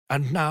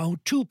And now,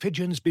 two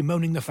pigeons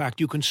bemoaning the fact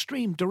you can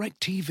stream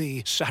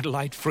DirecTV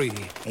satellite-free.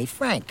 Hey,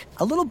 Frank,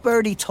 a little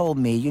birdie told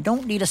me you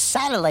don't need a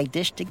satellite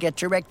dish to get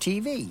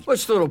DirecTV.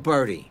 What's little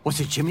birdie? Was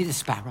it Jimmy the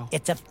Sparrow?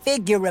 It's a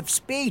figure of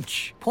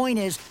speech. Point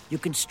is, you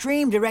can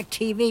stream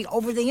DirecTV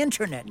over the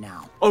internet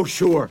now. Oh,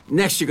 sure.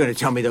 Next you're going to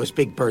tell me those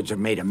big birds are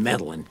made of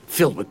metal and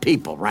filled with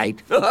people,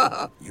 right?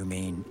 You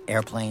mean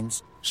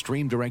airplanes?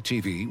 Stream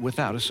DirecTV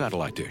without a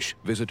satellite dish.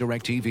 Visit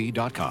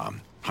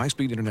DirecTV.com.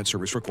 High-speed internet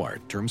service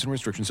required. Terms and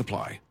restrictions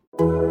apply.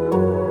 Hear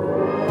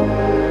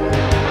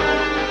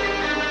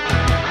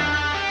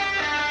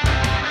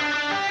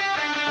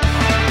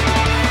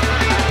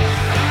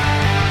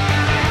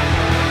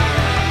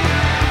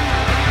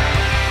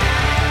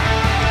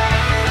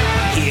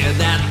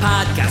that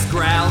podcast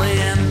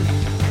growling,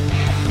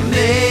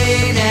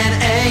 mean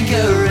and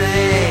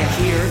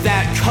angry. Hear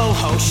that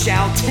co-host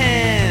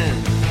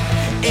shouting,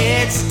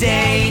 it's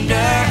Daner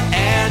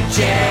and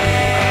Jay.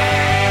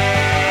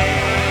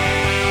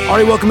 All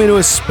right, welcome into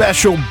a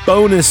special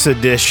bonus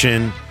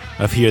edition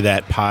of Hear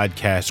That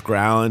Podcast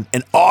Growling,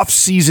 an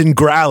off-season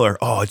growler.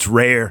 Oh, it's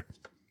rare.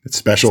 It's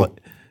special.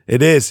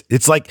 It is.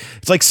 It's like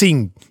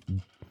seeing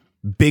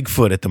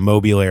Bigfoot at the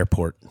Mobile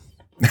airport.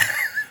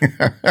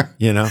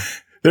 You know,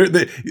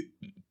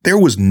 there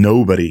was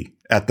nobody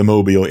at the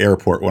Mobile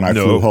airport when I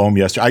flew home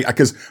yesterday,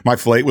 because my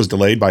flight was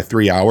delayed by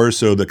 3 hours.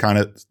 So the kind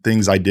of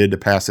things I did to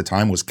pass the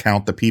time was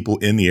count the people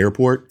in the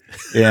airport,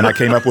 and I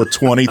came up with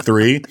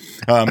 23.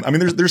 I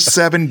mean, there's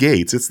 7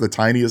 gates. It's the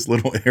tiniest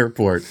little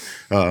airport.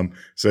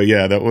 So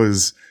yeah, that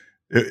was.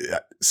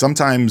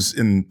 Sometimes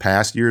in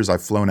past years,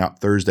 I've flown out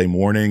Thursday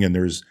morning, and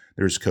there's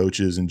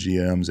coaches and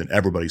GMs, and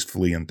everybody's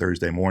fleeing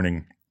Thursday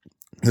morning.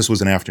 This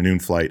was an afternoon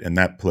flight, and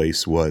that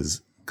place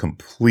was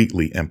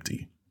completely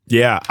empty.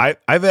 Yeah,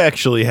 I've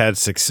actually had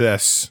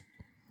success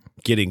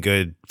getting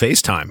good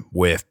FaceTime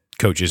with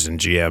coaches and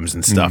GMs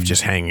and stuff,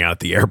 just hanging out at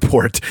the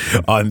airport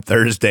on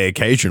Thursday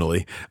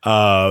occasionally.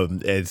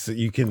 It's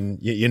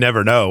you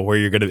never know where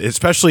you're gonna,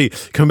 especially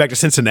coming back to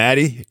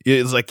Cincinnati.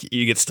 It's like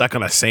you get stuck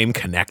on the same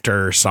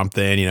connector or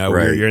something, you know,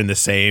 where you're in the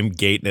same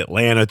gate in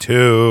Atlanta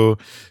too.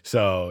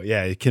 So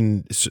yeah, it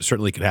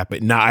certainly could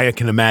happen. Now I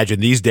can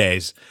imagine these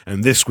days,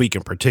 and this week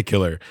in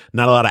particular,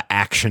 not a lot of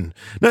action.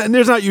 And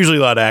there's not usually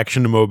a lot of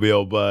action in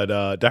Mobile, but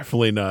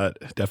definitely not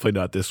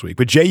this week.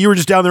 But Jay, you were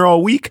just down there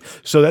all week,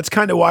 so that's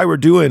kind of why we're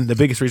doing. The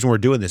biggest reason we're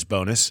doing this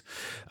bonus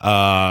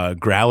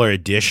Growler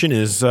edition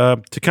is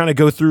to kind of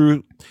go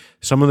through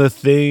some of the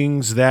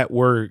things that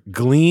were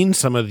gleaned,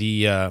 some of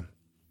the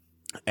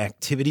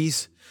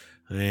activities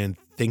and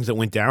things that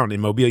went down in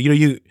Mobile. You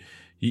know,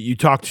 you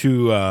talked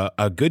to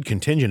a good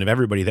contingent of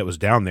everybody that was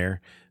down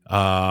there.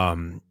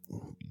 Of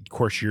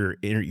course, your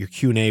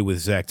Q&A with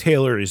Zach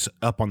Taylor is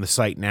up on the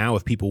site now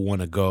if people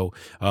want to go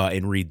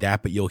and read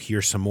that, but you'll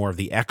hear some more of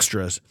the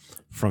extras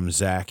from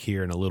Zach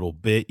here in a little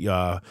bit.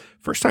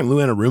 First time Lou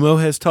Anarumo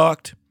has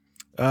talked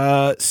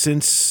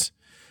since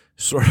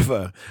sort of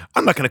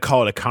I'm not going to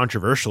call it a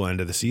controversial end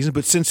of the season,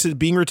 but since it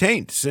being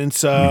retained,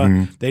 since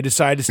they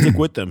decided to stick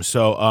with them.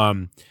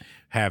 So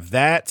have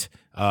that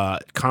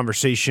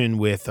conversation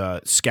with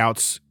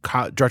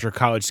Director of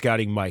College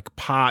Scouting Mike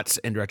Potts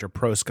and Director of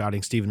Pro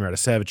Scouting Steven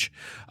Radosevich.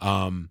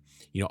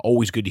 You know,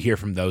 always good to hear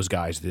from those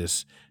guys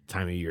this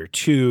time of year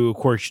too.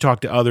 Of course, you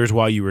talked to others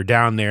while you were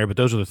down there, but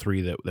those are the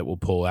 3 that we'll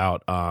pull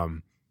out.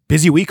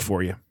 Busy week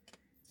for you.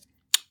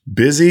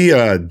 Busy,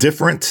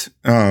 different,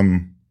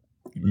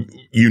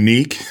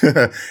 unique.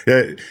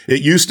 It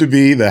used to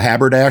be the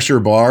Haberdasher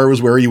Bar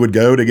was where you would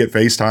go to get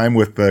FaceTime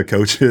with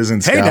coaches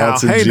and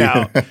scouts. Hey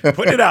now,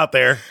 putting it out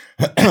there.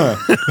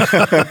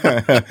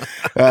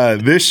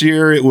 This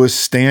year it was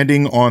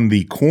standing on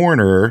the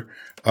corner.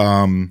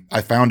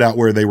 I found out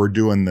where they were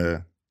doing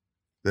the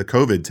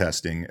COVID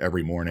testing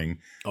every morning.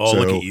 Oh, so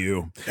look at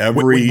you.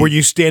 Were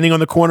you standing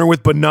on the corner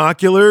with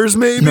binoculars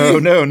maybe?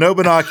 No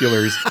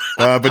binoculars.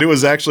 But it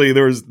was actually, it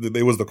was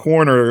the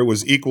corner. It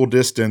was equal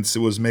distance. It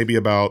was maybe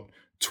about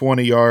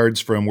 20 yards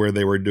from where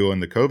they were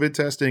doing the COVID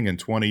testing and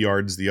 20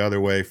 yards the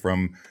other way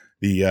from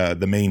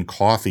the main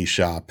coffee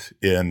shop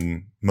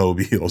in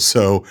Mobile.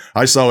 So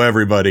I saw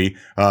everybody.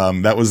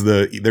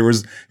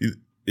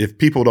 If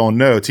people don't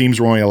know, teams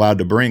were only allowed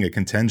to bring a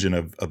contingent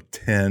of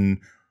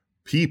 10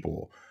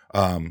 people.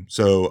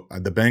 So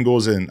the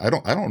Bengals, and I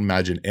don't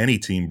imagine any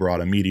team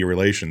brought a media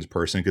relations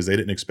person because they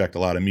didn't expect a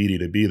lot of media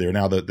to be there.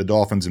 Now the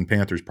Dolphins and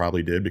Panthers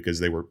probably did because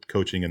they were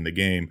coaching in the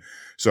game.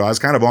 So I was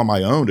kind of on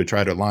my own to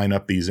try to line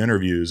up these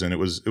interviews, and it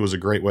was a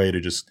great way to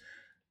just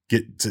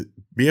get to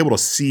be able to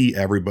see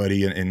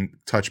everybody and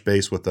touch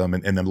base with them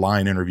and then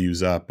line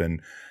interviews up.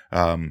 And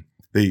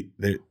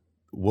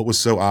what was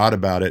so odd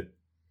about it,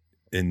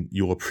 and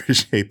you'll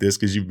appreciate this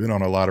because you've been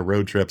on a lot of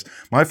road trips.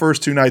 My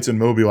first 2 nights in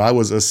Mobile, I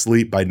was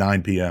asleep by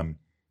 9 p.m.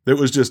 It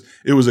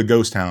was a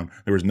ghost town.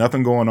 There was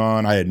nothing going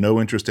on. I had no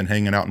interest in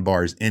hanging out in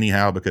bars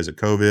anyhow because of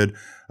COVID.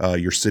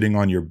 You're sitting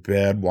on your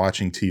bed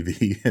watching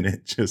TV, and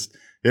it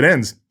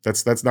ends.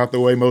 That's not the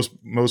way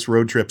most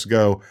road trips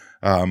go.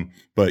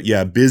 But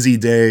yeah, busy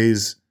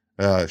days,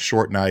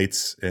 short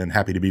nights, and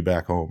happy to be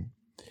back home.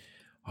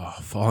 Oh,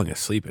 falling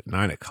asleep at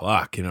 9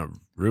 o'clock in a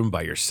room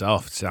by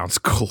yourself sounds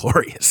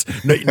glorious.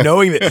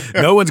 Knowing that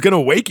no one's going to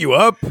wake you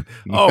up.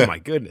 Oh my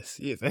goodness.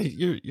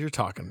 You're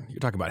talking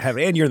about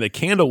heaven, and you're in the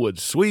Candlewood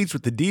Suites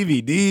with the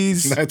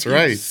DVDs. That's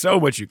right. There's so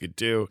much you could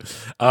do.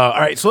 All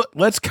right. So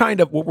let's we're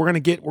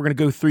going to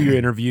go through your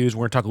interviews.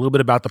 We're going to talk a little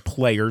bit about the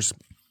players.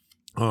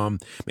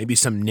 Maybe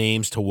some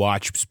names to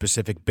watch,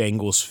 specific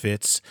Bengals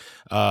fits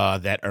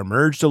that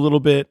emerged a little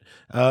bit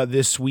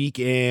this week,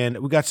 and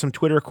we got some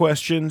Twitter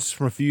questions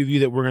from a few of you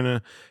that we're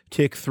gonna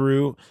tick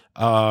through,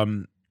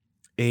 and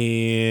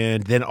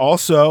then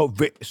also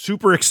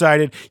super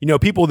excited.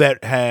 People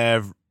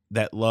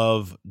that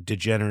love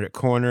Degenerate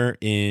Corner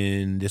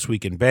in This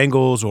Week in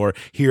Bengals or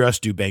hear us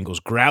do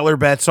Bengals Growler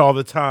bets all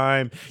the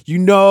time. You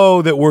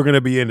know that we're going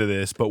to be into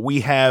this, but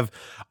we have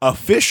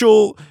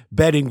official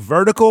betting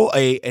vertical,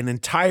 an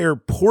entire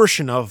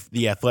portion of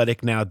The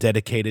Athletic now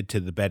dedicated to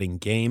the betting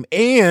game,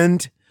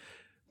 and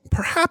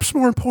perhaps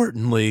more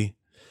importantly,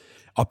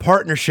 a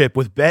partnership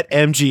with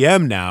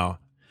BetMGM now.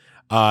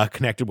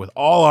 Connected with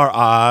all our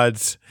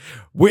odds.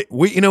 We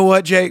you know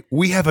what, Jay?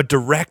 We have a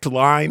direct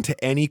line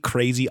to any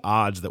crazy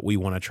odds that we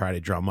want to try to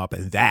drum up,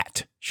 and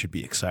that should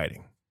be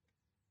exciting.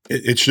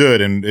 It should,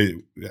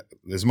 and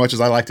as much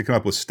as I like to come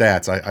up with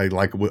stats,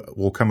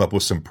 we'll come up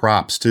with some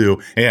props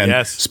too. And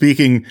yes.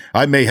 Speaking,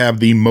 I may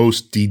have the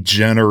most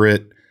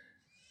degenerate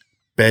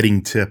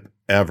betting tip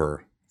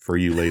ever for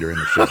you later in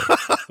the show.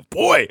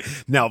 Boy,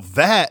 now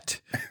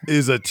that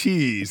is a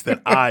tease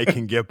that I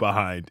can get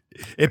behind.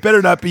 It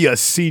better not be a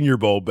Senior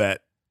Bowl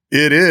bet.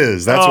 It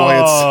is. That's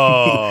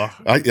why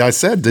it's. I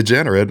said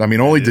degenerate. I mean,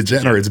 only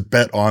degenerates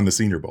bet on the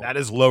Senior Bowl. That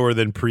is lower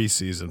than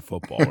preseason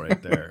football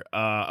right there.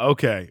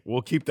 Okay,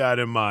 we'll keep that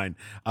in mind.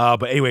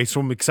 But anyway, so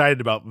I'm excited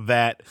about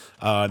that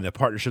and the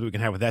partnership that we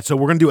can have with that. So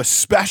we're going to do a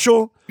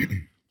special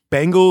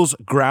Bengals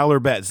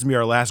Growler bet. This is going to be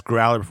our last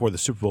Growler before the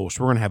Super Bowl.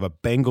 So we're going to have a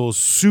Bengals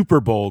Super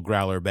Bowl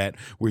Growler bet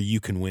where you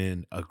can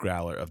win a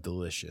growler of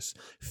delicious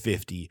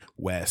 50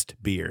 West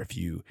beer if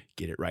you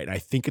get it right. And I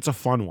think it's a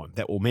fun one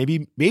that will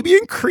maybe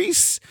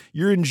increase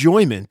your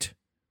enjoyment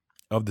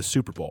of the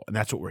Super Bowl. And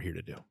that's what we're here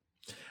to do.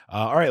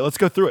 All right, let's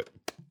go through it.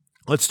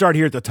 Let's start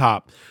here at the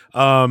top.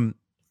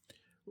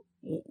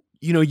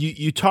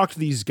 You talk to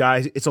these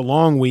guys. It's a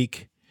long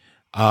week.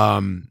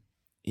 Not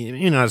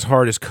as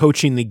hard as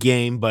coaching the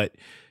game, but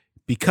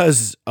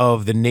because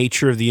of the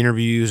nature of the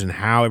interviews and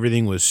how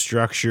everything was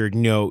structured,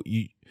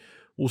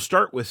 we'll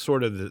start with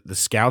sort of the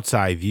scout's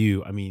eye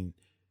view. I mean,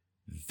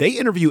 they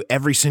interview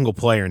every single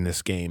player in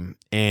this game,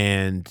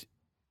 and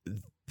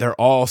they're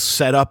all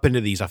set up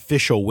into these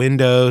official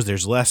windows.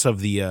 There's less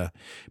of the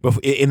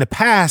in the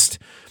past,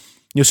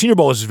 Senior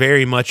Bowl is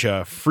very much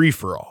a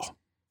free-for-all,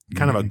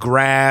 kind of a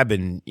grab,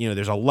 and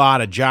there's a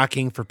lot of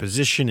jockeying for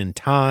position and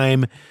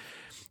time.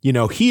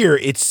 Here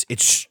it's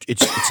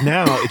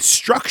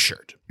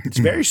structured. It's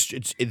very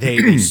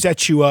they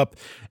set you up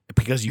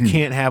because you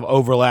can't have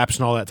overlaps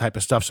and all that type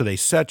of stuff. So they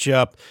set you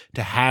up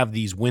to have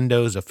these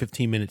windows of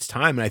 15 minutes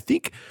time. And I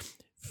think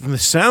from the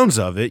sounds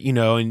of it, in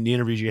the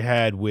interviews you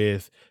had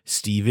with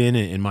Steven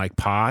and Mike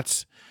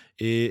Potts,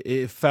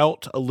 it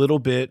felt a little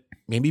bit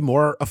maybe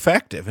more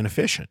effective and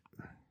efficient.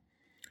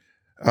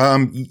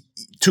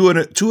 To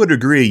a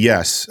degree,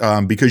 yes,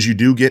 because you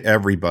do get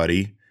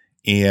everybody,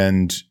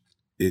 and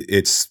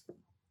it's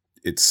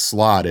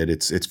slotted.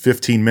 It's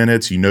 15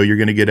 minutes. You're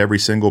going to get every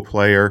single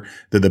player.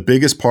 The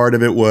biggest part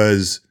of it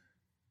was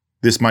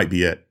this might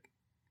be it.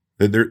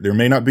 There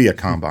may not be a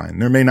combine.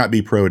 There may not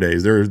be pro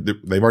days.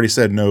 They've already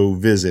said no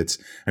visits.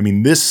 I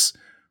mean, this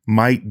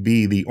might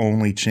be the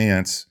only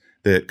chance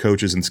that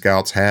coaches and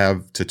scouts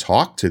have to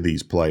talk to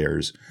these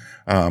players.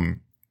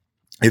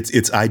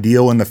 It's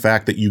ideal in the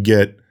fact that you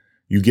get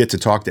to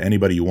talk to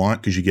anybody you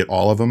want because you get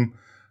all of them.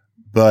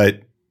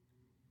 But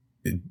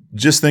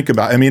just think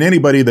about,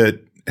 anybody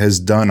that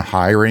has done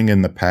hiring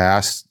in the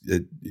past,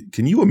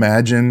 can you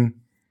imagine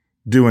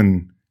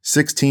doing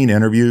 16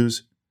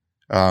 interviews,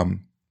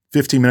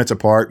 15 minutes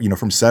apart,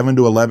 from 7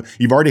 to 11?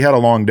 You've already had a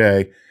long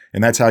day,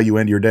 and that's how you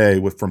end your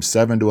day, from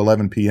 7 to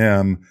 11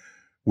 p.m.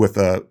 with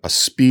a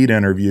speed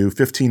interview,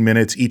 15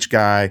 minutes, each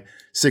guy,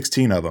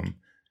 16 of them.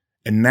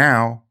 And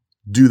now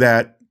do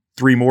that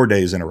 3 more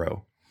days in a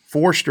row.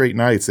 4 straight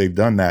nights they've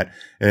done that.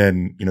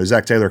 And,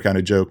 Zach Taylor kind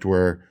of joked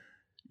where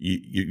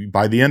you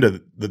by the end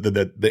of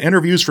the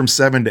interviews from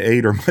 7 to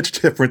 8 are much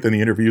different than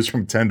the interviews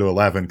from 10 to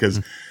 11 because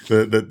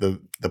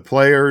the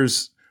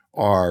players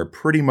are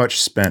pretty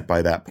much spent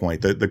by that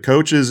point. The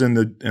coaches and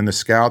the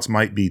scouts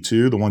might be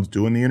too, the ones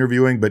doing the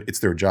interviewing, but it's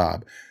their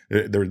job.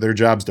 Their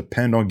jobs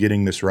depend on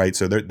getting this right,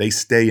 so they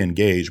stay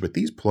engaged. But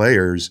these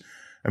players,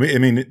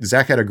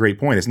 Zach had a great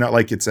point. It's not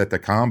like it's at the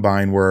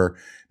combine where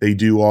they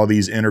do all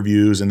these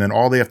interviews and then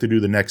all they have to do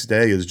the next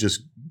day is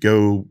just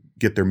go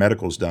get their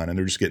medicals done, and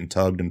they're just getting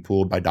tugged and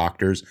pulled by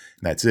doctors,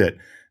 and that's it.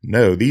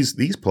 No,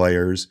 these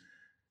players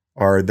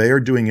are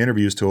doing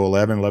interviews till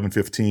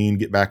 11:15,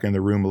 get back in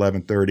the room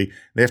 11:30.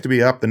 They have to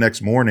be up the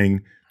next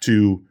morning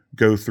to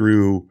go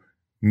through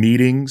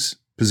meetings,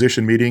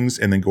 position meetings,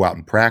 and then go out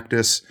and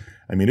practice.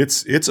 I mean,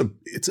 it's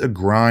a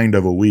grind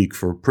of a week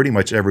for pretty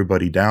much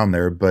everybody down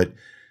there, but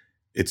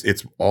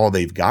it's all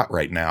they've got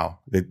right now.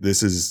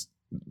 This is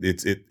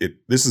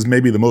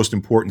maybe the most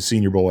important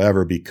Senior Bowl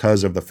ever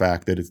because of the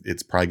fact that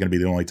it's probably going to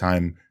be the only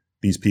time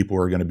these people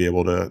are going to be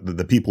able to,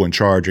 the people in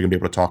charge are going to be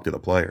able to talk to the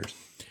players.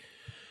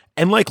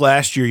 And like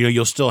last year,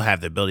 you'll still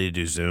have the ability to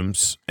do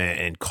Zooms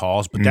and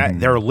calls, but that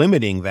they're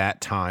limiting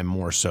that time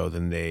more so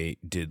than they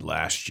did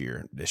this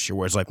year.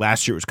 Whereas like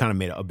last year, it was kind of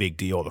made a big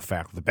deal of the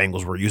fact that the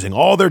Bengals were using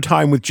all their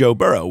time with Joe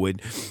Burrow.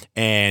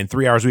 And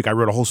 3 hours a week, I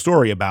wrote a whole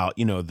story about,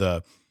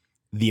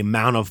 the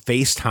amount of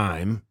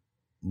FaceTime,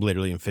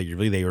 literally and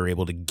figuratively, they were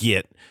able to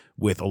get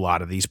with a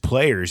lot of these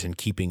players and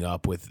keeping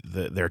up with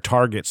their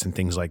targets and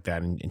things like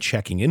that and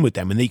checking in with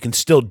them. And they can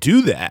still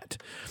do that.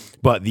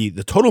 But the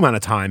total amount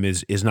of time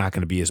is not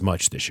going to be as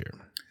much this year.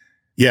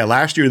 Yeah,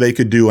 last year they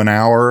could do an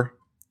hour,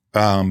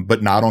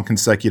 but not on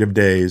consecutive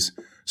days.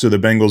 So the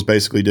Bengals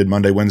basically did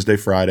Monday, Wednesday,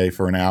 Friday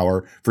for an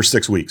hour for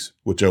 6 weeks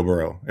with Joe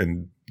Burrow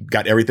and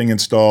got everything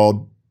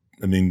installed.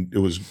 I mean, it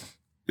was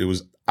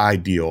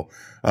ideal.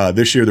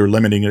 This year they're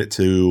limiting it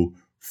to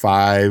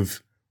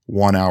 5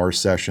 1-hour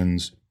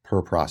sessions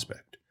per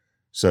prospect.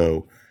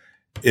 So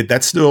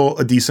that's still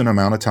a decent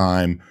amount of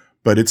time.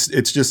 But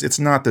it's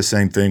not the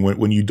same thing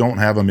when you don't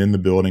have them in the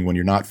building, when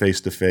you're not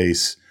face to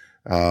face.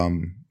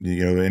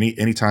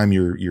 Anytime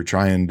you're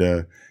trying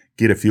to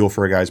get a feel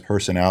for a guy's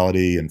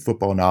personality and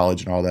football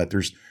knowledge and all that,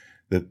 there's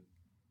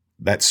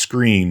that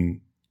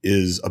screen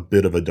is a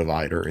bit of a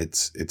divider.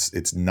 It's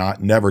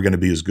never going to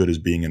be as good as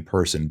being in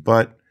person,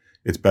 but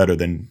it's better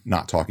than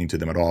not talking to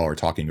them at all or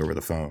talking over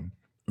the phone.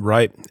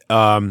 Right.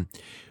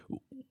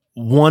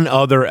 One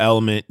other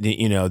element,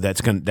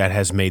 that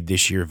has made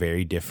this year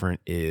very different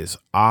is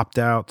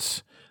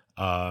opt-outs.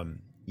 And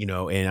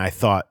I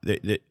thought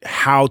that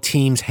how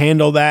teams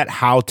handle that,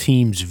 how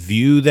teams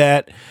view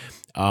that,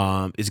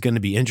 is going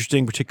to be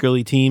interesting,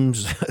 particularly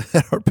teams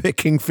that are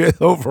picking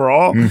 5th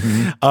overall,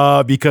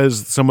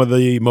 because some of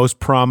the most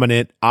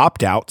prominent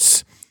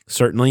opt-outs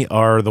certainly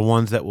are the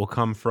ones that will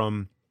come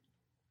from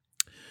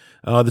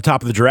the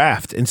top of the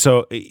draft. And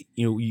so,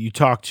 you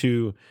talk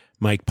to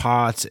Mike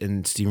Potts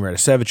and Steven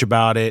Radosevich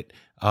about it.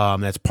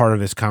 That's part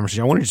of this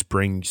conversation. I want to just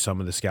bring some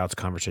of the scouts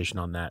conversation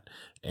on that,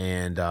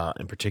 and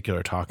in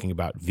particular talking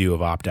about view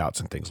of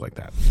opt-outs and things like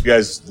that. You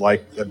guys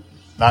like,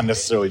 not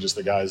necessarily just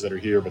the guys that are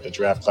here, but the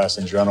draft class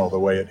in general, the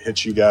way it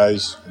hits you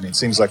guys? I mean, it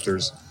seems like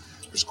there's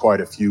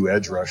quite a few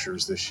edge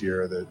rushers this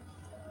year that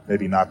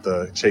maybe not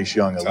the Chase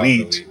Young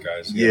elite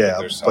guys. Yeah,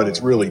 but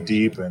it's really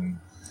deep. And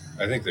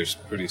I think there's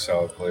pretty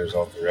solid players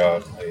all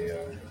throughout.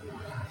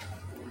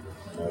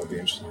 It'll be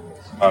interesting.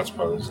 Potts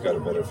probably's got a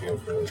better feel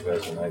for those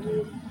guys than I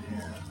do.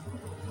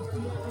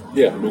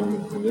 Yeah, I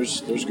mean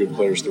there's good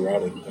players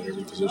throughout at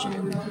every position,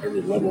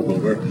 every level,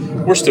 but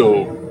we're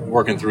still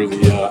working through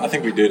the. I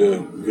think we did a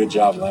good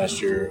job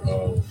last year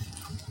of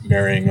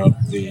marrying up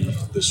the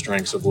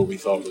strengths of what we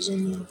thought was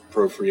in the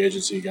pro free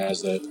agency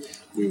guys that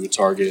we would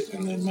target,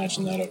 and then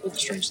matching that up with the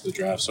strengths of the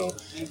draft. So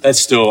that's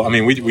still. I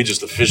mean, we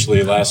just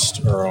officially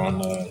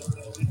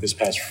this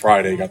past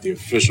Friday got the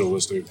official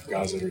list of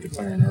guys that are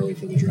declaring early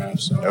for the draft.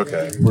 So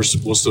okay,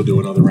 we'll still do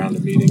another round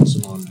of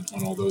meetings on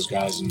all those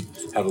guys and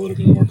have a little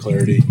bit more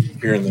clarity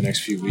here in the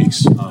next few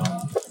weeks.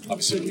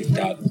 Obviously, we've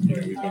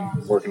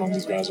been working on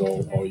these guys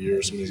all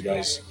year. Some of these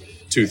guys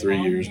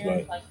 2-3 years,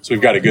 so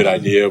we've got a good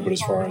idea. But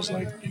as far as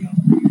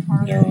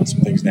narrowing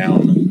some things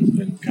down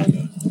and kind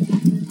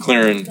of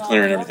clearing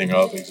everything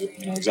up,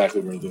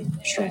 exactly where the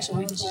strengths and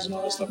weaknesses and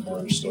all that stuff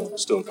are,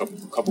 still a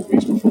couple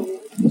weeks before we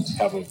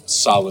have a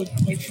solid,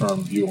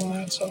 firm view on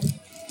that. So,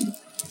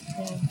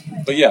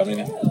 but yeah, I mean,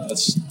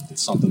 it's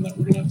something that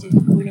we're gonna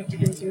have to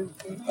go through.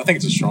 But I think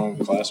it's a strong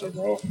class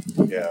overall.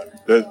 Yeah,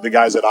 the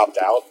guys that opt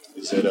out,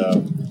 is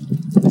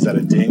that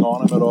a ding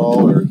on them at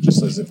all, or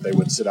just as if they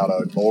would sit out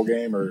a bowl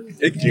game, or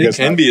it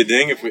can be a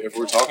ding if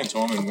we're talking to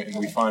them and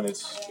we find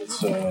it's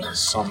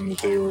something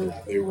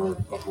that they were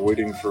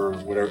avoiding for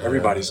whatever.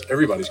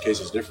 Everybody's case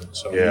is different,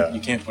 so you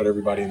can't put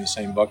everybody in the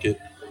same bucket.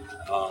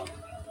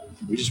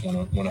 We just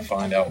want to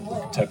find out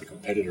what type of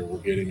competitor we're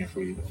getting if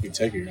we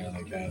take a guy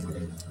like that.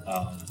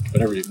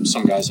 But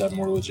some guys have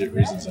more legit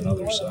reasons than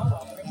others,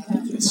 so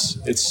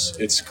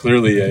it's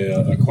clearly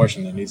a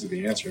question that needs to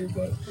be answered.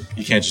 But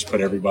you can't just put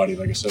everybody,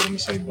 like I said, in the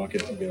same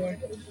bucket and be like,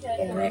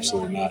 "Oh, we're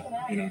absolutely not,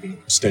 going to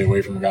stay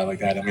away from a guy like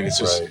that." I mean, it's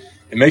just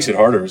it makes it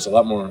harder. It's a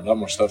lot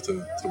more stuff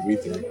to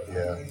weed through.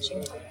 Yeah.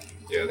 So.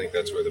 Yeah, I think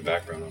that's where the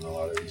background on a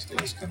lot of these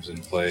things comes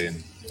into play,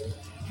 and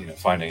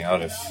finding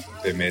out if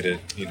they made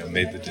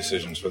the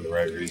decisions for the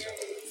right reason,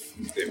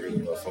 if they really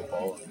love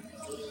football.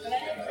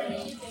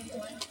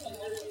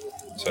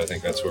 So I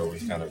think that's where we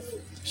kind of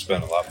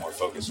spend a lot more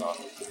focus on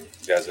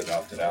guys that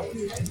opted out.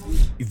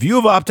 View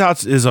of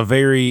opt-outs is a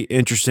very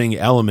interesting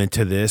element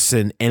to this,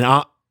 and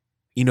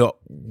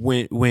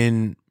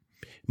when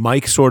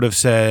Mike sort of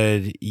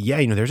said,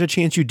 there's a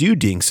chance you do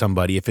ding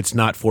somebody if it's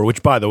not for,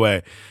 which by the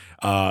way,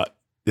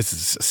 this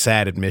is a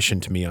sad admission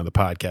to me on the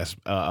podcast,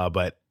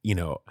 but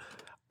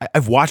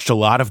I've watched a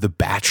lot of The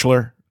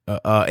Bachelor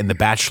and The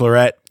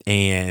Bachelorette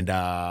and,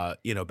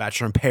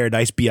 Bachelor in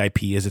Paradise,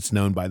 BIP, as it's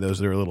known by those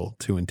that are a little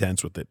too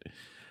intense with it.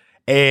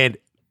 And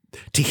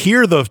to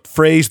hear the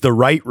phrase "the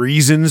right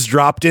reasons"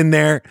 dropped in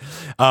there,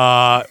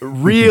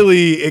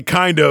 really, it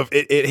kind of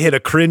it hit a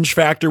cringe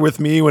factor with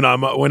me when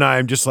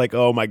I'm just like,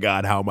 oh my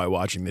God, how am I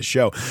watching this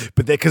show?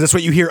 But because that's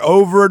what you hear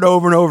over and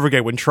over and over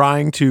again when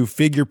trying to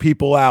figure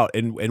people out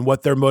and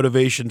what their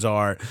motivations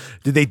are.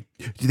 Do they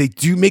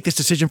make this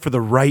decision for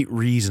the right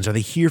reasons? Are they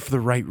here for the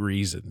right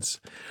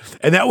reasons?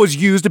 And that was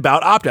used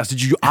about opt-outs.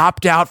 Did you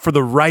opt out for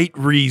the right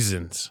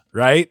reasons?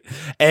 Right.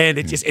 And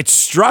it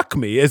struck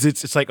me as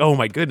it's like, oh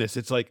my goodness.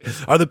 It's like,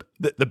 are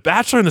the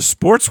Bachelor and the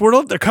sports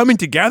world, they're coming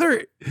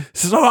together?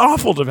 This is an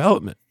awful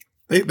development.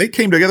 They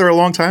came together a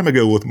long time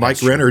ago with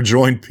Mike Renner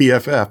joined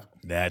PFF.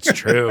 That's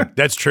true.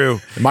 That's true.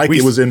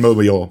 Mikey was in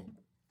Mobile.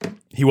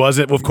 He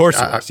wasn't. Well, of course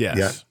he was. Yes.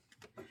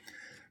 Yeah.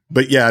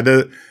 But yeah,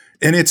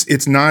 and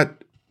it's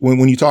not,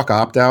 when you talk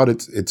opt-out,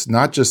 it's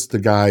not just the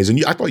guys.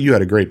 And I thought you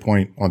had a great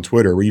point on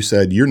Twitter where you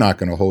said you're not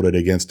going to hold it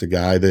against a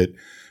guy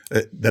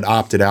that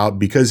opted out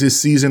because his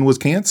season was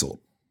canceled.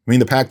 I mean,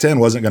 the Pac-10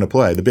 wasn't going to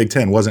play. The Big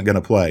Ten wasn't going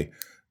to play.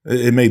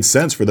 It made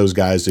sense for those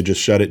guys to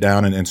just shut it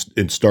down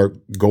and start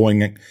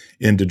going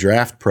into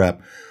draft prep.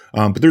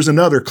 But there's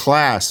another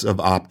class of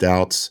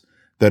opt-outs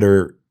that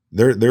are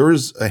there. There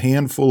was a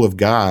handful of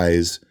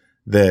guys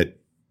that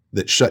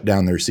shut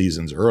down their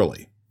seasons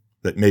early,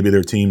 that maybe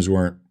their teams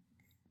weren't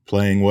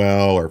playing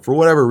well or for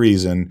whatever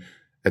reason.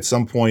 At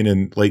some point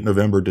in late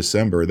November,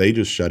 December, they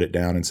just shut it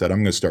down and said, I'm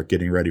going to start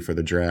getting ready for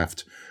the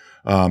draft.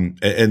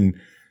 And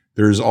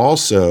there's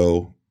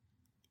also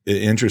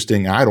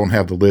interesting, I don't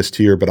have the list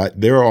here, but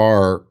there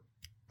are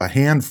a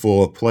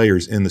handful of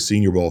players in the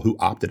Senior Bowl who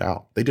opted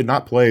out. They did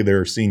not play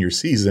their senior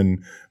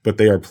season, but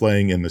they are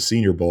playing in the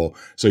Senior Bowl.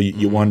 So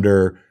you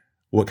wonder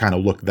what kind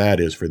of look that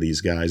is for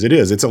these guys.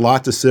 It's a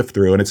lot to sift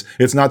through. And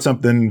it's not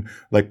something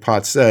like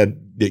Potts said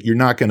that you're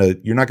not going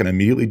to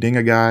immediately ding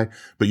a guy,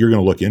 but you're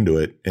going to look into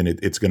it. And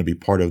it's going to be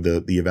part of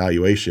the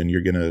evaluation.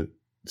 You're going to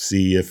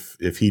see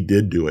if he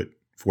did do it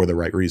for the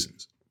right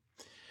reasons.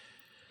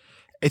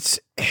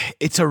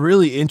 It's a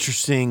really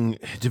interesting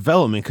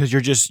development because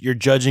you're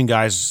judging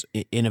guys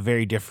in a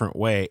very different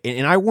way.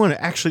 And I want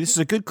to actually, this is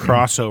a good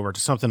crossover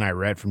to something I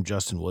read from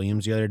Justin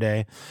Williams the other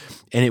day.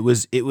 And it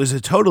was a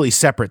totally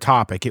separate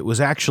topic. It was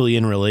actually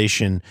in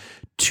relation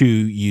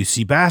to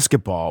UC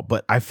basketball,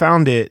 but I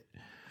found it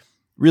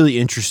really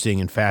interesting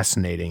and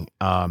fascinating.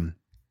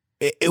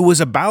 It was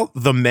about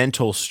the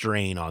mental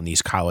strain on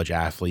these college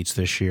athletes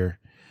this year.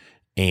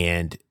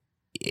 And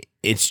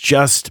it's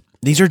just,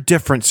 these are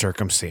different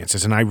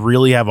circumstances, and I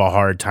really have a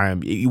hard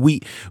time.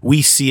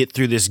 We see it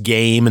through this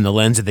game and the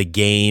lens of the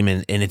game,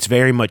 and it's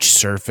very much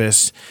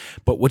surface.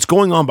 But what's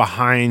going on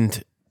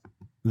behind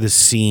the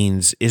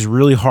scenes is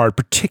really hard,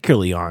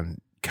 particularly on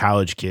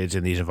college kids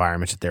in these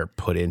environments that they're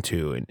put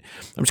into. And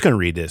I'm just going to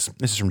read this.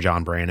 This is from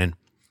John Brannon,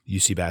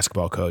 UC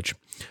basketball coach,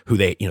 who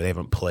they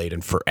haven't played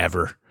in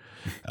forever.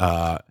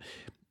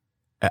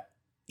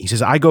 He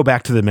says, I go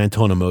back to the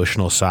mental and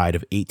emotional side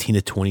of 18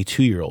 to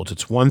 22-year-olds.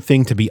 It's one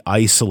thing to be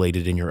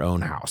isolated in your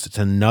own house. It's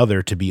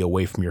another to be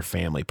away from your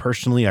family.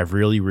 Personally, I've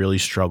really, really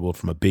struggled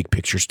from a big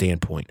picture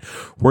standpoint.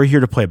 We're here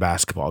to play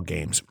basketball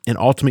games and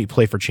ultimately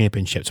play for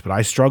championships, but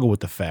I struggle with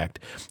the fact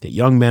that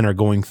young men are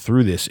going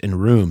through this in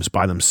rooms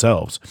by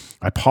themselves.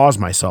 I pause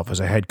myself as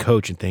a head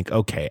coach and think,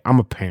 okay, I'm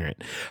a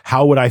parent.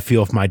 How would I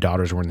feel if my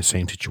daughters were in the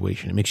same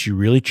situation? It makes you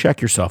really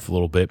check yourself a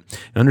little bit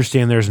and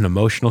understand there's an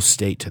emotional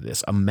state to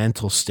this, a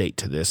mental state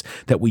to this,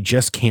 that we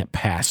just can't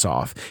pass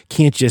off.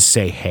 Can't just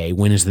say, hey,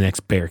 when is the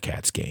next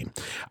Bearcats game?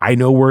 I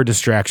know we're a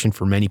distraction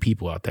for many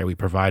people out there. We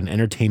provide an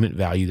entertainment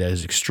value that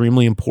is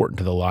extremely important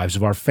to the lives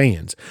of our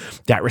fans.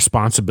 That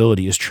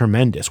responsibility is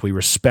tremendous. We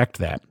respect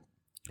that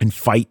and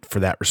fight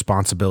for that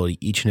responsibility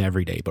each and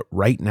every day. But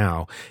right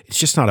now, it's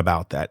just not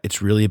about that.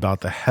 It's really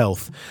about the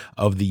health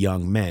of the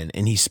young men.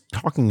 And he's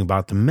talking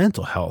about the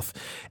mental health.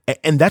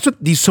 And that's what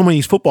so many of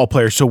these football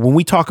players. So when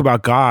we talk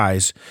about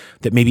guys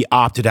that maybe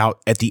opted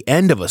out at the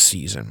end of a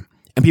season,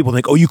 and people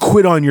think, oh, you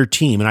quit on your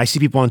team. And I see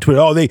people on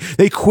Twitter, oh,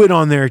 they quit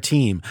on their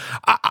team.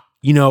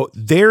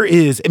 There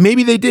is, and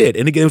maybe they did.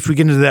 And again, if we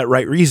get into that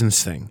right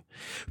reasons thing,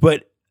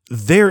 but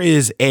there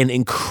is an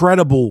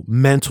incredible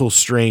mental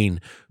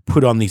strain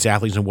put on these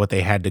athletes and what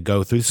they had to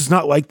go through. This is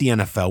not like the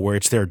NFL where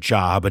it's their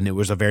job and it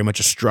was very much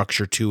a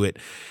structure to it.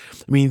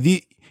 I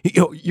mean,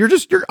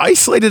 you're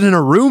isolated in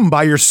a room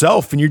by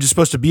yourself and you're just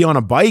supposed to be on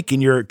a bike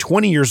and you're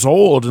 20 years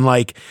old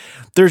and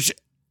there's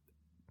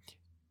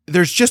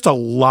just a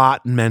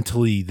lot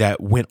mentally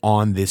that went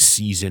on this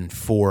season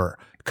for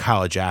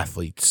college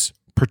athletes,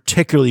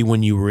 particularly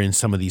when you were in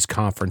some of these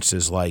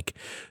conferences like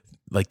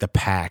the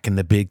Pac and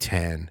the Big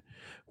Ten,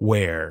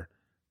 where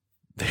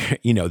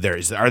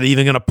are they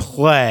even going to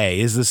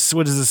play?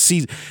 What is the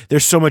season?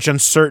 There's so much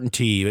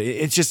uncertainty.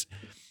 It's just,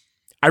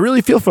 I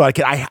really feel for that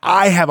kid.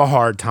 I have a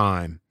hard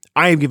time.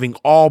 I am giving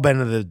all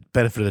benefit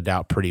of the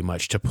doubt pretty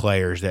much to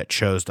players that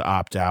chose to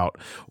opt out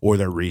or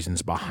their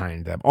reasons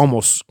behind them.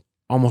 Almost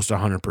almost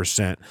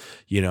 100%.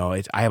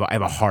 I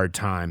have a hard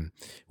time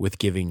with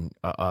giving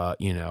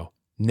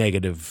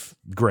negative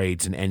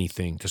grades in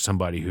anything to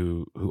somebody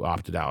who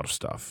opted out of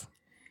stuff.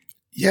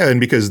 Yeah, and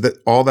because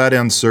all that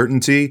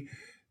uncertainty,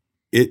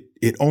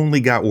 it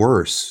only got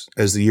worse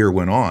as the year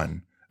went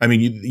on. I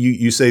mean,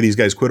 you say these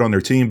guys quit on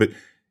their team, but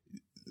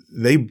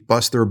they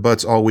bust their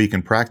butts all week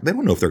in practice. They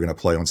don't know if they're going to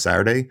play on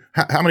Saturday.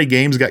 How many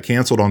games got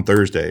canceled on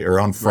Thursday or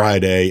on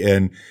Friday?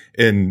 Right.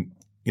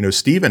 And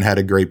Steven had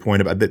a great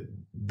point about that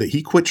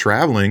he quit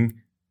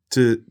traveling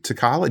to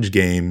college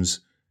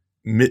games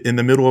in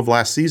the middle of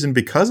last season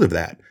because of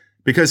that.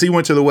 Because he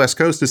went to the West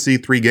Coast to see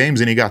 3 games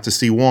and he got to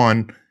see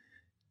one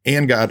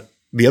and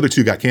the other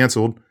 2 got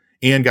canceled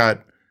and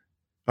got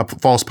a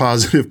false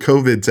positive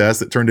COVID test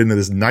that turned into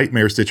this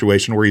nightmare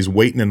situation where he's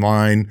waiting in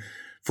line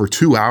for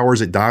 2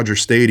 hours at Dodger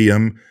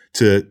Stadium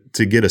to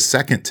get a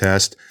second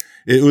test.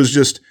 It was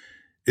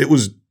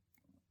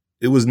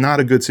not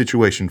a good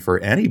situation for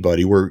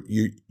anybody where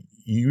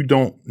you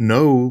don't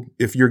know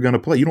if you're going to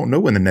play. You don't know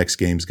when the next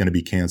game is going to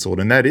be canceled.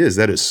 And that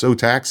is so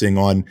taxing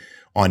on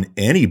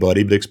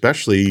anybody, but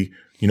especially,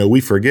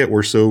 we forget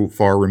we're so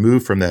far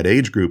removed from that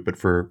age group, but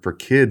for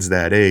kids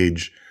that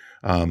age,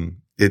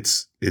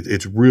 it's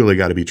really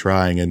got to be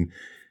trying. And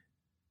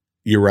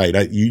you're right.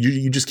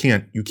 You just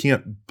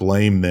can't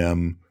blame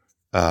them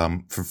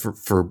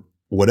for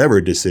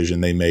whatever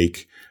decision they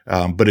make.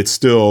 But it's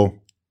still,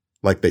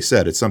 like they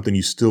said, it's something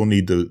you still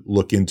need to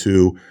look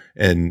into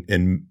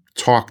and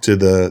talk to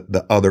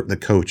the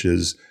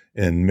coaches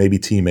and maybe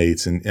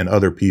teammates and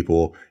other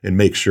people and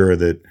make sure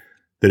that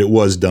it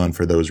was done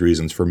for those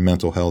reasons, for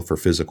mental health, for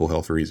physical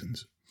health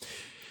reasons.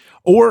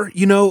 Or,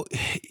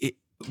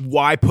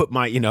 why put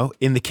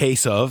in the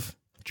case of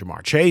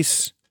Jamar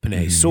Chase,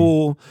 Penei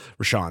Sewell,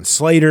 Rashawn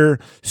Slater,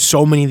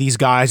 so many of these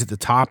guys at the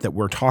top that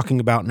we're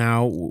talking about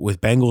now with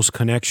Bengals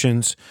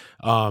connections.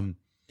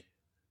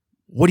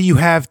 What do you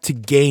have to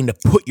gain to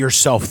put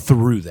yourself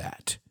through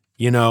that?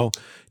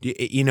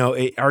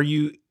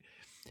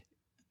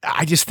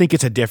 I just think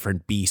it's a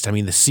different beast. I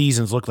mean, the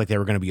seasons looked like they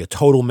were going to be a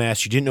total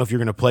mess. You didn't know if you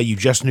were going to play. You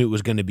just knew it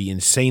was going to be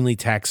insanely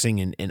taxing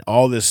and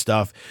all this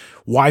stuff.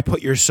 Why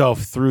put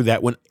yourself through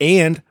that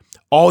and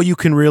all you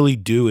can really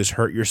do is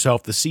hurt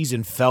yourself? The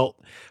season felt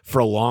for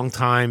a long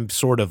time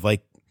sort of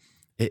like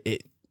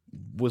it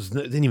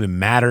didn't even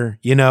matter.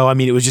 I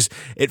mean,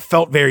 it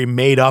felt very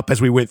made up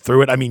as we went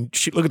through it. I mean,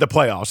 look at the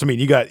playoffs. I mean,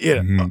 you got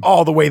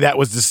all the way that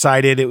was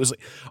decided. It was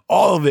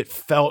all of it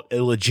felt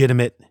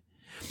illegitimate.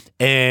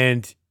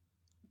 And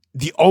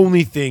the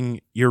only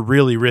thing you're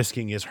really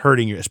risking is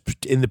hurting you,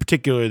 in the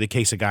particular the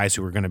case of guys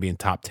who are going to be in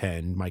top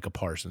 10, Micah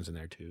Parsons in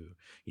there too,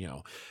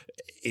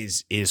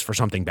 is for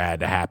something bad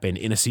to happen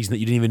in a season that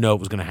you didn't even know it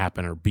was going to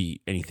happen or be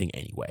anything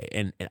anyway.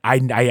 And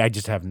I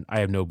just have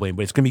no blame,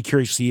 but it's going to be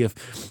curious to see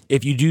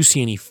if you do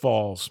see any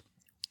falls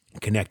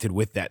connected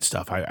with that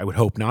stuff. I would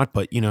hope not,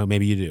 but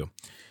maybe you do.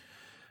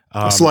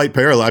 A slight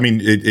parallel. I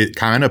mean, it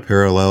kind of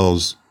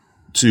parallels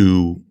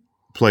to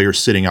players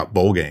sitting out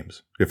bowl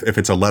games. If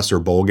it's a lesser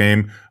bowl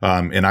game,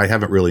 and I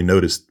haven't really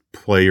noticed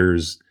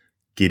players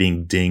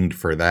getting dinged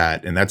for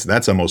that, and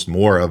that's almost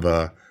more of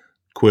a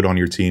quit on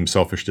your team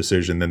selfish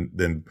decision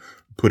than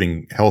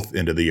putting health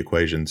into the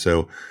equation.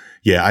 So,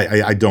 yeah,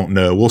 I don't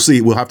know. We'll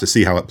see. We'll have to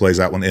see how it plays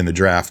out in the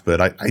draft,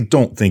 but I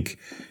don't think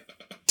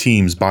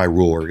teams by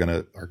rule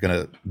are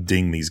gonna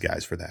ding these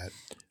guys for that.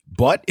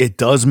 But it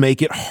does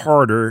make it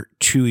harder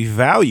to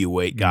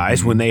evaluate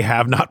guys when they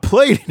have not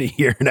played in a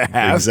year and a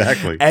half.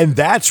 Exactly. And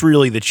that's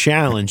really the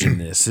challenge in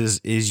this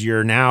is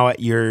you're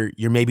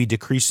maybe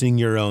decreasing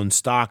your own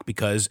stock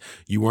because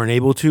you weren't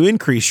able to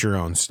increase your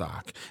own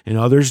stock and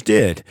others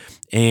did.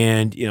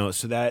 And,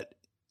 so that,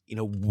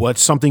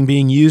 what's something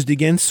being used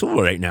against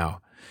Sewell right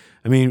now?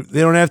 I mean,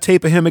 they don't have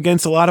tape of him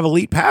against a lot of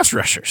elite pass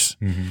rushers.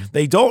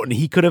 They don't. And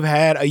he could have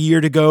had a year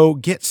to go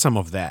get some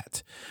of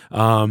that.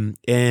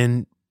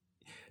 And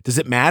does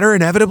it matter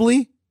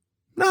inevitably?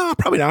 No,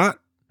 probably not.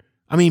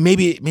 I mean,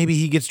 maybe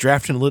he gets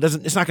drafted and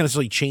it's not going to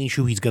necessarily change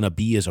who he's going to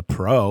be as a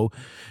pro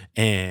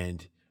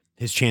and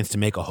his chance to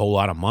make a whole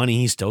lot of money.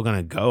 He's still going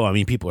to go. I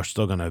mean, people are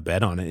still going to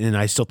bet on it, and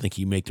I still think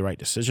he make the right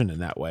decision in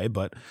that way.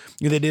 But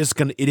it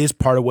is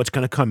part of what's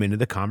going to come into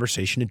the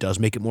conversation. It does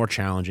make it more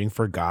challenging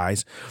for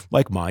guys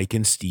like Mike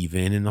and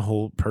Steven and the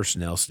whole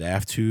personnel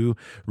staff to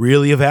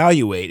really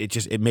evaluate.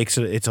 It makes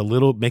it a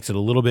little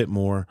bit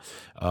more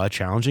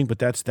challenging. But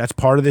that's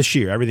part of this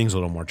year. Everything's a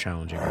little more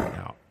challenging right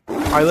now. All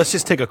right, let's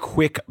just take a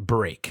quick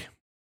break.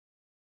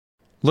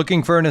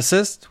 Looking for an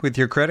assist with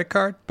your credit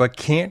card, but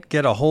can't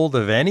get a hold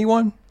of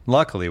anyone?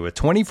 Luckily, with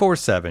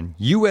 24/7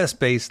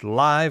 U.S.-based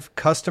live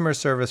customer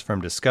service from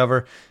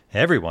Discover,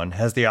 everyone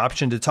has the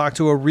option to talk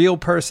to a real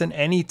person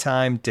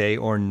anytime, day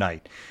or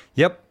night.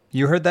 Yep,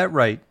 you heard that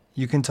right.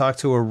 You can talk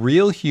to a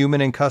real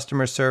human in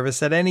customer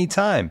service at any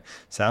time.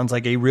 Sounds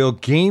like a real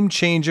game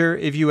changer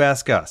if you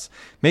ask us.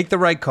 Make the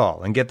right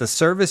call and get the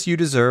service you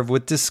deserve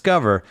with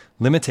Discover.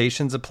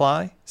 Limitations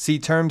apply. See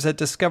terms at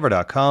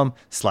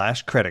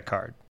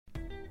discover.com/creditcard.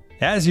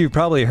 As you've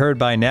probably heard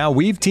by now,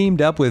 we've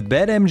teamed up with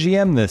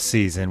BetMGM this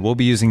season. We'll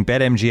be using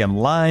BetMGM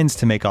lines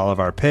to make all of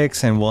our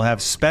picks, and we'll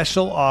have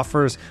special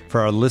offers for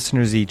our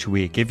listeners each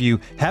week. If you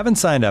haven't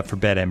signed up for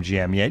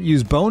BetMGM yet,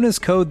 use bonus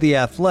code The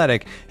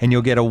Athletic, and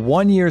you'll get a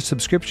 1-year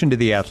subscription to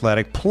The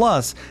Athletic,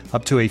 plus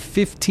up to a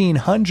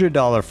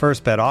 $1,500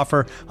 first bet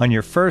offer on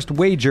your first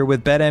wager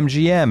with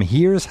BetMGM.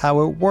 Here's how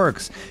it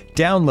works.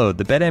 Download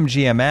the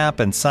BetMGM app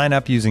and sign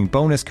up using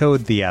bonus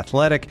code The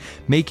Athletic.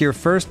 Make your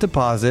first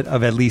deposit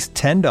of at least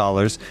 $10.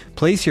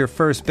 Place your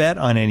first bet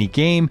on any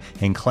game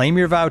and claim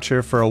your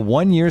voucher for a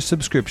 1-year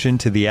subscription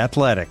to The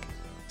Athletic.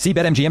 See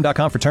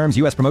BetMGM.com for terms.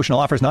 U.S. promotional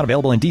offers not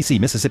available in D.C.,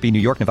 Mississippi, New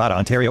York, Nevada,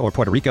 Ontario, or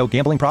Puerto Rico.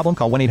 Gambling problem?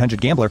 Call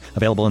 1-800-GAMBLER.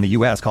 Available in the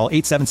U.S. Call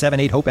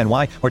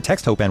 877-8-HOPE-NY or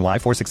text HOPE-NY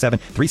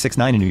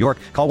 467-369 in New York.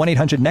 Call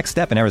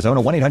 1-800-NEXT-STEP in Arizona.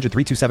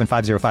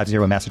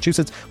 1-800-327-5050 in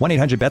Massachusetts.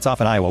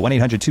 1-800-BETS-OFF in Iowa.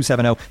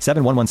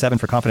 1-800-270-7117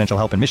 for confidential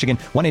help in Michigan.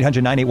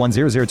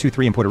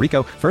 1-800-981-0023 in Puerto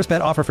Rico. First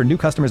bet offer for new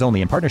customers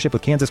only in partnership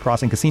with Kansas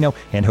Crossing Casino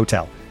and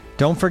Hotel.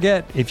 Don't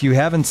forget, if you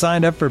haven't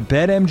signed up for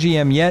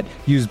BetMGM yet,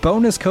 use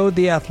bonus code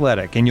The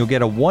Athletic, and you'll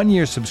get a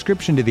 1-year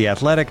subscription to The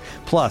Athletic,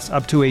 plus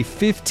up to a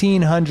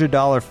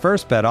 $1,500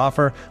 first bet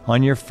offer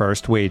on your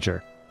first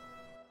wager.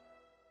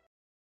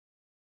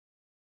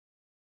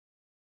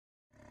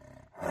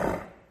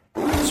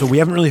 So we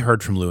haven't really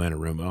heard from Lou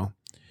Anarumo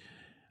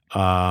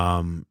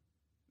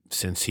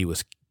since he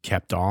was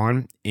kept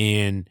on,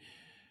 and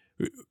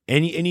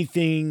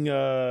anything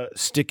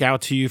stick out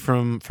to you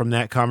from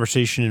that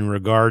conversation in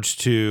regards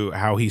to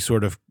how he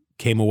sort of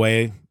came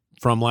away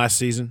from last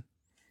season?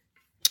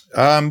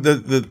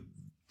 The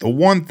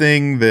one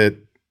thing that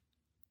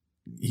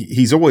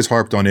he's always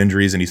harped on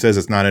injuries, and he says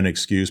it's not an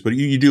excuse, but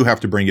you do have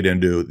to bring it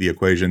into the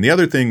equation. The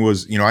other thing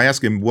was, I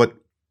asked him what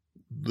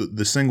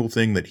the single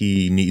thing that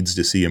he needs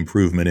to see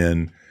improvement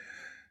in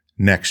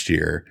next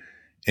year,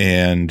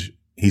 and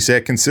he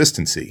said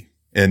consistency,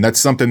 and that's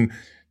something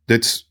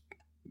that's.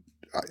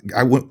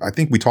 I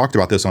think we talked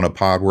about this on a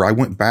pod where I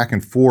went back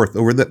and forth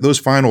over those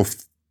final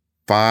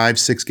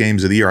 5-6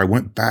 games of the year. I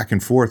went back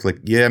and forth like,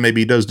 yeah,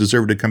 maybe he does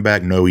deserve to come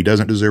back. No, he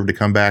doesn't deserve to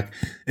come back.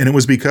 And it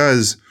was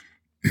because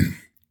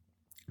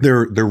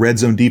their red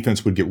zone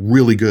defense would get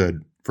really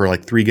good for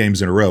like 3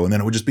 games in a row, and then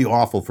it would just be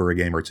awful for a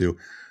game or two.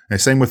 And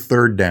same with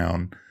third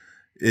down.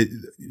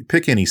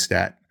 Pick any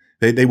stat.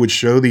 They would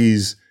show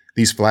these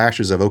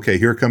flashes of, okay,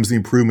 here comes the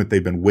improvement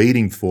they've been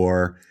waiting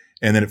for,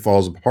 and then it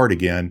falls apart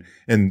again.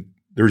 And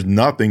there's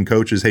nothing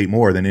coaches hate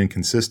more than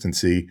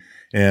inconsistency.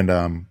 And,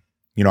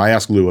 I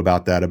asked Lou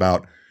about that,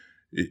 about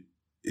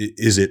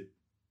is it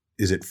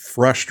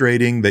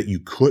frustrating that you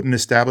couldn't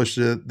establish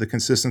the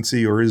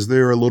consistency, or is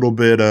there a little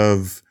bit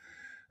of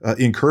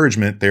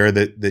encouragement there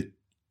that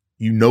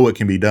it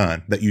can be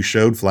done, that you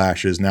showed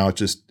flashes. Now it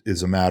just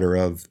is a matter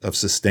of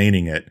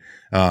sustaining it.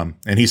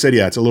 And he said,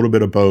 yeah, it's a little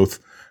bit of both.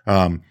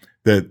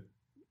 The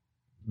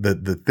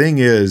thing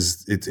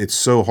is, it's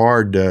so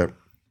hard to.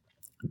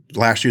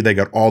 Last year they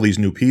got all these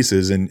new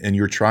pieces, and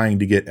you're trying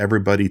to get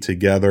everybody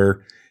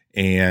together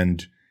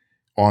and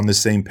on the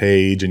same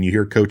page. And you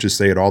hear coaches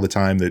say it all the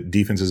time that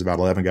defense is about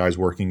 11 guys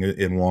working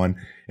in one,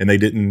 and they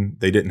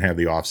didn't have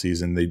the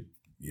offseason.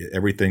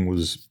 Everything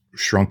was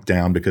shrunk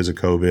down because of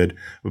COVID.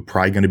 We're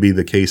probably going to be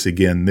the case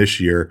again this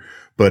year,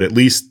 but at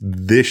least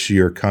this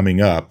year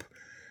coming up,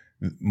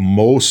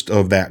 most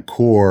of that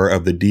core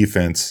of the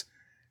defense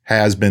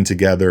has been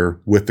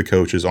together with the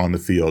coaches on the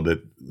field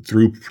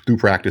through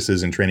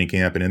practices and training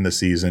camp and in the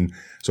season.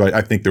 So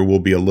I think there will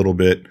be a little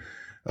bit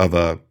of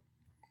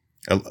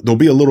they'll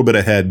be a little bit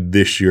ahead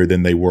this year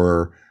than they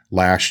were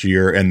last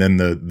year. And then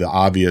the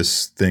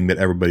obvious thing that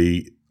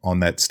everybody on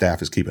that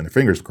staff is keeping their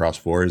fingers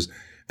crossed for is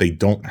they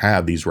don't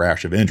have these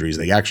rash of injuries.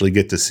 They actually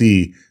get to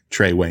see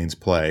Trey Waynes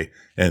play,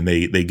 and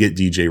they get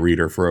DJ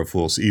Reader for a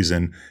full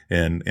season.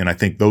 And I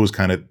think those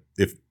kind of,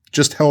 if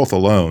just health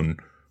alone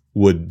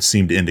would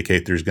seem to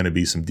indicate there's going to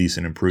be some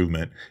decent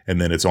improvement.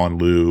 And then it's on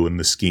Lou and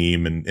the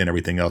scheme and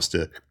everything else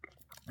to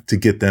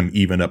get them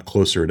even up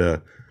closer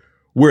to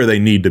where they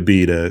need to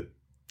be to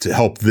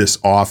help this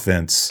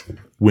offense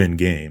win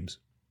games.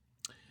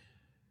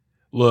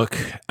 Look,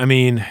 I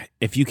mean,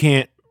 if you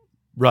can't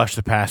rush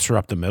the passer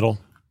up the middle,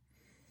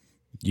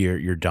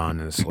 you're done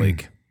in this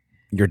league.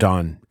 You're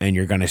done, and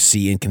you're going to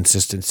see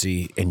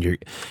inconsistency.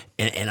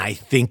 And I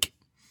think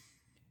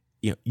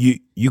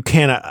you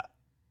cannot.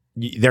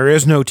 There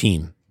is no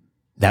team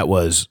that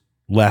was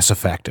less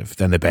effective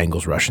than the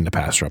Bengals rushing the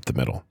passer up the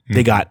middle. Mm-hmm.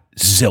 They got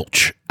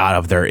zilch out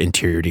of their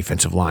interior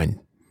defensive line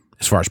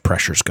as far as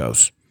pressures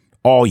goes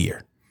all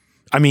year.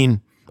 I mean,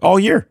 all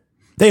year.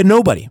 They had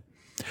nobody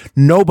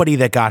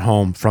that got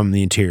home from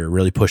the interior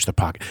really pushed the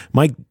pocket.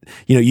 Mike,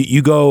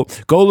 you go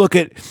look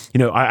at,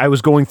 I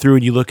was going through,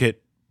 and you look at,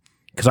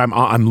 because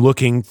I'm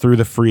looking through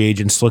the free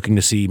agents, looking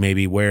to see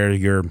maybe where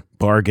your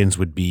bargains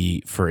would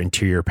be for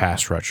interior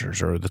pass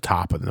rushers, or the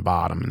top and the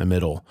bottom and the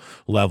middle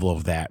level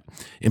of that,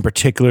 in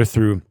particular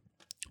through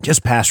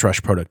just pass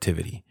rush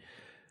productivity.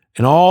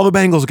 And all the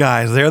Bengals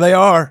guys, there they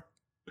are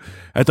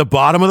at the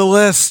bottom of the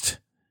list,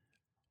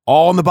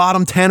 all in the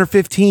bottom 10 or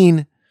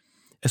 15.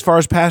 as far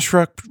as pass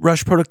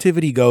rush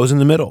productivity goes in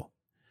the middle.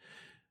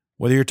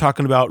 Whether you're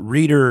talking about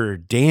Reader,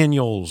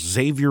 Daniels,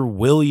 Xavier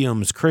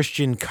Williams,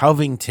 Christian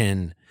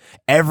Covington,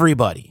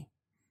 everybody.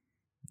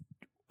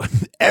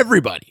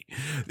 Everybody.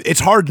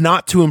 It's hard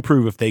not to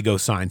improve if they go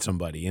sign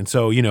somebody. And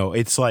so,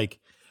 it's like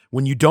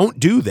when you don't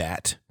do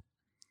that,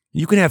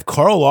 you can have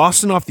Carl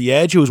Lawson off the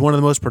edge, who was one of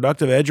the most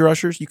productive edge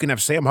rushers. You can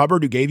have Sam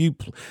Hubbard, who gave you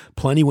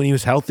plenty when he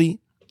was healthy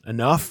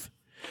enough.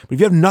 But if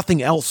you have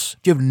nothing else,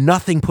 if you have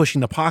nothing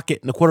pushing the pocket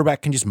and the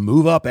quarterback can just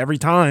move up every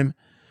time,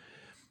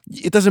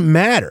 it doesn't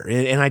matter.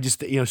 And I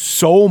just,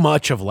 so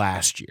much of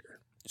last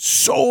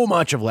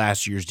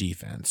year's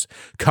defense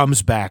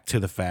comes back to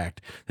the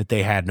fact that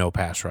they had no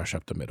pass rush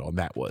up the middle. And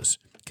that was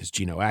because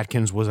Geno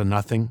Atkins was a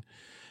nothing.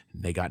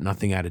 They got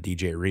nothing out of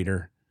DJ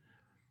Reader.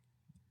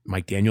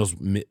 Mike Daniels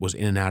was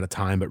in and out of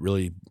time, but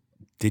really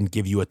didn't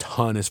give you a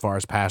ton as far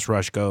as pass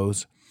rush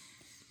goes.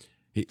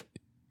 And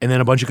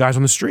then a bunch of guys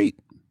on the street.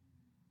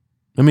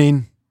 I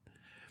mean,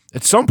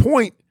 at some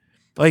point,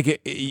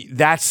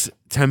 that's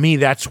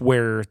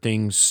where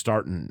things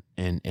start and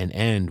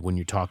end when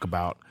you talk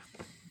about,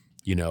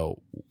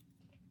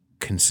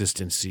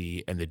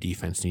 consistency and the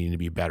defense needing to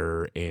be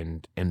better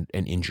and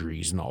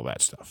injuries and all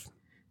that stuff.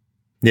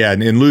 Yeah,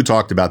 and Lou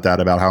talked about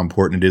that, about how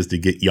important it is to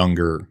get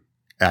younger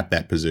at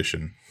that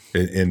position.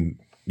 And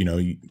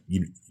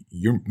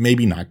you're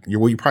probably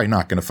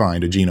not going to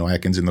find a Geno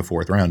Atkins in the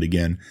 4th round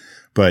again,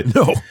 but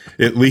no.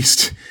 At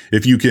least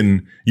if you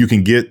can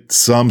get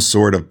some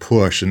sort of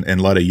push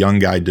and let a young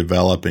guy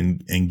develop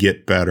and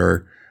get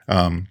better.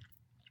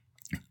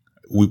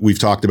 We've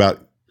talked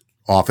about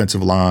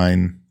offensive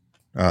line,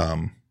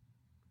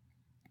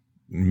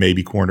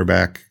 maybe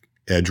cornerback,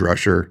 edge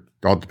rusher,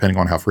 all depending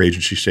on how free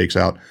agency shakes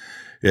out.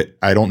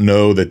 I don't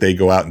know that they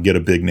go out and get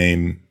a big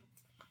name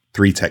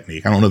 3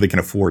 technique. I don't know if they can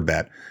afford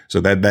that. So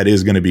that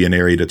is going to be an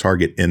area to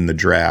target in the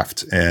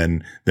draft.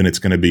 And then it's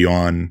going to be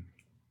on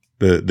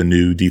the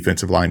new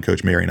defensive line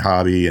coach, Marion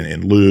Hobby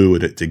and Lou,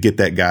 to get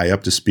that guy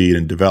up to speed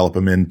and develop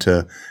him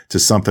into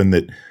something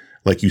that,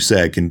 like you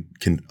said,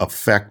 can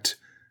affect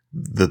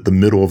the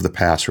middle of the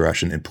pass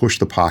rush and push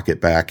the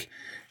pocket back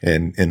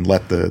and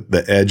let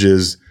the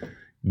edges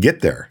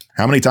get there.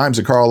 How many times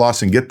did Carl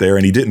Lawson get there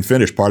and he didn't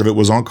finish? Part of it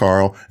was on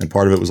Carl, and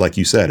part of it was, like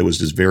you said, it was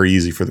just very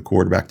easy for the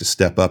quarterback to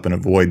step up and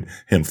avoid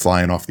him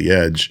flying off the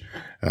edge.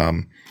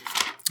 I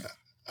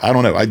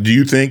don't know. Do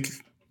you think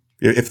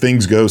if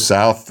things go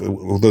south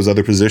with those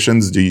other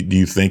positions, do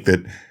you think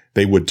that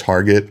they would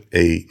target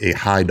a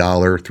high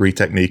dollar 3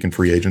 technique in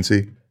free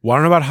agency? Well, I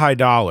don't know about high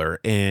dollar,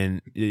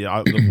 and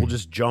we'll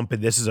just jump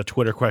in. This is a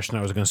Twitter question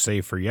I was going to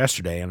save for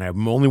yesterday, and I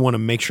only want to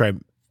make sure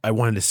I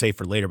wanted to save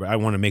for later, but I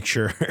want to make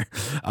sure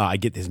I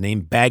get his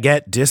name.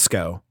 Baguette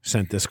Disco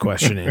sent this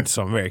question in,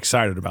 so I'm very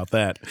excited about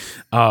that.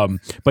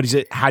 But he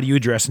said, how do you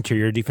address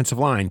interior defensive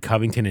line?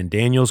 Covington and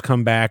Daniels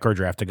come back or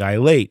draft a guy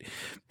late?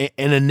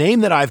 And a name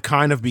that I've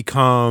kind of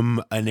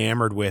become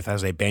enamored with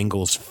as a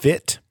Bengals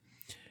fit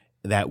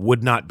that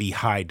would not be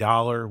high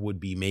dollar, would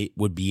be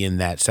in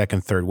that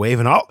 2nd, 3rd wave.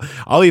 And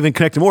I'll even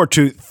connect it more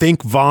to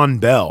think Von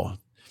Bell.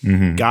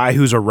 Mm-hmm. Guy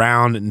who's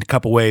around and a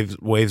couple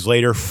waves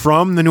later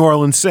from the New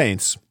Orleans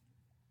Saints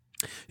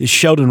is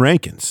Sheldon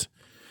Rankins,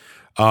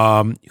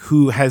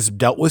 who has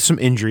dealt with some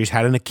injuries,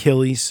 had an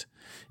Achilles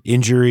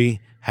injury,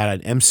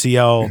 had an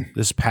MCL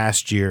this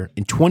past year.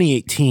 In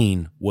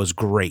 2018 was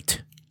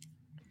great.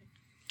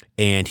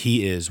 And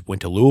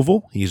went to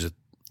Louisville.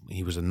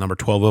 He was a number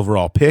 12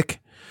 overall pick.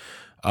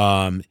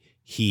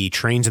 He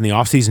trains in the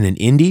offseason in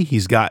Indy.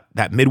 He's got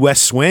that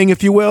Midwest swing,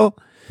 if you will.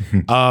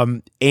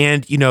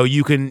 And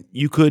you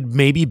could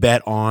maybe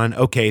bet on,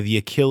 okay, the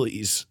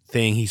Achilles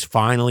thing, he's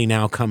finally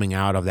now coming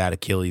out of that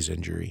Achilles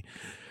injury.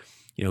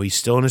 He's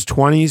still in his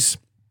 20s.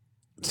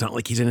 It's not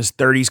like he's in his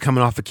 30s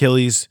coming off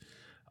Achilles.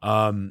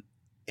 And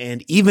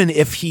even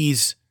if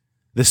he's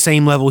the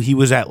same level he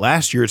was at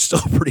last year, it's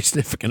still a pretty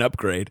significant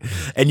upgrade.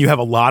 And you have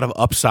a lot of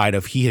upside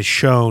of he has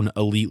shown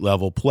elite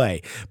level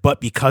play. But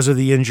because of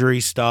the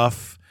injury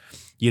stuff,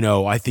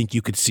 I think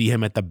you could see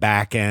him at the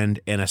back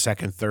end in a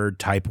 2nd, 3rd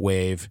type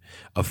wave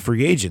of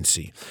free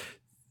agency.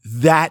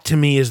 That to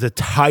me is the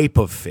type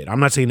of fit.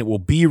 I'm not saying it will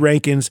be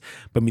Rankins,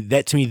 but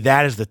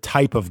that is the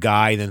type of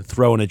guy, then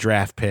throw in a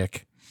draft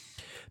pick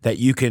that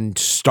you can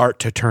start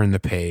to turn the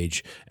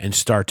page and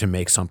start to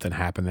make something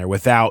happen there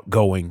without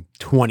going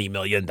 $20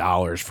 million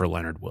for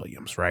Leonard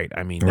Williams, right?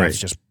 I mean, that's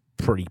just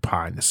pretty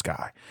pie in the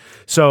sky.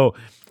 So,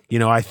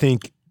 I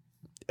think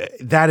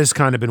that has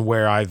kind of been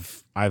where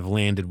I've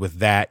landed with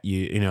that.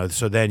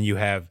 So then you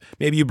have,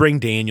 maybe you bring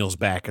Daniels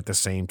back at the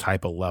same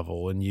type of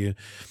level, and you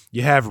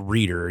have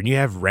Reader and you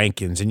have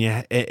Rankins and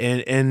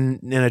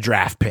and a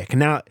draft pick,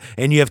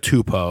 and you have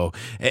Tupou,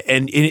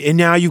 and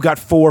now you've got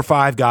 4 or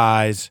 5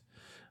 guys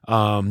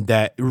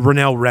that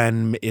Renell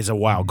Wren is a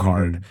wild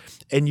card. Mm-hmm.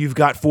 And you've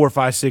got 4,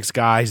 5, 6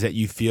 guys that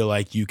you feel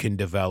like you can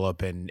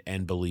develop and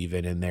believe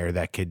in there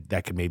that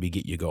could maybe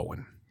get you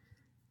going.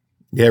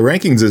 Yeah,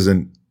 Rankins is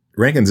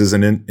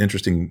an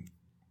interesting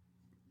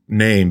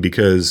name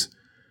because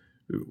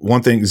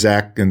one thing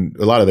Zach and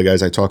a lot of the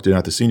guys I talked to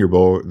at the Senior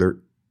Bowl,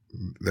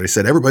 they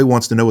said everybody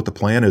wants to know what the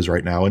plan is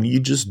right now, and you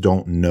just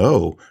don't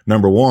know.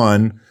 Number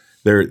one,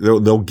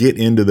 they'll get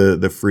into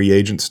the free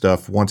agent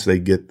stuff once they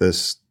get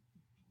this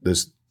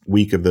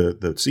week of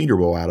the Senior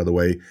Bowl out of the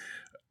way.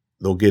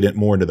 They'll get it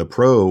more into the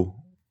pro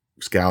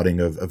scouting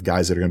of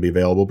guys that are going to be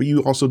available, but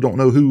you also don't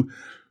know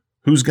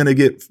who's going to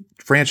get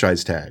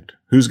franchise tagged,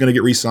 who's going to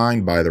get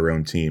re-signed by their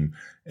own team.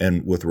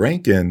 And with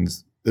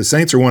Rankins, the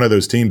Saints are one of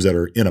those teams that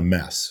are in a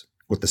mess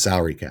with the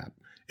salary cap.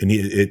 And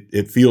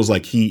it feels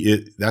like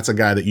that's a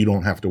guy that you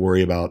don't have to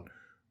worry about.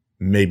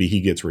 Maybe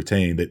he gets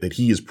retained, that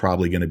he is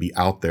probably going to be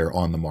out there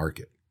on the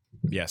market.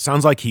 Yeah,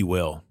 sounds like he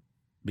will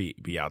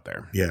be out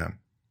there. Yeah.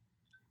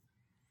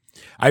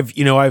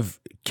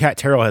 Kat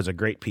Terrell has a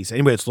great piece.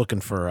 Anybody that's looking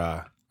for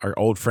our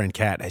old friend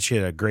Kat, she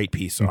had a great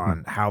piece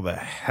on how the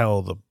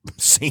hell the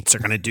Saints are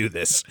going to do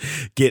this,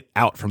 get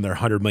out from their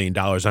 $100 million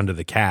under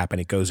the cap, and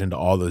it goes into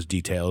all those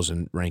details.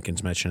 And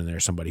Rankins mentioned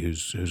there's somebody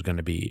who's going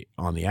to be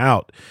on the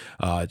out.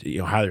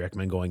 Highly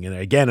recommend going in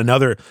there. Again,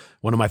 another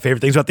one of my favorite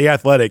things about The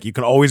Athletic. You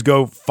can always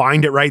go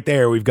find it right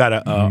there. We've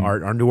got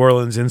our New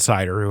Orleans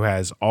insider who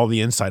has all the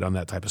insight on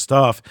that type of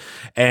stuff,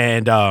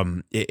 and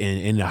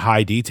in the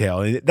high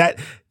detail. And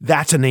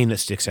that's a name that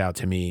sticks out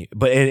to me.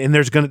 But and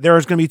there's going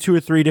to be 2 or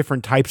 3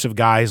 different types of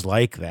guys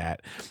like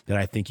that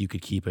I think you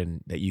could keep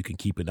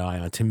an eye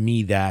on. To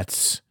me,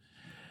 that's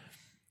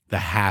the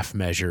half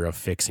measure of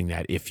fixing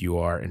that if you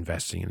are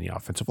investing in the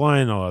offensive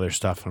line and all other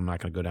stuff. I'm not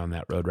going to go down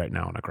that road right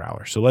now on a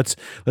growler. So let's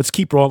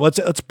keep rolling.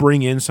 Let's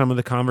bring in some of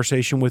the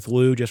conversation with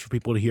Lou just for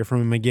people to hear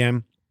from him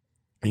again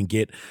and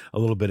get a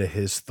little bit of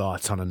his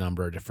thoughts on a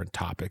number of different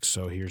topics.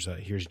 So here's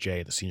Jay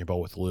at the Senior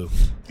Bowl with Lou.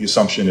 The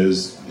assumption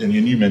is, and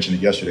you mentioned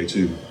it yesterday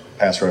too,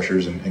 pass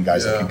rushers and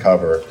guys that can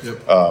cover.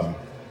 Yep.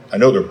 I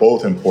know they're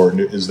both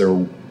important. Is there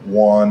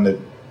one that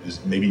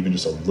is maybe even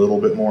just a little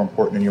bit more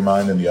important in your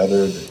mind than the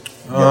other that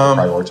you have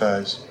to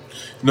prioritize?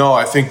 No,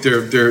 I think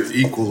they're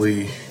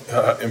equally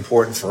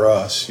important for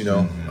us.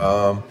 We're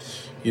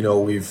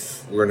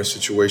in a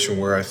situation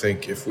where I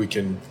think if we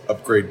can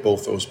upgrade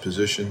both those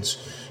positions,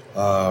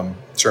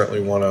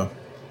 certainly want to,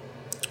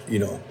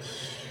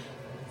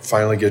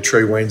 finally get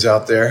Trey Waynes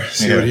out there,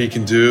 see what he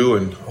can do,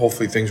 and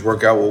hopefully things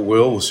work out with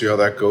Will. We'll see how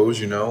that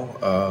goes,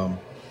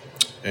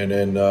 And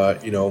then,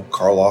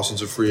 Carl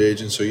Lawson's a free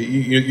agent. So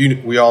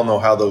we all know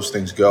how those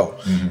things go.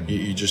 Mm-hmm.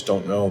 You just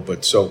don't know.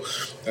 But so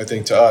I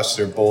think to us,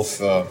 they're both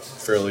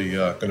fairly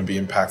going to be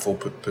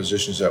impactful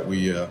positions that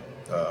we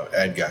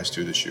add guys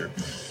to this year.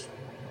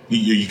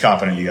 You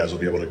confident you guys will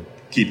be able to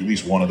keep at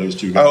least one of those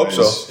 2 guys? I hope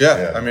so.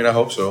 Yeah. I mean, I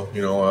hope so.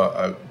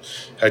 I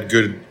had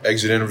good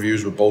exit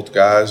interviews with both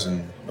guys,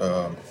 and,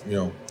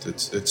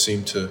 it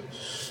seemed to.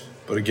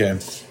 But again,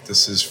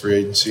 this is free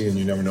agency, and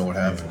you never know what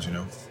happens,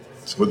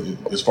 So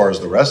as far as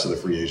the rest of the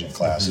free agent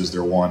class, is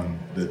there one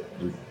that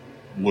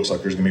looks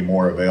like there's going to be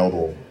more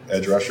available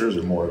edge rushers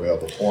or more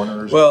available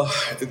corners? Well,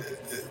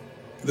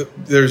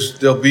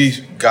 there'll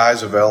be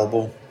guys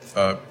available.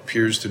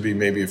 Appears to be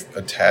maybe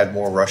a tad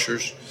more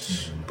rushers,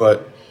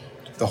 but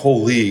the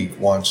whole league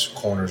wants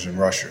corners and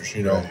rushers,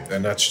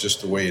 and that's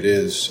just the way it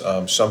is.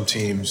 Some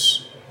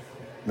teams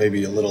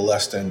maybe a little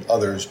less than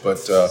others, but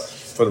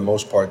for the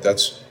most part,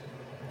 that's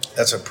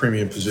a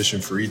premium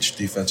position for each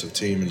defensive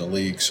team in the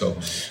league. So,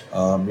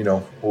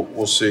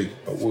 we'll see.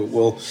 But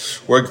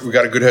we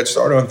got a good head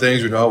start on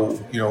things. We know,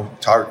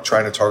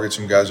 trying to target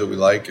some guys that we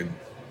like, and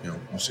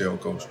we'll see how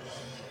it goes.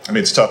 I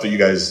mean, it's tough that you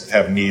guys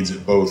have needs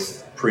at both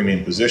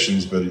premium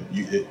positions, but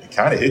it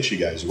kind of hits you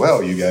guys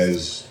well. You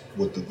guys,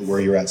 with where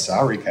you're at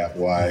salary cap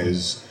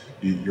wise,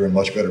 you're in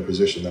much better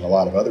position than a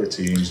lot of other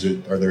teams.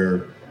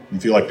 You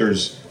feel like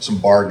there's some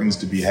bargains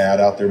to be had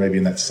out there, maybe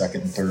in that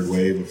second and third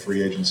wave of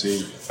free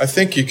agency? I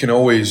think you can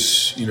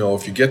always,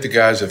 if you get the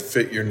guys that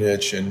fit your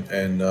niche,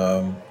 and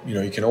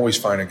you can always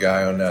find a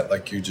guy on that,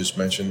 like you just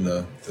mentioned,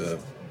 the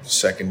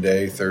second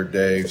day, third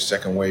day,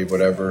 second wave,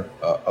 whatever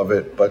of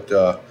it. But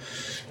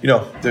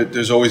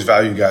there's always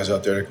value guys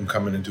out there that can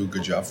come in and do a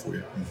good job for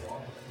you.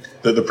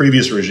 The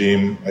previous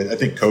regime, I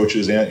think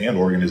coaches and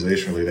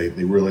organizationally,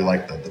 they really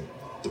like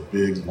the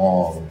big,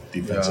 long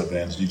defensive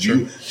ends. Do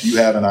you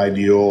have an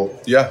ideal?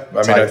 Yeah,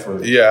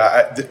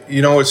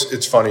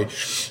 it's funny.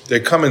 They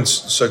come in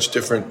such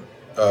different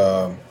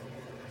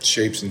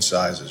shapes and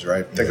sizes,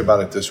 right? Think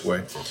about it this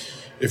way: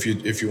 if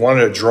you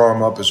wanted to draw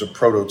him up as a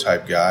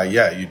prototype guy,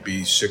 you'd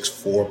be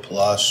 6'4"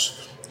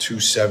 plus,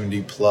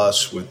 270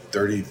 plus with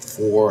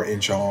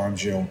 34-inch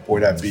arms. Boy,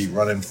 that'd be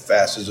running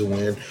fast as the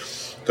wind.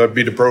 That'd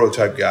be the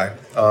prototype guy.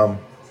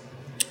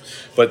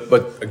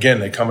 But again,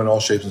 they come in all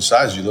shapes and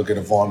sizes. You look at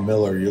a Von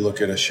Miller, you look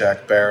at a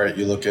Shaq Barrett,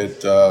 you look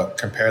at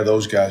compare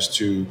those guys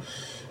to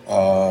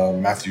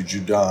Matthew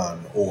Judon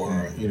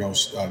or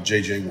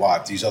J.J.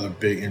 Watt. These other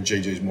big, and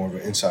J.J.'s more of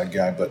an inside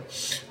guy, but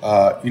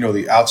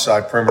the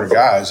outside perimeter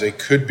guys, they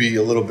could be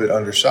a little bit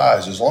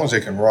undersized as long as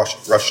they can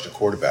rush the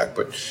quarterback.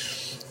 But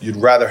you'd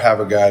rather have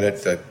a guy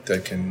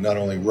that can not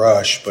only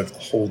rush but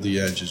hold the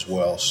edge as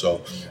well.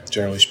 So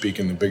generally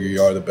speaking, the bigger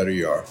you are, the better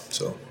you are.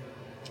 So.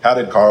 How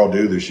did Carl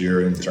do this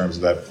year in terms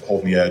of that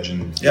holding the edge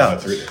and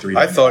three?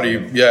 I thought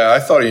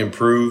he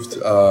improved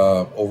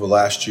over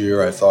last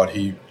year. I thought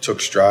he took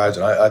strides,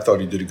 and I thought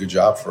he did a good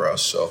job for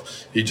us. So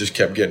he just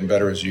kept getting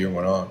better as the year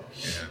went on.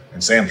 Yeah.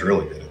 And Sam's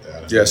really good at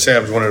that. Yeah,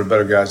 Sam's one of the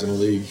better guys in the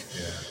league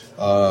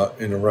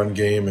in the run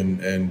game,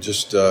 and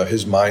just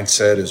his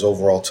mindset, his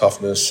overall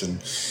toughness,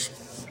 and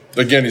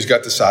again, he's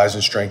got the size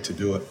and strength to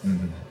do it.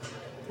 Mm-hmm.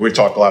 We've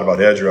talked a lot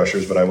about edge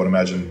rushers, but I would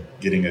imagine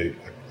getting a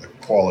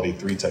quality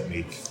 3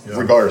 technique,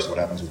 regardless of what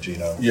happens with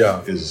Geno,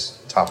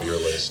 is top of your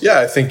list. Yeah,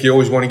 I think you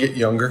always want to get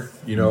younger,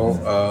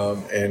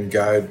 and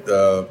guide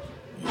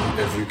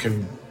if you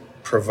can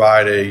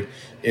provide a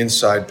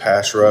inside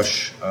pass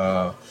rush.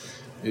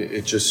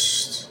 It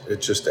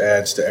just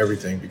adds to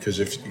everything, because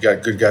if you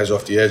got good guys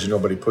off the edge and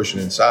nobody pushing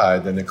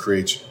inside, then it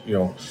creates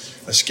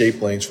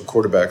escape lanes for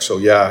quarterbacks. So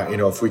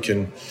if we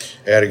can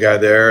add a guy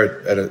there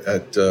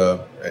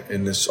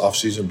in this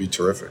offseason, be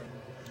terrific.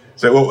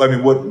 So,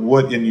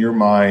 what in your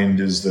mind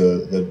is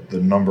the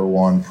number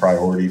one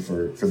priority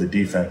for the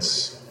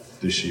defense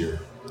this year?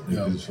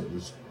 Yeah.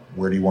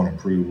 Where do you want to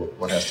improve?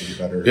 What has to get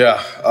better?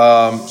 Yeah.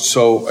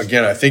 So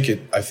again, I think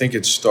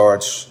it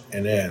starts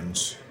and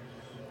ends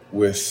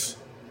with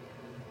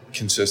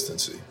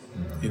consistency.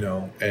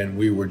 Mm-hmm. And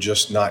we were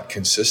just not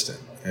consistent,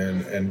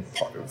 and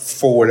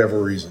for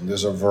whatever reason,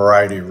 there's a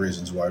variety of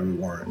reasons why we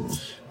weren't.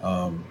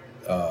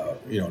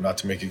 Not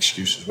to make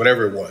excuses,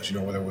 whatever it was.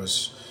 Whether it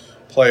was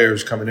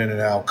players coming in and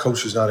out,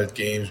 coaches not at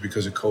games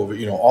because of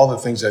COVID, all the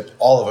things that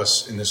all of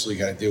us in this league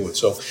had to deal with.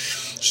 So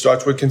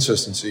starts with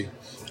consistency,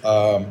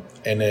 and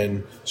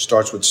then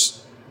starts with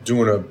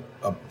doing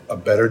a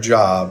better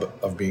job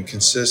of being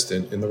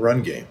consistent in the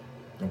run game,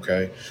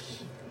 okay?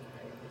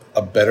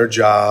 A better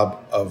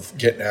job of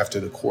getting after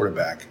the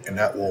quarterback, and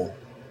that will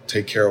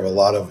take care of a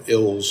lot of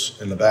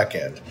ills in the back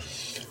end,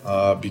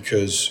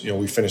 because,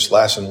 we finished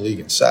last in the league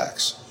in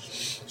sacks.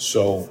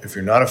 So if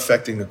you're not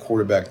affecting the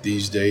quarterback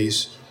these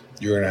days,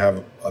 you're going to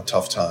have a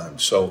tough time.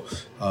 So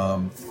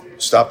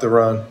stop the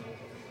run,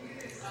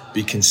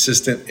 be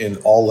consistent in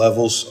all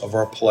levels of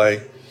our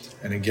play,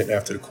 and then getting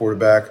after the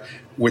quarterback,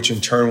 which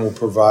in turn will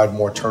provide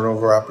more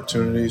turnover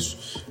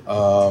opportunities.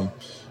 And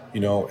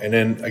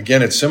then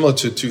again, it's similar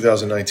to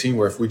 2019,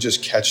 where if we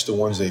just catch the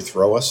ones they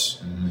throw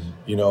us,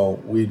 we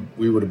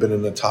would have been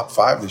in the top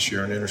 5 this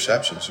year in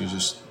interceptions.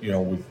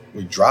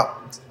 We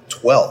dropped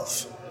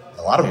 12.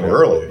 A lot of them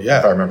early. Yeah,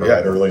 if I remember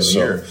that early in the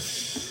year.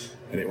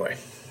 Anyway.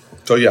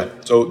 So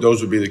those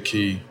would be the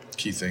key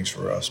things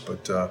for us.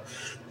 But at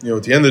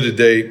the end of the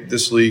day,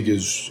 this league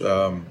is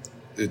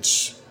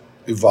it's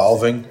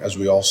evolving, as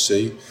we all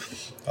see,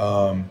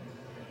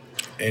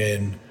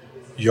 and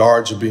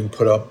yards are being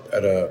put up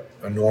at an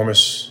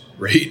enormous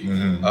rate.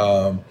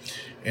 Mm-hmm.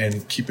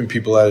 And keeping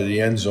people out of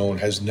the end zone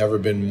has never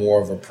been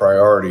more of a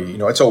priority.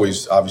 It's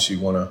always obviously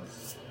you want to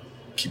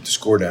keep the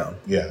score down.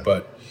 Yeah,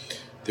 but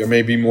there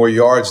may be more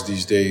yards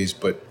these days,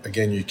 but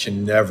again, you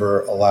can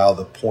never allow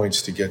the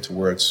points to get to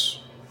where it's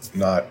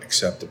not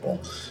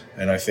acceptable.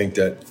 And I think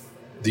that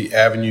the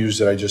avenues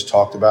that I just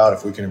talked about,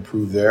 if we can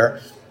improve there,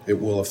 it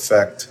will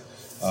affect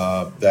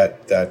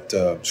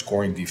that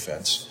scoring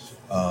defense.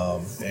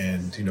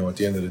 And at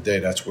the end of the day,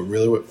 that's what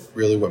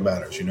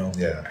matters.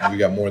 Yeah, we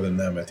got more than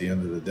them at the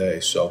end of the day.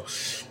 So,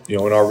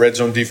 and our red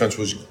zone defense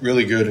was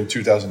really good in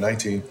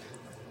 2019.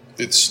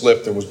 It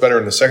slipped and was better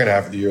in the second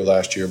half of the year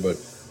last year, but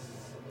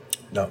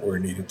not where it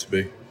needed to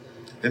be.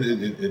 And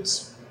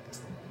it's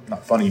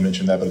not funny you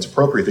mentioned that, but it's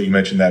appropriate that you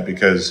mentioned that,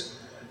 because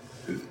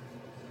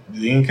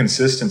the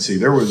inconsistency,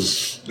 there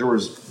was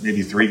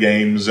maybe 3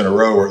 games in a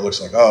row where it looks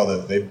like,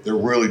 they're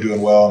really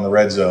doing well in the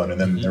red zone,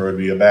 and then there would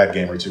be a bad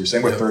game or two.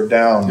 Same with third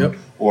down,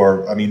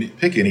 or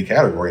pick any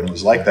category, and it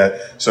was like that.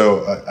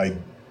 So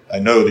I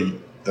know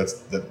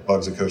that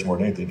bugs a coach more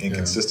than anything.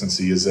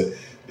 Inconsistency is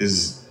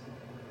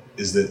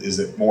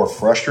it more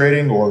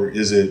frustrating, or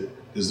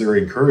is there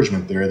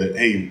encouragement there that,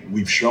 hey,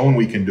 we've shown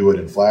we can do it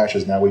in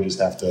flashes, now we just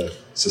have to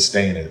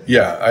sustain it?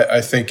 Yeah,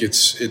 I think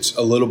it's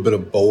a little bit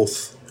of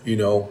both,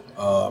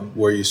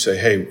 where you say,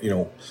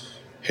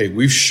 hey,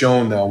 we've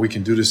shown now we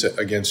can do this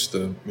against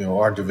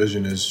our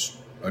division is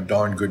a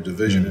darn good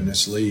division in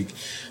this league.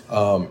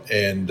 I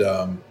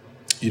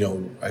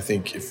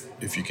think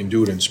if you can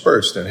do it in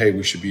spurts, then, hey,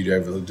 we should be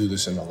able to do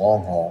this in the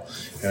long haul.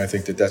 And I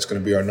think that's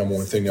going to be our number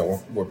one thing that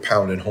we're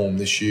pounding home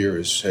this year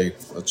is, hey,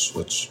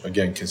 let's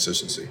again,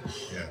 consistency.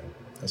 Yeah.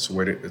 That's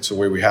the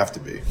way we have to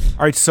be.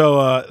 All right,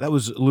 so that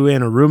was Lou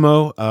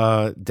Anarumo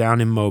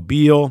down in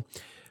Mobile.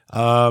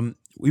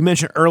 We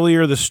mentioned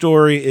earlier the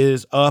story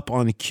is up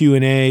on the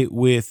Q&A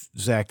with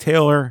Zach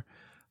Taylor,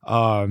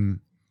 kind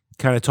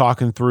of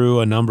talking through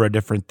a number of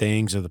different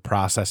things of the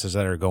processes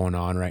that are going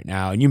on right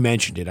now. And you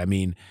mentioned it. I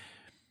mean,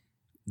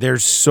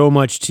 there's so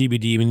much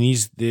TBD. I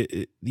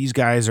mean, these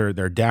guys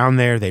they're down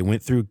there. They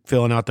went through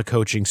filling out the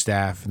coaching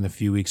staff in the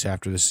few weeks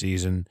after the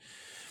season,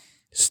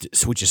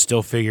 which is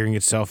still figuring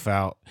itself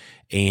out,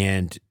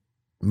 and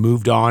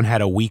moved on,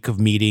 had a week of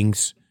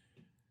meetings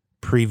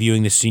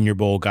previewing the Senior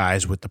Bowl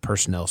guys with the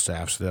personnel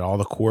staff so that all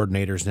the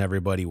coordinators and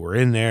everybody were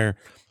in there.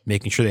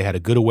 making sure they had a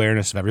good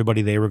awareness of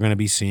everybody they were going to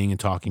be seeing and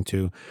talking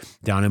to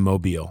down in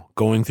Mobile,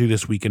 going through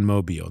this week in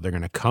Mobile. They're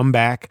going to come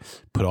back,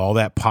 put all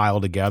that pile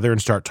together,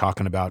 and start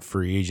talking about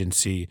free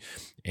agency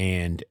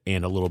and a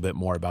little bit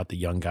more about the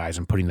young guys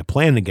and putting the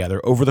plan together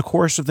over the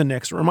course of the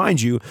next,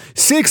 remind you,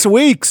 6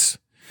 weeks.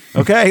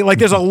 Okay? Like,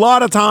 there's a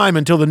lot of time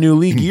until the new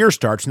league year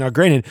starts. Now,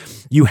 granted,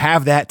 you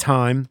have that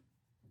time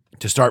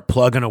to start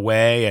plugging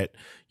away at,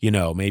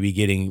 maybe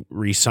getting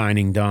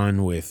re-signing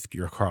done with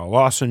your Carl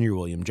Lawson, your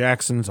William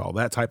Jacksons, all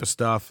that type of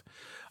stuff,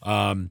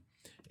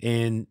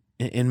 and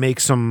make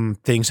some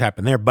things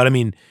happen there. But, I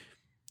mean,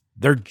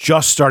 they're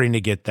just starting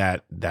to get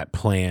that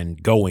plan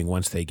going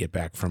once they get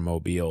back from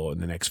Mobile in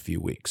the next few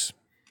weeks.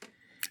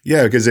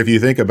 Yeah, because if you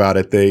think about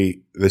it,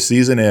 the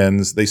season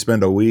ends, they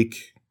spend a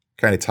week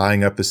kind of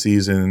tying up the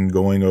season,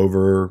 going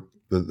over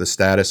the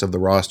status of the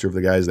roster of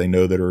the guys they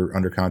know that are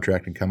under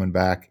contract and coming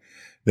back.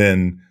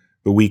 Then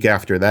the week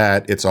after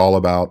that, it's all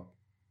about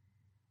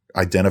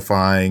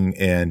identifying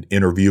and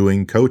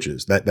interviewing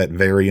coaches. That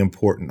very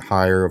important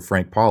hire of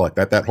Frank Pollack,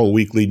 that whole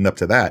week leading up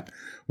to that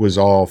was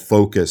all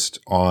focused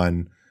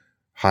on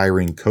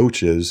hiring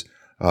coaches,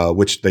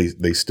 which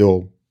they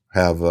still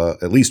have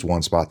at least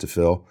one spot to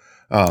fill.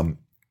 And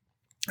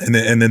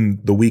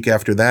then the week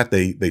after that,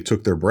 they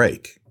took their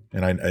break.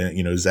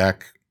 And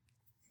Zach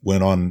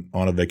went on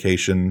a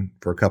vacation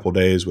for a couple of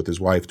days with his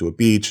wife to a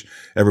beach.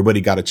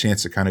 Everybody got a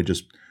chance to kind of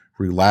just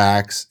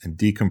relax and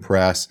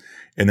decompress.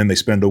 And then they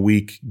spend a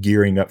week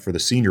gearing up for the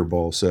Senior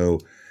Bowl.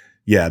 So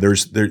yeah,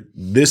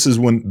 this is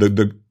when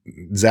the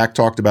Zach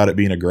talked about it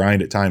being a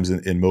grind at times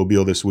in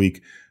Mobile this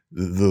week.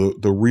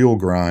 The real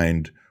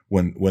grind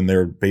when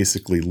they're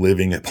basically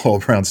living at Paul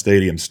Brown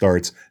Stadium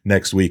starts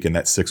next week, and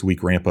that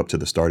 6-week ramp up to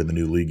the start of the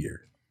new league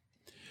year.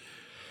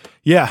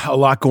 Yeah, a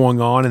lot going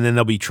on, and then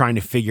they'll be trying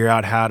to figure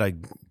out how to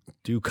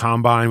do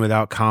combine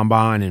without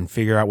combine and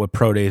figure out what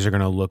pro days are going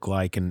to look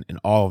like and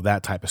all of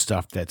that type of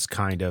stuff that's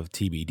kind of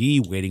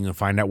TBD, waiting to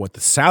find out what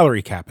the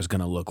salary cap is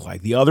going to look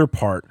like. The other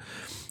part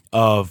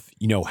of,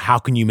 how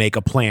can you make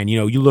a plan?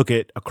 You look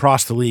at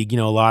across the league,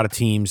 a lot of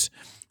teams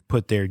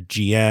put their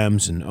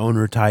GMs and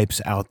owner types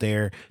out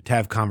there to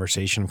have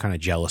conversation. I'm kind of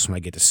jealous when I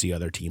get to see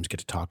other teams get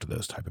to talk to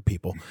those type of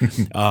people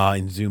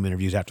in Zoom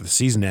interviews after the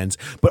season ends.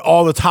 But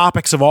all the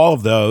topics of all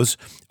of those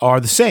are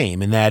the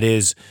same, and that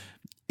is,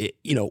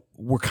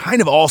 we're kind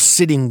of all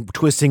sitting,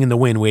 twisting in the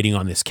wind, waiting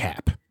on this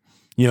cap.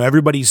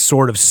 Everybody's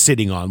sort of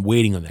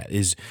waiting on that.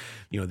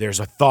 There's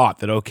a thought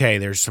that, okay,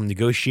 there's some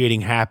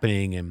negotiating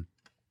happening and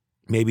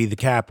maybe the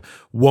cap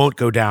won't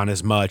go down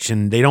as much,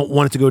 and they don't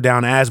want it to go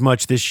down as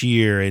much this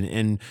year,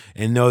 and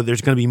know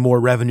there's going to be more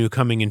revenue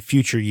coming in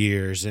future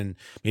years, and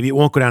maybe it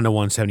won't go down to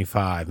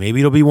 175. Maybe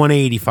it'll be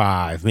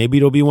 185. Maybe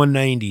it'll be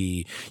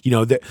 190.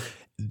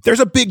 There's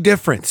a big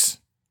difference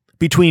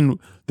between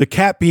the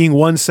cap being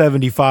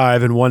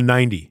 175 and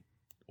 190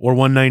 or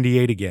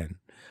 198 again.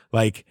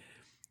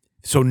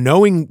 So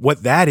knowing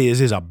what that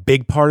is a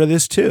big part of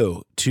this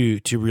too,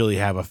 to really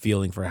have a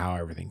feeling for how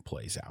everything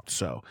plays out.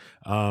 So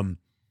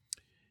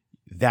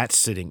that's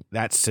sitting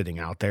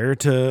out there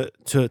to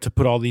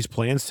put all these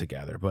plans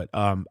together. But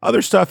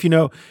other stuff,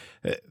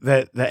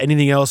 that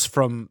anything else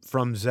from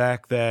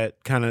Zach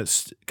that kind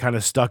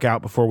of stuck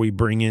out before we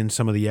bring in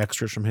some of the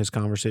extras from his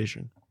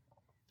conversation?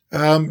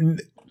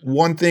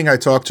 One thing I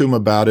talked to him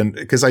about, and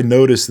because I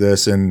noticed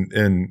this,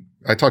 and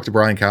I talked to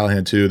Brian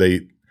Callahan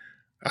too.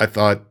 I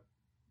thought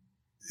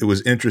it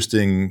was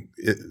interesting.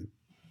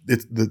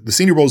 The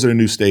Senior Bowl is at a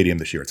new stadium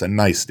this year. It's a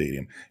nice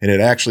stadium, and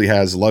it actually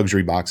has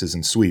luxury boxes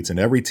and suites, and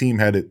every team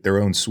had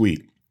their own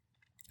suite,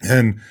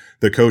 and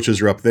the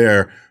coaches are up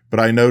there. But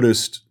I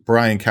noticed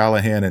Brian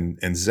Callahan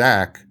and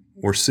Zach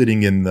were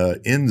sitting in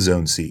the end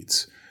zone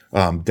seats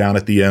down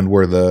at the end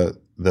where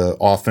the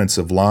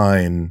offensive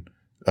line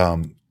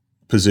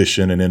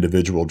position and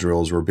individual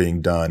drills were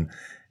being done.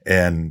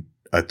 And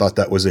I thought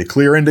that was a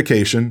clear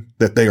indication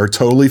that they are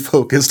totally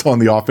focused on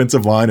the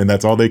offensive line, and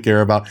that's all they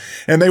care about.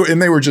 And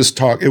they were just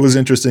it was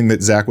interesting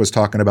that Zach was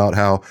talking about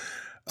how,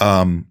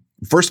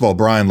 first of all,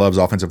 Brian loves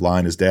offensive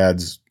line. His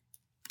dad's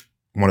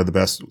one of the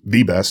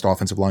best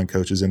offensive line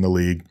coaches in the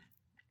league.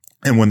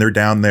 And when they're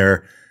down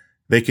there,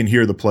 they can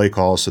hear the play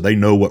calls, so they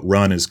know what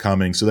run is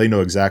coming. So they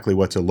know exactly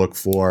what to look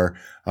for.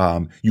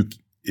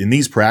 In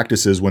these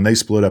practices, when they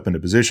split up into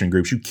position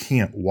groups, you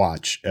can't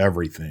watch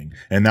everything.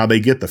 And now they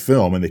get the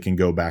film and they can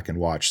go back and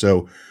watch.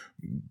 So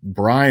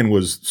Brian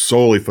was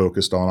solely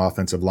focused on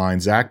offensive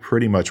line. Zach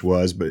pretty much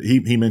was, but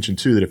he mentioned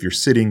too that if you're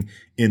sitting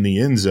in the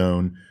end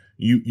zone,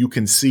 you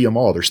can see them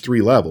all. There's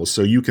 3 levels.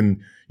 So you can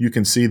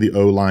see the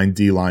O-line,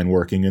 D-line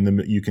working, and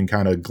then you can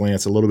kind of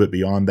glance a little bit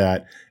beyond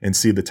that and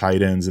see the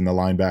tight ends and the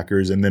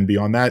linebackers. And then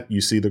beyond that,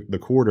 you see the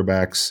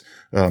quarterbacks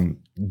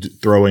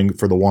throwing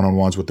for the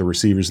one-on-ones with the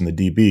receivers and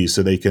the DBs.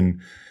 So they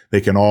can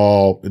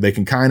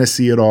kind of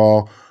see it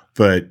all.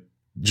 But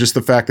just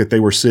the fact that they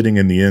were sitting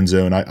in the end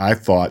zone, I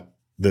thought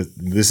that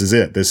this is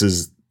it. This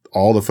is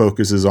all the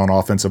focus is on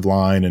offensive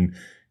line. And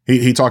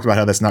he talked about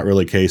how that's not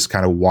really the case,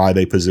 kind of why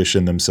they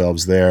position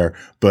themselves there.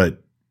 But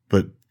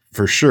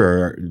for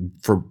sure,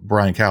 for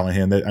Brian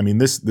Callahan,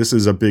 this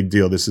is a big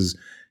deal. This is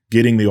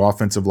getting the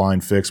offensive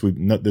line fixed.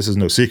 This is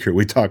no secret.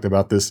 We talked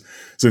about this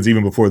since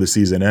even before the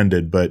season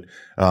ended, but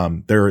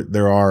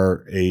there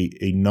are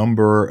a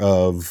number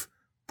of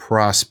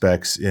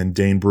prospects in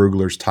Dane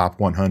Brugler's top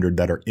 100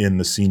 that are in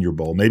the Senior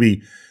Bowl.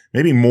 Maybe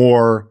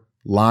more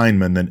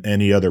linemen than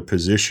any other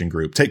position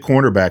group. Take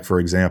cornerback, for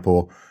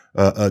example.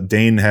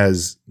 Dane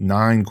has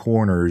 9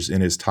 corners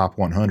in his top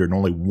 100, and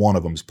only one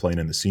of them's playing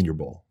in the Senior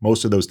Bowl.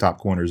 Most of those top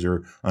corners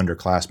are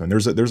underclassmen.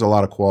 There's a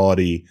lot of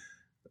quality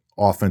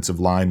offensive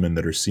linemen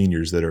that are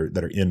seniors that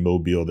are in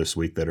Mobile this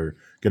week that are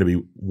going to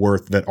be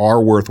worth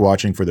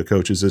watching for the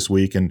coaches this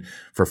week and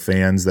for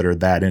fans that are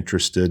that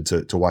interested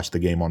to watch the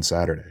game on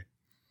Saturday.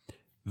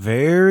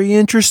 Very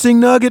interesting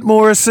nugget,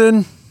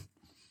 Morrison.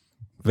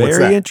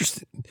 Very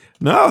interesting.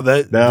 No,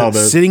 the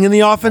sitting in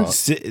the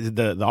offense,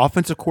 the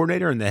offensive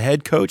coordinator and the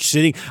head coach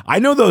sitting. I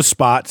know those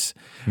spots.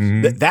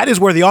 Mm-hmm. That is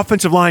where the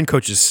offensive line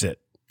coaches sit.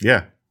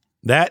 Yeah.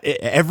 That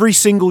every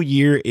single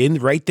year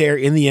right there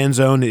in the end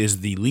zone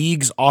is the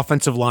league's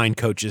offensive line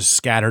coaches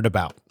scattered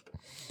about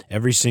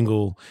every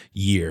single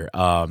year.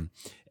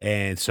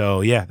 And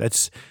so, yeah,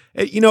 that's,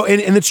 and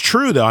it's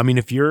true though. I mean,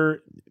 I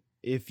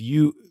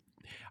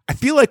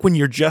feel like when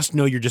you're just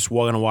going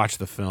to watch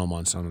the film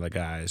on some of the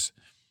guys,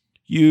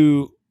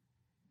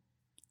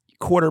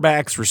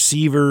 quarterbacks,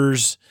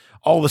 receivers,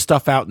 all the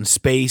stuff out in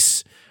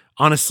space.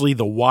 Honestly,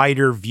 the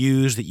wider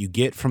views that you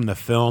get from the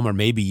film are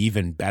maybe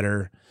even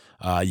better.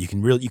 You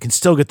can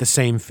still get the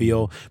same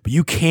feel, but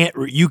you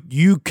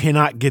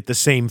cannot get the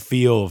same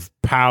feel of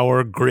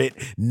power, grit,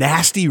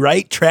 nasty,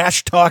 right?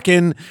 Trash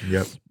talking.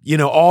 Yep.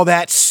 All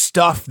that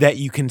stuff that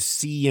you can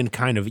see and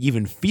kind of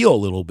even feel a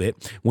little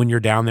bit when you're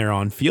down there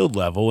on field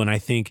level. And I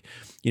think,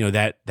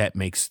 that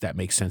makes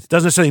sense. It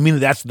doesn't necessarily mean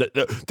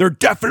that they're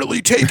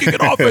definitely taking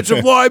an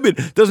offensive lineman.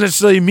 It doesn't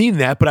necessarily mean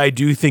that, but I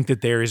do think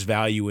that there is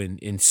value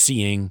in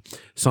seeing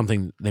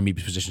something, maybe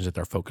positions that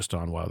they're focused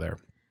on while they're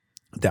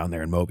down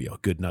there in Mobile.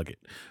 Good nugget.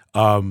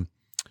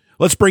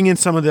 Let's bring in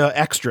some of the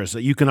extras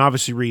that you can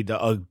obviously read.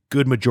 A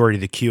good majority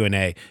of the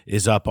Q&A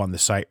is up on the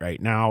site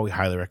right now. We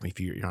highly recommend if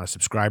you're not a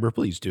subscriber,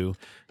 please do.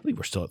 I believe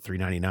we're still at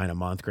 $3.99 a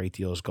month. Great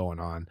deals going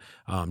on.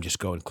 Just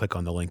go and click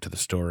on the link to the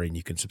story and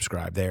you can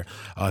subscribe there.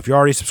 If you're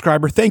already a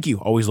subscriber, thank you.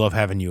 Always love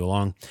having you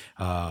along.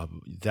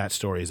 That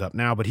story is up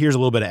now, but here's a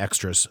little bit of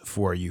extras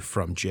for you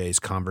from Jay's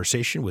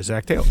conversation with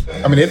Zach Taylor.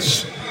 I mean,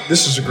 this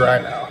is a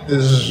grind now.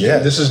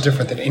 This is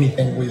different than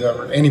anything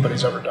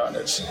anybody's ever done.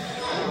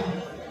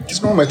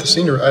 It's normally at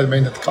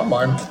the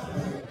combine,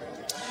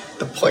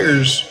 the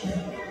players,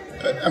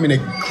 a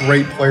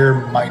great player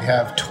might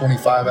have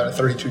 25 out of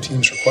 32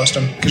 teams request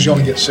them because you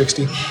only get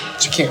 60, so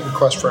you can't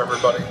request for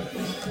everybody.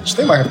 So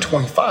they might have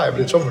 25,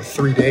 but it's over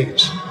 3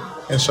 days.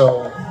 And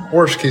so,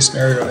 worst case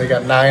scenario, they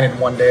got 9 in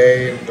one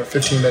day, and they're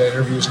 15-minute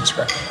interviews and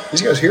stuff.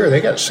 These guys here, they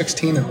got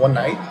 16 in one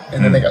night,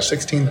 and then they got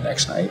 16 the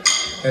next night,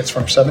 and it's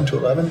from 7 to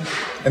 11.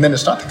 And then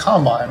it's not the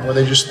combine where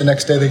the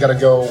next day they got to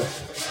go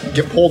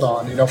get pulled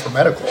on, for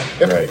medical.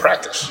 They have to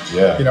practice,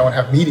 and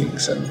have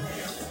meetings. And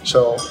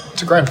so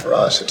it's a grind for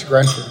us. It's a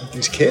grind for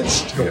these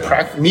kids to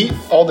go meet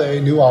all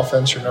day, new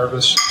offense, you're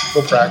nervous,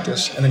 go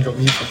practice, and then go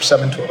meet from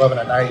 7 to 11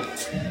 at night.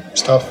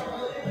 It's tough.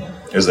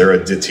 Is there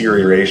a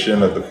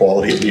deterioration of the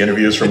quality of the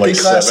interviews from like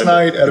 7? Last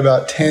night at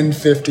about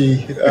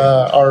 10:50,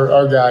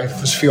 our guy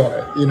was feeling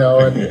it,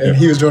 and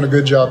he was doing a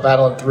good job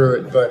battling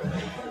through it, but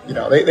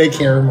they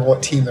can't remember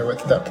what team they're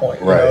with at that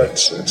point.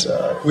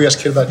 We asked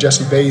a kid about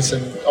Jesse Bates,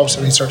 and all of a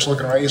sudden he starts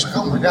looking around. He's like,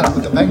 "Oh my God, I'm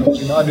with the Bengals."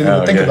 I didn't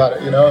even think about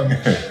it.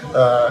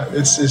 And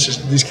it's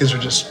just these kids are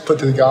just put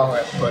to the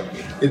gauntlet. But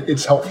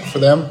it's helpful for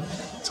them.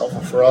 It's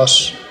helpful for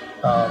us.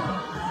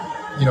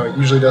 It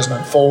usually doesn't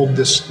unfold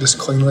this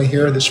cleanly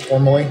here, this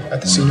formally at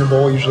the Senior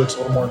Bowl. Usually it's a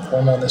little more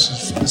informal, and this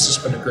has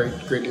been a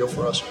great deal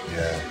for us.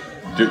 Yeah.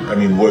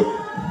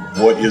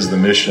 What is the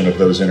mission of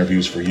those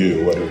interviews for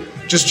you?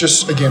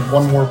 Just again,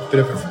 one more bit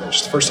of information.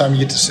 It's the first time you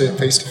get to sit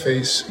face to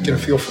face, get a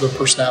feel for their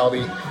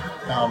personality,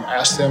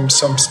 ask them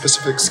some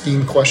specific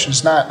scheme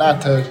questions, not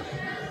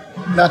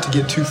to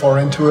get too far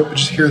into it, but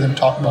just hear them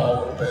talk ball a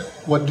little bit.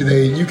 What do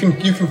they? You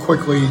can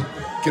quickly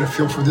get a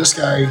feel for this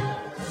guy.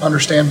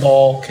 Understand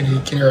ball, can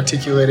he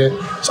articulate it?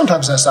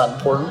 Sometimes that's not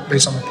important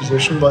based on the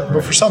position, but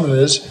for some it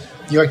is.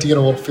 You like to get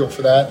a little feel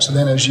for that. So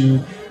then as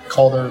you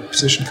call their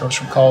position coach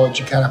from college,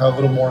 you kind of have a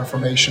little more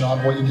information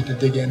on what you need to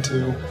dig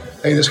into.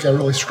 Hey, this guy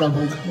really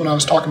struggled when I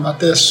was talking about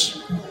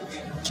this.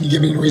 Can you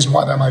give me any reason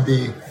why that might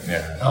be?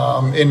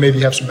 Yeah. And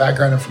maybe have some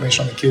background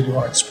information on the kid you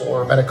want to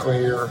explore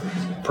medically or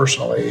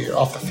personally or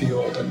off the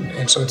field.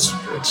 And so it's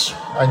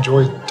I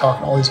enjoy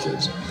talking to all these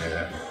kids.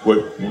 Yeah.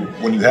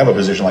 When you have a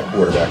position like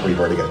quarterback where you've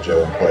already got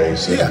Joe in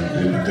place,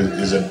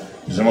 does it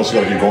almost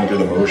feel like you're going through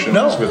the motions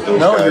with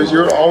those guys?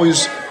 You're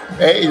always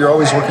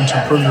looking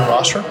to improve your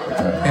roster.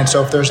 And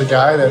so if there's a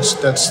guy that's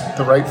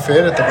the right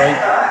fit at the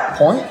right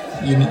point,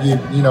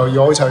 you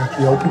always have to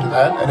be open to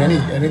that at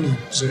any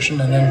position.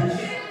 And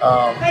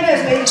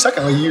then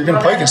secondly, you're going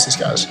to play against these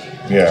guys.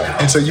 Yeah.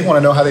 And so you want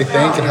to know how they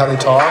think and how they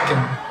talk,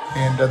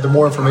 and the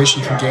more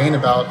information you can gain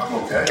about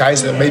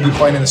guys that may be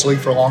playing in this league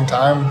for a long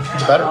time,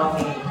 the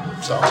better.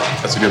 So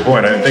that's a good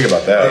point. I didn't think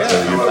about that.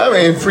 Yeah. I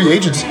mean, free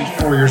agency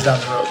 4 years down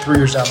the road, 3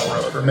 years down the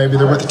road, or maybe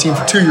they're with the team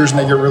for 2 years and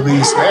they get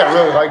released. Hey, I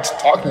really liked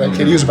talking to that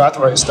kid. He was about the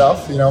right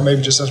stuff.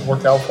 Maybe just doesn't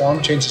work out for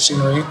him. Change the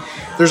scenery.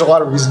 There's a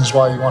lot of reasons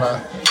why you want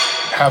to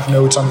have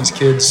notes on these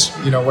kids.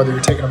 Whether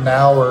you're taking them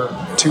now or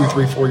 2,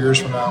 3, 4 years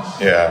from now.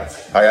 Yeah,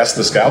 I asked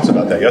the scouts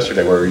about that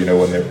yesterday. Where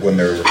when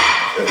they're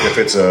if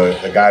it's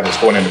a guy that's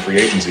going into free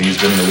agency,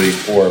 he's been in the league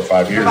 4 or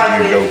 5 years.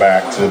 You go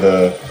back to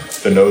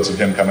the notes of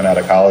him coming out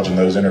of college and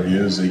those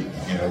interviews.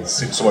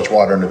 So much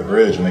water under the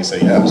bridge, and they say,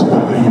 yeah,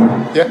 absolutely.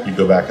 Yeah. You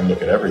go back and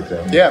look at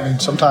everything. Yeah, I mean,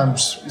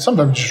 sometimes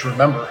you just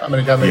remember. I mean,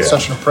 a guy makes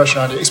such an impression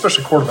on you,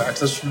 especially quarterbacks.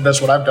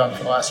 That's what I've done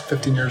for the last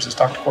 15 years is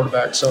talk to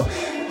quarterbacks. So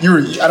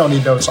I don't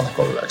need notes on the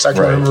quarterbacks. I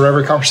can remember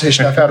every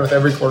conversation I've had with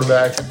every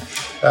quarterback,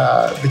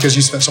 and, because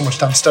you spend so much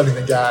time studying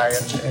the guy,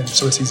 and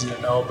so it's easy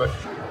to know. But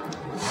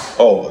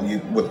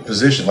with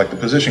position, like the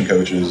position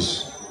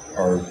coaches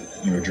are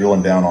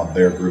drilling down on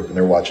their group and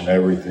they're watching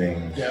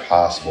everything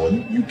possible,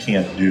 and you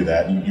can't do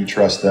that. You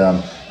trust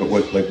them, but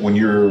when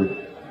you're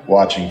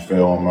watching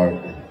film,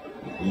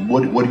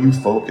 what do you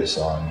focus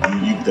on?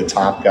 The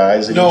top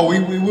guys? No,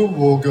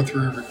 we'll go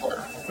through every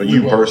player. But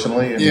you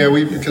personally? Yeah,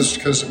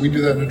 because we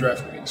do that in the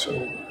draft meeting. So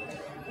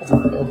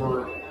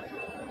over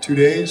 2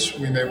 days,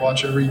 we may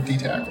watch every D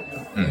tackle,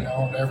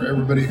 and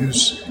everybody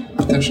who's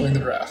potentially in the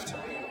draft.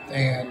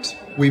 And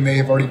we may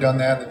have already done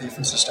that in the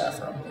defensive staff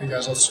room. Hey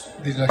guys,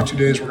 these next 2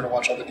 days we're going to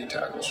watch all the D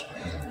tackles.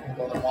 We'll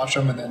go there and watch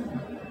them, and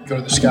then go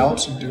to the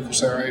scouts, and Duke will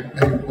say, all right,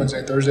 hey, Wednesday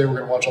and Thursday we're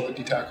going to watch all the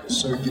D tackles,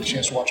 so you get a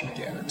chance to watch them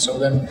again. And so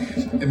then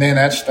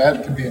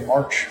that could be in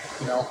March,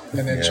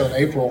 and then so in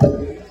April,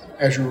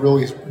 as you're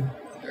really,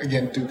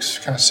 again, Duke's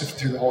kind of sifting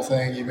through the whole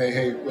thing, you may,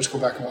 hey, let's go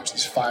back and watch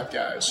these 5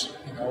 guys.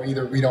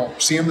 Either we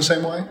don't see them the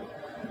same way,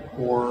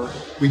 or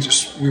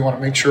we want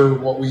to make sure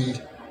what we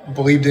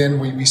believed in,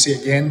 we see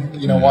again,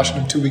 watching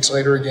them 2 weeks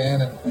later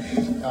again.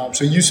 And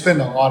so you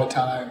spend a lot of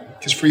time,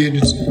 because free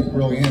agency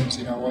really ends,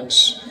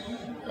 once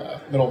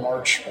middle of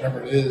March,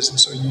 whatever it is. And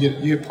so you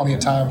get plenty of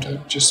time to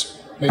just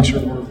make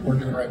sure we're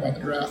doing right by the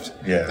draft.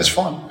 Yeah. It's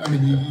fun. I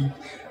mean,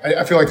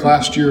 I feel like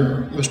last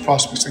year, those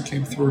prospects that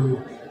came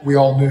through, we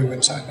all knew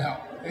inside and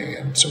out.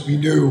 And so we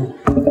knew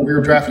we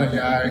were drafting a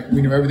guy,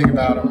 we knew everything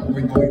about him,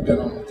 we believed in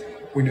him,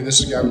 we knew this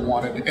is the guy we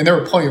wanted. And there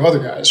were plenty of other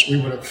guys we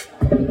would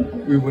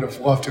have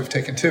loved to have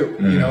taken too.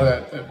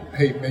 That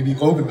hey, maybe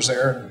Logan was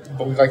there,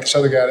 but we like this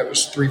other guy that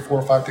was 3,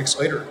 4, 5 picks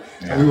later.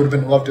 Yeah. We would have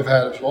been loved to have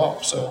had as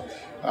well. So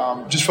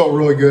just felt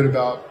really good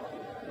about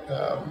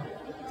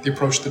the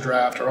approach to the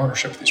draft, our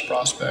ownership of these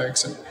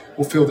prospects, and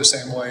we'll feel the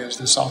same way as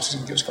this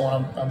offseason gets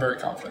going. I'm very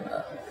confident in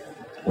that.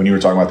 When you were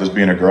talking about this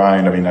being a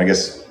grind, I mean, I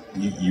guess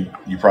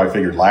you probably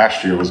figured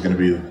last year was going to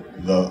be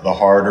the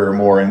harder,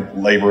 more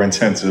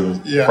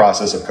labor-intensive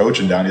process of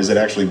coaching down. Is it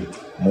actually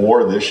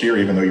more this year,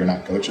 even though you're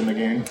not coaching the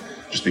game,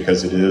 just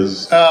because it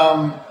is?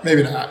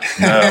 Maybe not.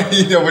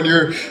 No. When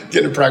you're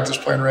getting a practice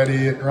plan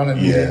ready and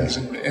running meetings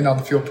and on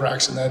the field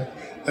practicing,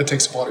 that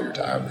takes up a lot of your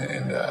time.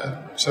 And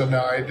so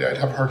no, I'd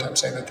have a hard time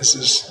saying that this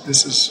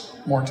is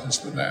more intense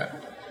than that.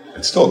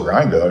 It's still a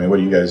grind, though. I mean, what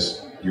do you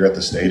guys? You're at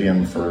the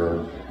stadium for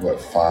what,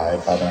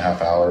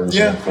 5.5 hours?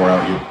 Yeah. 4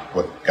 hours.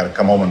 You got to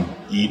come home and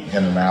eat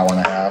in an hour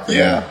and a half?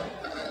 Yeah.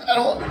 I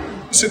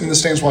don't. Sitting in the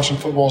stands watching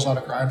football is not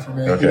a grind for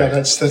me. Okay.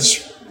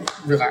 That's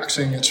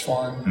relaxing. It's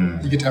fun.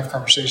 You get to have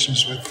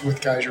conversations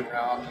with guys you're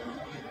around.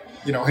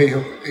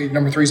 Hey,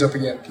 number 3's up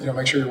again.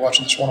 Make sure you're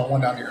watching this one-on-one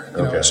down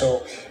here.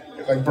 So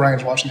like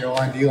Brian's watching the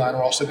O-line, D-line,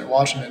 we're all sitting there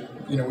watching it.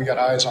 We got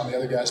eyes on the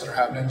other guys that are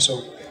happening.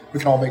 So we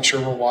can all make sure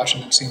we're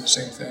watching and seeing the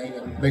same thing,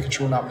 and making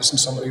sure we're not missing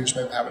somebody who's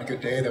maybe having a good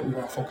day that we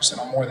want to focus in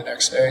on more the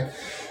next day.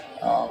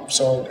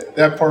 So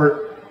that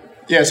part,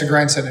 it's a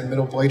grind setting in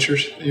middle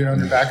bleachers. And your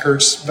back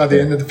hurts by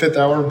the end of the 5th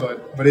hour,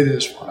 but it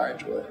is fun. I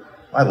enjoy it.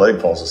 My leg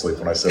falls asleep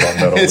when I sit on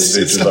metal.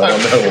 It's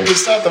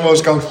not the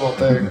most comfortable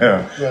thing.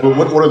 Yeah. But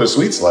what are the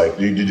suites like?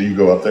 Did you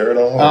go up there at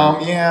all?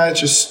 It's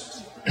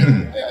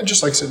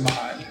just like sitting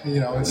behind.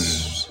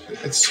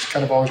 It's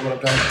kind of always what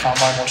I've done in the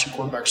combine, watching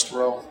quarterbacks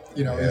throw.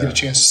 You get a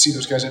chance to see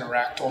those guys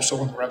interact also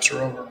when the reps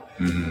are over.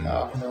 When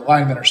the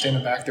linemen are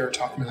standing back there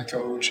talking to the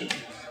coach, and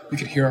you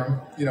can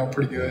hear them,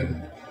 pretty good.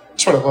 And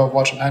that's what I love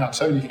watching 9 on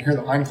 7. You can hear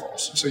the line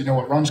calls, so you know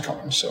what run's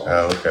coming. So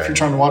if you're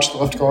trying to watch the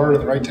left guard or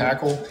the right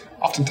tackle,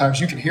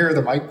 oftentimes you can hear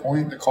the mic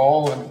point, the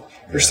call, and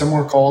there's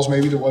similar calls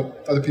maybe to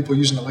what other people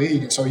use in the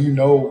league. And so hey,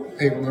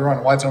 when they're on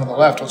the wide zone on the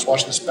left, let's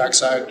watch this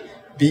backside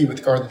B with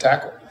the guard and the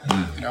tackle.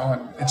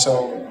 And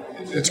so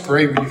it's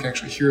great when you can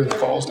actually hear the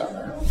calls down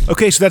there.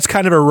 Okay, so that's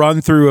kind of a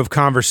run-through of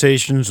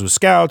conversations with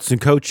scouts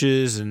and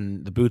coaches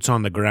and the boots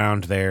on the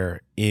ground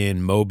there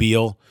in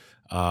Mobile.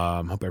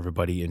 Hope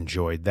everybody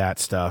enjoyed that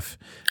stuff.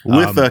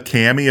 With a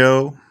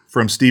cameo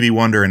from Stevie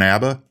Wonder and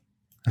ABBA.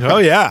 Oh,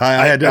 yeah.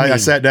 I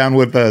sat down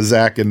with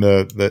Zach in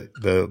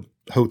the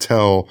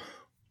hotel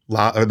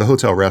or the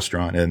hotel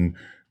restaurant, and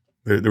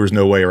there was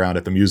no way around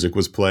it. The music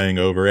was playing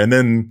over. And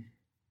then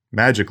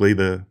magically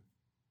the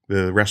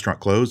the restaurant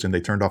closed and they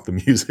turned off the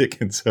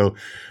music. And so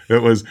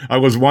I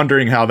was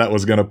wondering how that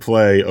was going to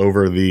play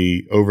over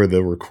the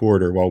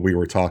recorder while we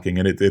were talking.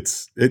 And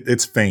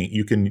it's faint.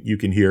 You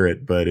can hear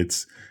it, but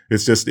it's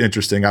just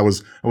interesting. I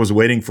was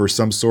waiting for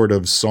some sort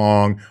of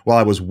song while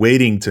I was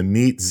waiting to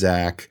meet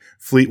Zach.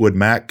 Fleetwood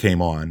Mac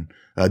came on.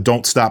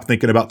 Don't Stop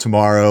Thinking About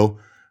Tomorrow.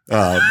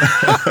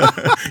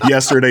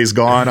 Yesterday's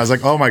Gone. I was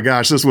like, oh my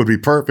gosh, this would be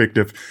perfect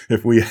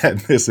if we had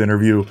this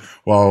interview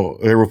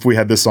if we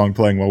had this song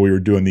playing while we were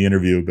doing the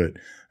interview. But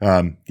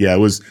I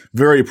was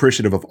very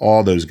appreciative of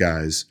all those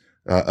guys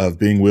of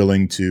being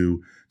willing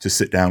to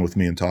sit down with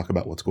me and talk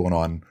about what's going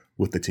on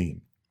with the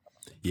team.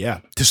 Yeah,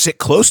 to sit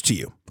close to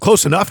you,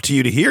 close enough to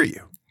you to hear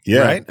you.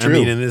 Yeah, right. True.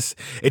 I mean,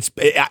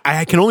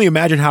 I can only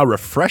imagine how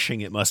refreshing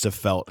it must have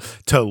felt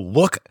to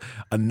look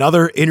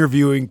another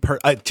interviewing,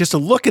 just to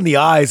look in the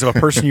eyes of a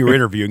person you were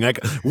interviewing.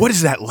 Like, what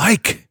is that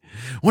like?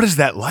 What is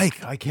that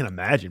like? I can't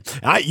imagine.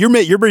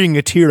 You're bringing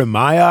a tear to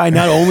my eye,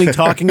 not only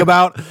talking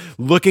about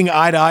looking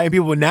eye to eye at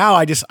people, but now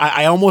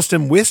I almost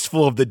am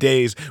wistful of the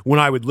days when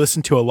I would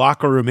listen to a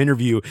locker room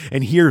interview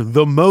and hear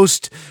the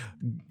most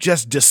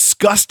just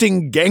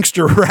disgusting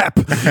gangster rap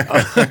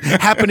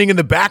happening in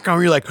the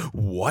background. You're like,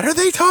 what are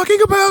they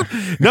talking about?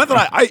 Not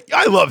that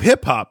I love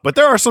hip hop, but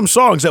there are some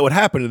songs that would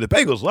happen in the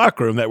Bengals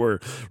locker room that were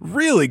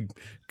really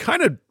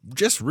kind of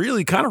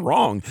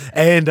wrong.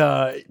 And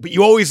but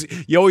you always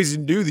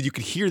knew that you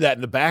could hear that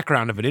in the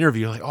background of an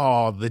interview. Like,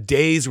 oh, the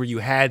days where you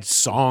had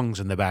songs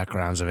in the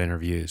backgrounds of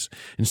interviews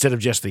instead of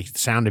just the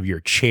sound of your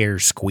chair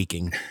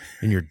squeaking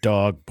and your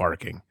dog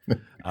barking.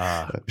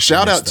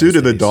 Shout out too to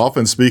the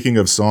Dolphins. Speaking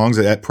of songs,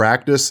 at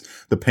practice,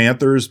 the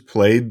Panthers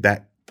played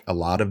a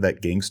lot of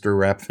that gangster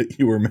rap that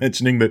you were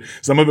mentioning. That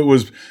some of it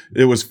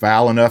was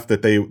foul enough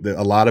that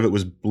a lot of it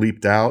was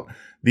bleeped out.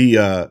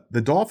 The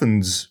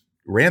Dolphins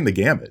ran the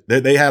gamut.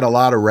 They had a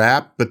lot of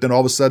rap, but then all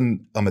of a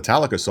sudden a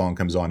Metallica song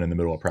comes on in the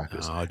middle of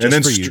practice,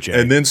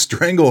 and then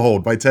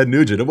Stranglehold by Ted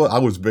Nugent.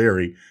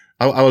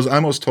 I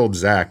almost told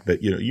Zach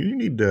that you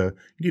need to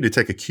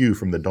take a cue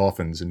from the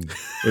Dolphins and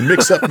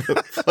mix up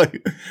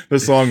the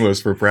song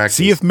list for practice.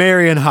 See if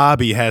Marion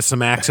Hobby has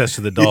some access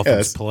to the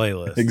Dolphins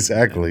playlist.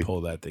 Exactly.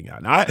 Pull that thing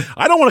out. Now,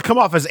 I don't want to come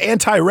off as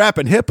anti-rap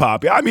and hip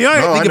hop. I mean,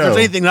 I think if there's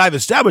anything that I've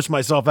established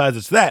myself as,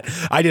 it's that.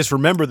 I just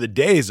remember the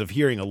days of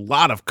hearing a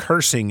lot of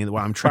cursing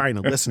while I'm trying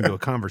to listen to a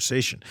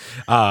conversation.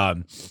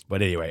 But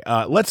anyway,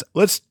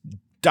 let's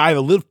dive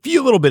a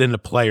little bit into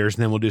players,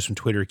 and then we'll do some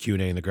Twitter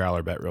Q&A in the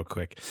Growler Bet real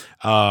quick.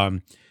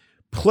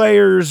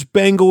 Players,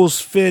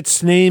 Bengals,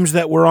 Fitz, names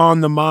that were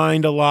on the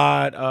mind a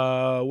lot.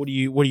 What do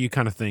you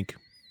kind of think?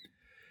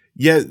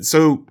 Yeah,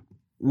 so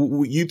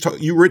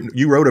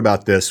you wrote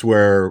about this,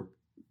 where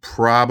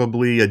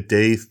probably a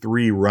day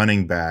 3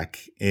 running back,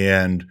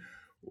 and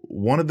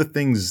one of the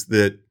things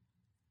that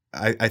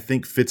I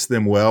think fits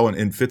them well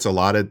and fits a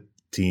lot of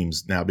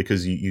teams now,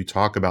 because you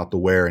talk about the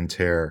wear and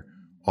tear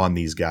on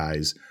these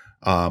guys.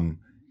 And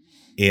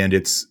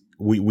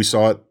we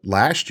saw it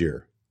last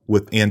year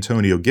with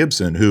Antonio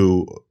Gibson,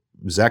 who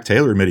Zach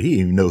Taylor admitted he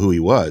didn't even know who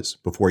he was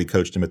before he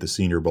coached him at the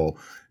Senior Bowl.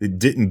 It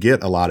didn't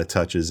get a lot of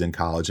touches in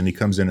college, and he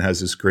comes in and has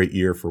this great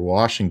year for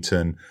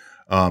Washington.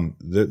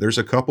 There's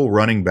a couple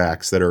running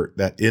backs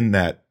that in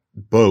that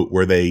boat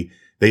where they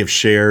have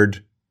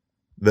shared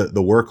the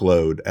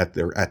workload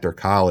at their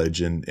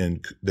college,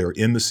 and they're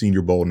in the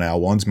Senior Bowl now.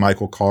 One's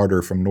Michael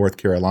Carter from North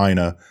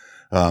Carolina.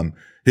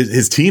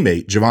 His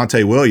teammate,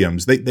 Javonte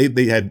Williams,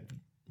 they had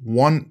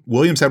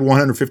Williams had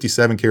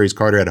 157 carries,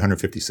 Carter had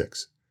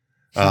 156.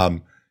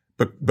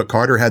 But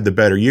Carter had the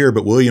better year,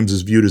 but Williams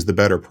is viewed as the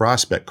better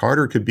prospect.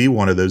 Carter could be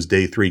one of those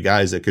day 3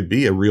 guys that could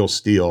be a real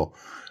steal.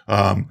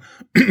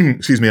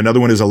 Excuse me.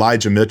 Another one is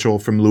Elijah Mitchell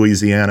from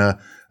Louisiana.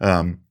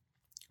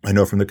 I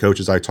know from the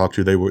coaches I talked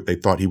to, they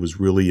thought he was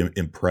really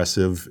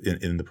impressive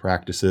in the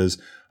practices.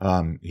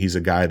 He's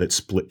a guy that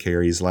split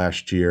carries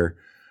last year.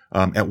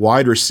 At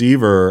wide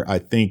receiver, I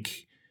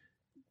think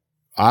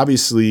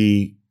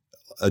obviously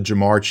a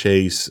Jamar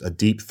Chase, a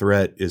deep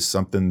threat, is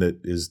something that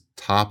is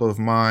top of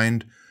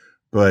mind.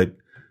 But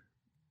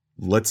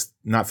let's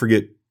not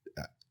forget,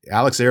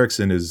 Alex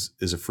Erickson is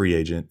a free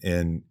agent,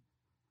 and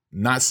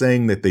not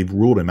saying that they've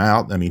ruled him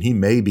out. I mean, he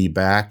may be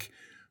back,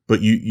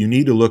 but you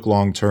need to look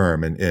long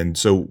term. And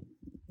so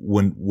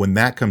when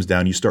that comes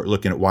down, you start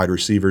looking at wide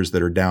receivers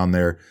that are down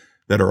there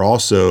that are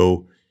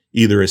also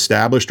either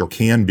established or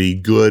can be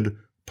good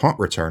punt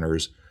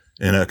returners.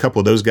 And a couple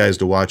of those guys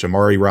to watch: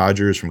 Amari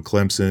Rogers from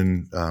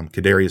Clemson,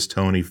 Kadarius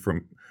Toney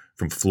from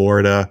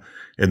Florida,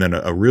 and then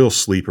a real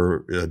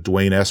sleeper,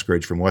 Dwayne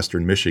Eskridge from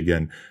Western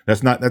Michigan.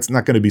 That's not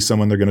going to be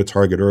someone they're going to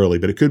target early,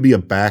 but it could be a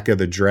back of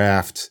the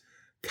draft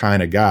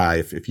kind of guy.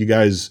 If you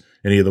guys,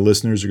 any of the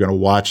listeners, are going to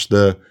watch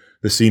the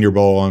Senior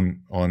Bowl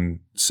on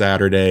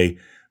Saturday,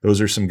 those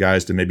are some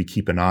guys to maybe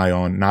keep an eye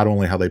on, not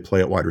only how they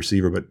play at wide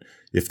receiver, but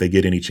if they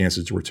get any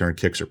chances to return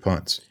kicks or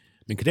punts.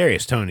 I mean,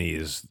 Kadarius Toney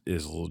is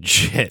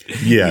legit.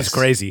 Yes. He's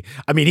crazy.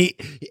 I mean,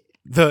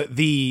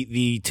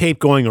 the tape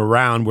going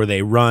around where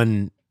they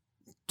run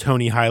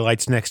Tony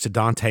highlights next to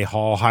Dante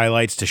Hall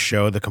highlights to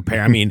show the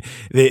compare. I mean,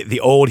 the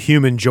old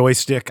human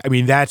joystick. I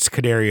mean, that's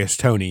Kadarius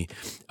Toney.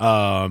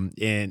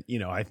 And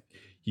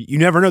you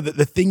never know.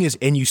 The thing is,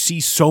 and you see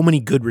so many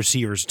good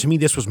receivers. To me,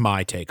 this was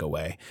my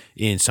takeaway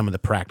in some of the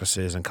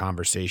practices and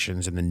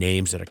conversations and the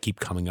names that keep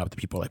coming up. The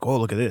people are like, oh,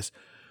 look at this.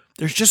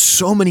 There's just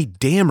so many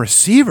damn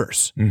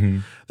receivers. Mm-hmm.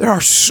 There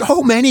are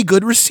so many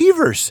good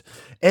receivers.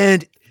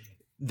 And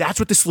that's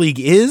what this league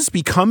is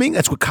becoming.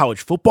 That's what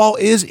college football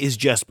is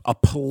just a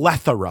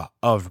plethora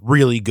of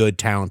really good,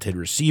 talented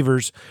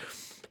receivers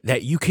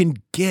that you can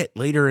get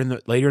later in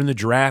the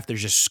draft.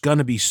 There's just going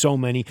to be so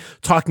many.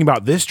 Talking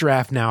about this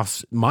draft now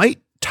might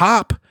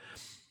top,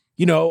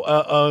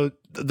 the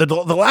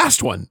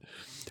last one.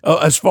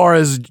 As far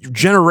as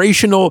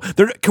generational,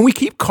 can we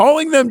keep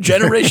calling them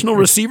generational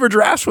receiver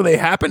drafts when they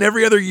happen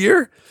every other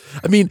year?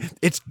 I mean,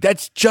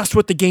 that's just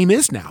what the game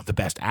is now. The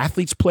best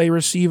athletes play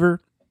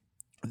receiver.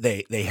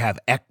 They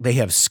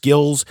have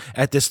skills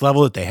at this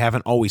level that they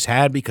haven't always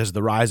had because of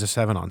the rise of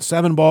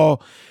 7-on-7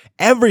 ball.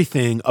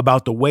 Everything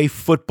about the way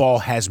football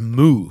has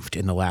moved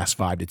in the last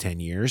 5 to 10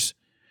 years,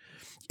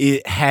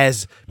 it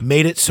has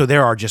made it so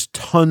there are just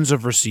tons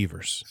of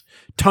receivers.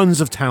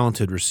 Tons of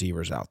talented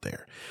receivers out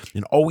there.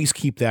 And always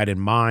keep that in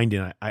mind.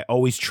 And I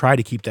always try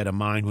to keep that in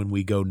mind when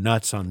we go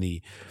nuts on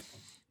the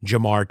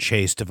Jamar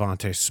Chase,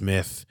 Devontae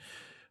Smith,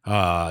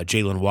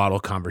 Jalen Waddle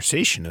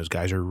conversation. Those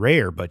guys are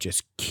rare, but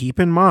just keep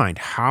in mind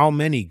how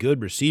many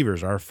good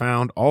receivers are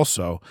found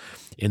also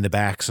in the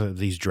backs of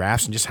these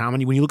drafts and just how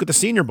many, when you look at the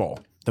Senior Bowl,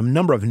 the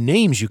number of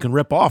names you can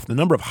rip off, the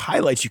number of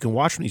highlights you can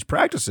watch from these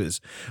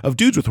practices of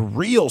dudes with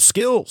real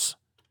skills.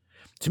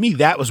 To me,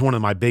 that was one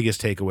of my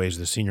biggest takeaways of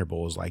the Senior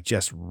Bowl is like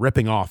just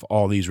ripping off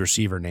all these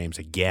receiver names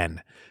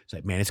again. It's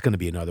like, man, it's going to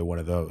be another one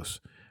of those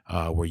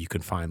where you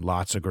can find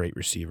lots of great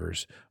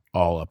receivers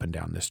all up and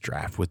down this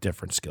draft with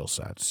different skill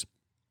sets.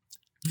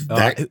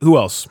 Who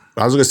else?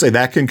 I was going to say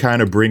that can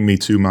kind of bring me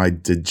to my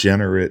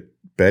degenerate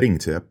betting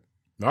tip.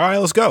 All right,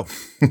 let's go.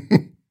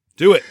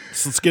 Do it.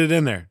 Let's get it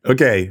in there.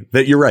 Okay,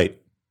 you're right.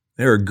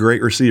 There are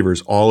great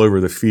receivers all over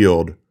the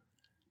field.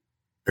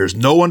 There's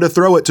no one to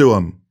throw it to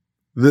them.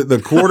 The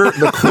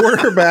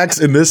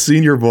quarterbacks in this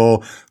Senior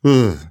Bowl,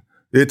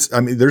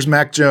 there's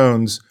Mac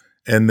Jones,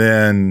 and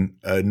then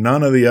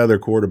none of the other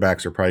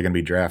quarterbacks are probably going to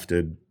be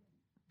drafted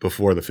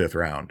before the 5th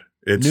round.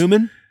 It's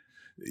Newman.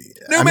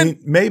 I mean,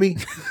 maybe,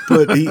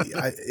 but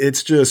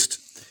it's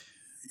just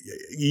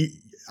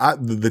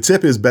the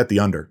tip is bet the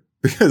under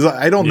because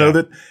I don't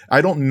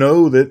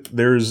know that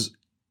there's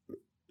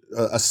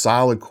a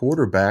solid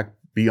quarterback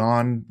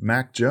beyond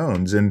Mac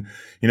Jones, and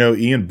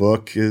Ian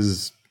Book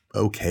is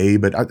okay,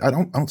 but I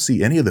don't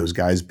see any of those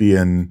guys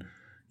being,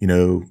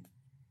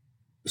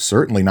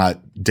 certainly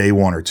not day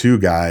 1 or 2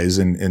 guys,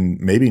 and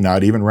maybe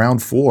not even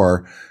round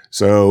 4.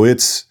 So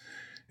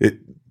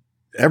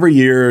every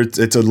year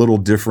it's a little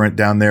different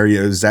down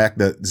there. Zach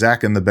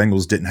and the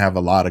Bengals didn't have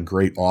a lot of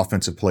great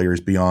offensive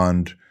players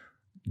beyond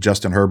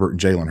Justin Herbert and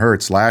Jalen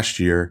Hurts last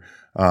year.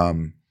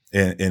 And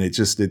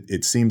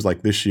it seems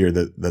like this year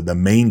the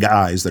main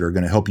guys that are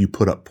going to help you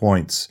put up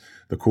points,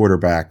 the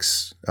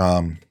quarterbacks,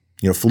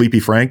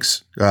 Felipe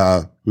Franks,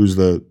 who's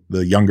the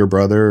younger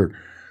brother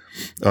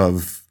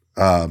of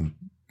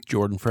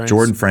Jordan Franks.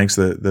 Jordan Franks,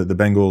 the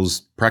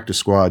Bengals practice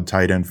squad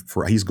tight end.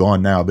 He's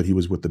gone now, but he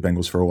was with the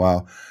Bengals for a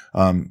while.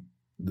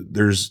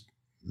 There's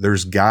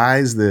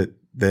guys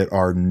that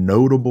are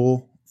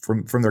notable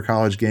from their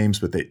college games,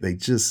 but they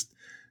just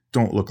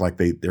don't look like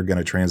they're going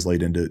to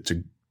translate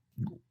into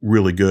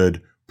really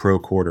good pro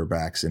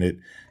quarterbacks, and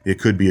it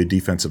could be a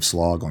defensive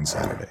slog on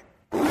Saturday.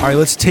 All right,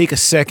 let's take a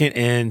second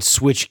and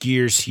switch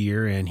gears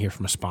here and hear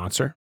from a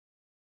sponsor.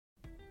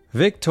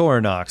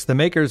 Victorinox, the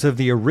makers of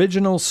the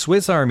original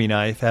Swiss Army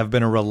knife, have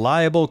been a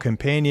reliable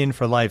companion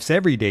for life's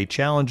everyday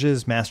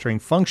challenges, mastering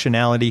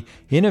functionality,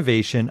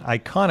 innovation,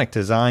 iconic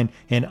design,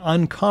 and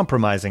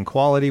uncompromising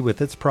quality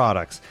with its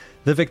products.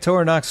 The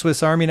Victorinox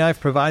Swiss Army knife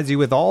provides you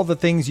with all the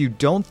things you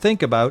don't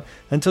think about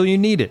until you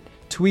need it.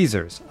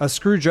 Tweezers, a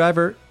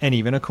screwdriver, and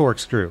even a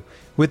corkscrew.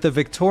 With the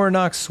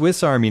Victorinox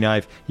Swiss Army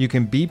knife, you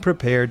can be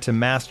prepared to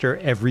master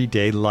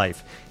everyday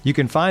life. You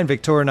can find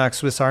Victorinox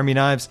Swiss Army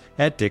knives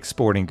at Dick's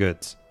Sporting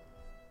Goods.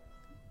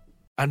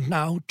 And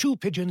now, 2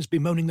 pigeons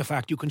bemoaning the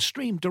fact you can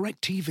stream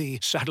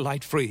DirecTV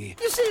satellite-free.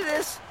 You see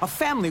this? A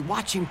family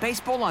watching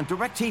baseball on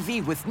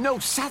DirecTV with no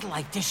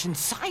satellite dish in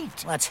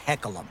sight. Let's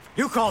heckle them.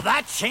 You call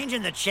that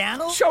changing the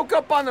channel? Choke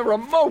up on the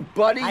remote,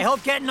 buddy. I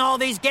hope getting all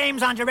these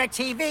games on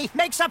DirecTV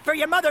makes up for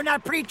your mother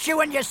not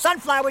pre-chewing your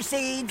sunflower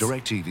seeds.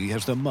 DirecTV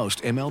has the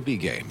most MLB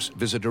games.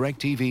 Visit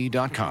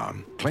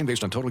DirecTV.com. Claim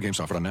based on total games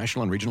offered on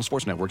national and regional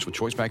sports networks with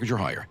choice package or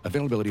higher.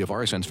 Availability of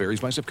RSNs varies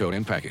by zip code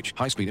and package.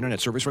 High-speed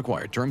internet service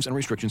required. Terms and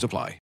restrictions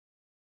apply.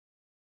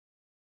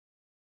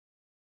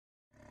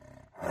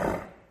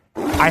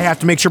 I have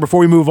to make sure before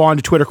we move on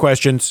to Twitter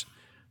questions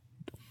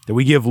that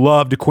we give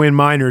love to Quinn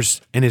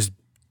Miners and his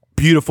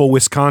beautiful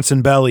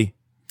Wisconsin belly.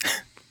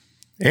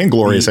 And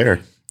glorious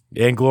hair.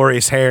 And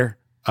glorious hair.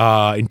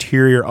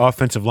 Interior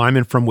offensive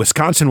lineman from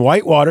Wisconsin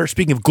Whitewater.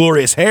 Speaking of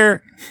glorious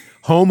hair,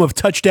 home of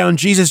touchdown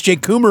Jesus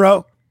Jake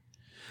Kumaro.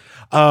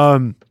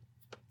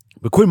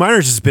 But Quinn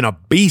Meinerz has been a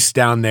beast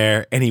down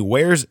there, and he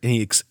wears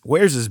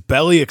his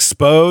belly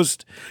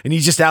exposed, and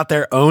he's just out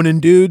there owning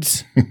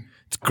dudes.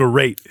 It's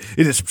great.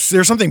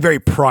 There's something very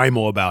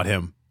primal about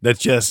him that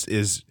just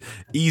is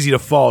easy to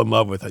fall in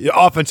love with. Your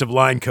offensive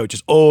line coach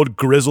is old,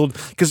 grizzled,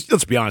 because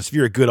let's be honest, if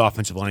you're a good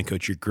offensive line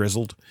coach, you're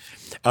grizzled.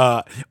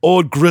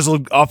 Old,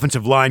 grizzled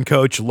offensive line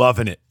coach,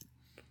 loving it.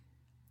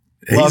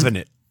 Loving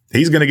it.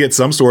 He's going to get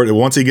some sort of,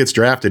 once he gets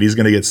drafted, he's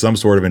going to get some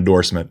sort of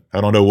endorsement.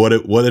 I don't know what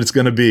it's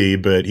going to be,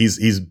 but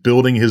he's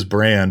building his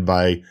brand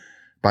by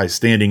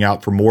standing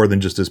out for more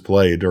than just his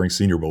play during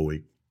Senior Bowl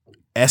week.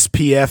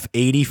 SPF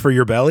 80 for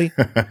your belly?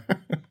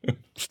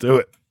 Let's do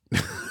it.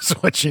 That's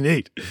what you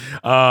need.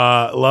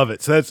 Love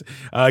it. So that's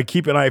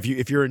keep an eye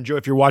if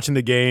you're watching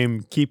the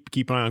game.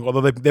 Keep an eye on.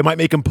 Although they might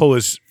make him pull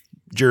his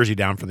jersey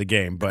down for the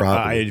game, but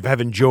I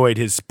have enjoyed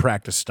his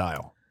practice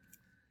style.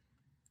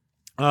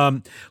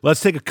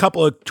 Let's take a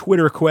couple of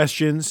Twitter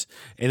questions,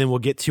 and then we'll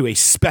get to a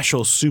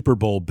special Super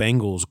Bowl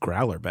Bengals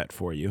growler bet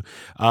for you.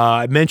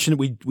 I mentioned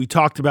we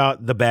talked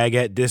about the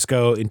Baguette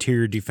Disco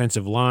interior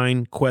defensive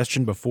line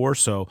question before,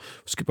 so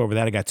skip over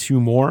that. I got two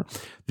more.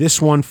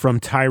 This one from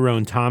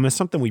Tyrone Thomas,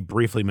 something we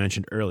briefly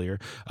mentioned earlier.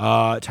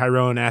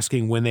 Tyrone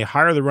asking when they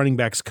hire the running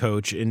backs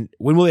coach, and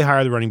when will they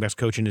hire the running backs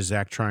coach, and is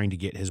Zach trying to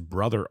get his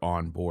brother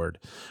on board?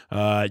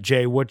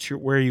 Jay, where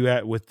are you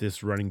at with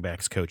this running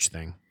backs coach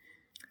thing?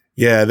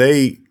 Yeah,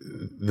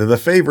 the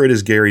favorite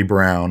is Gary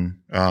Brown.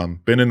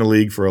 Been in the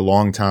league for a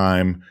long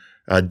time.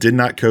 Did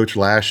not coach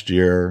last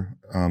year,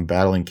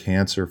 battling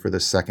cancer for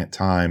the second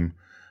time.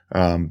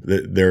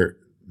 They're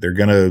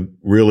going to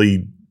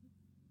really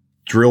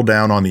drill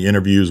down on the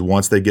interviews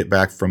once they get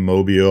back from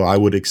Mobile. I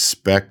would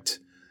expect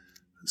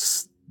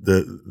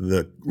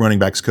the running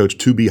backs coach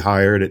to be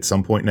hired at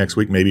some point next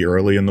week, maybe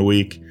early in the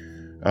week.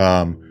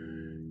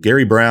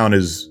 Gary Brown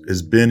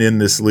has been in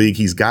this league.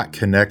 He's got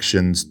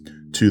connections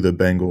to the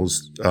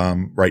Bengals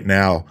right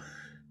now.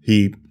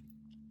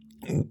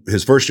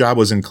 His first job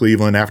was in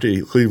Cleveland. After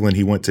Cleveland,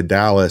 he went to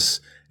Dallas,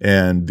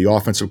 and the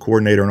offensive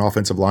coordinator and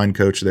offensive line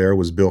coach there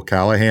was Bill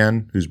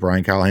Callahan, who's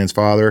Brian Callahan's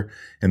father,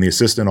 and the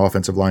assistant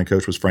offensive line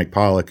coach was Frank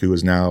Pollock, who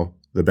is now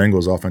the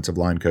Bengals offensive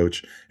line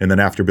coach. And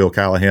then after Bill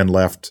Callahan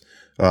left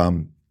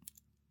 2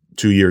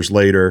 years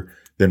later,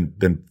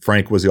 then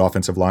Frank was the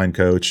offensive line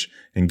coach,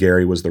 and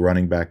Gary was the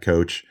running back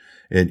coach.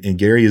 And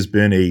Gary has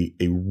been a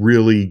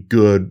really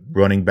good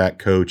running back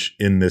coach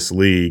in this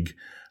league.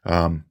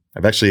 I've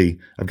got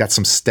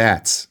some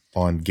stats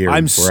on Gary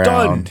Brown.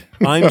 Stunned.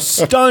 I'm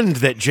stunned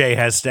that Jay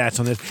has stats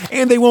on this,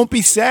 and they won't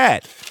be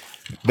sad.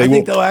 I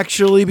think they'll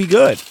actually be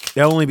good.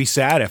 They'll only be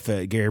sad if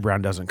Gary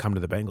Brown doesn't come to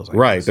the Bengals.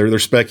 Right. They're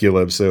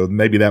speculative, so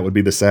maybe that would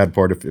be the sad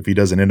part if he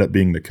doesn't end up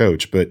being the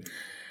coach. But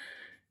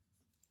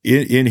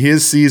in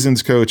his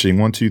seasons coaching,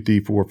 1, 2,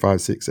 3, 4,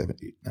 5, 6, 7,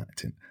 8, 9,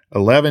 10,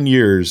 11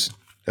 years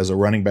as a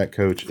running back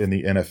coach in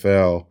the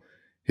NFL,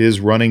 his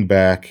running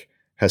back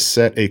has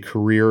set a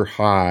career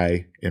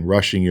high in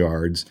rushing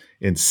yards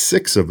in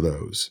 6 of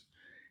those.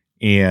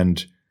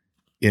 And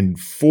in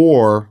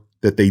 4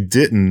 that they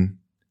didn't,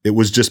 it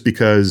was just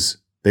because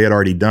they had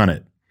already done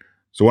it.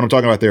 So what I'm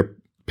talking about there,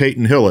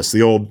 Peyton Hillis,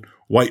 the old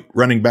white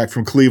running back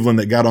from Cleveland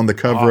that got on the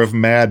cover of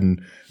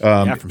Madden.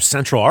 From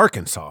Central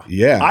Arkansas.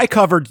 Yeah. I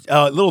covered,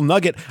 little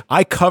nugget,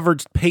 I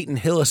covered Peyton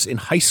Hillis in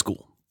high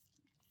school.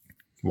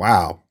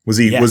 Wow. Was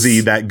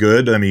he that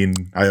good? I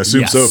mean, I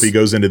assume so if he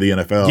goes into the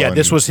NFL. Yeah,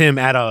 this was him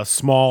at a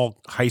small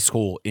high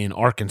school in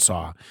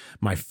Arkansas.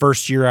 My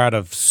first year out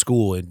of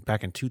school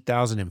back in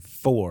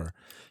 2004,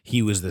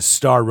 he was the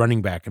star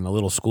running back in the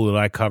little school that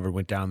I covered,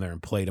 went down there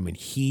and played him, and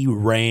he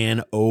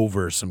ran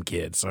over some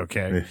kids,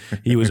 okay?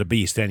 He was a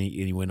beast, and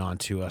he went on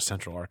to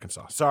Central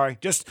Arkansas. Sorry,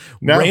 just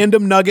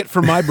random nugget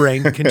from my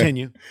brain.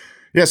 Continue.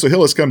 Yeah, so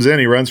Hillis comes in.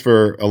 He runs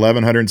for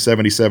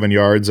 1,177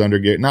 yards under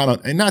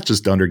not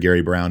just under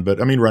Gary Brown, but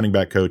I mean, running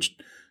back coach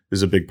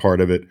is a big part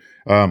of it.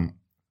 The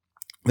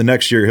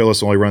next year,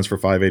 Hillis only runs for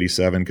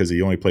 587 because he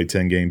only played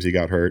 10 games. He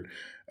got hurt.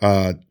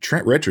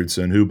 Trent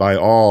Richardson, who by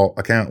all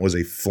account was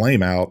a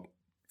flame-out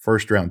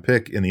first-round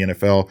pick in the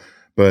NFL,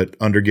 but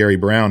under Gary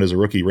Brown as a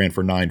rookie ran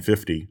for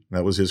 950.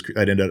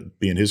 That ended up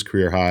being his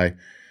career high.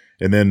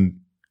 And then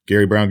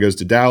Gary Brown goes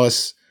to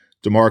Dallas.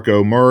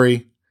 DeMarco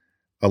Murray,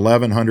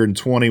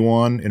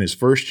 1,121 in his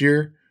first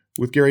year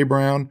with Gary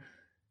Brown,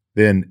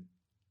 then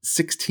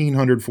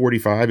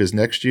 1,645 his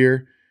next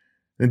year.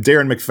 Then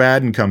Darren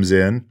McFadden comes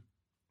in,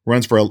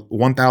 runs for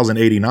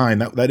 1,089.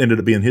 That ended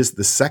up being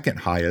the second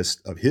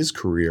highest of his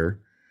career.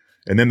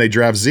 And then they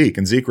draft Zeke,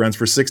 and Zeke runs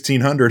for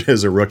 1,600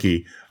 as a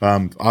rookie.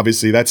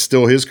 Obviously, that's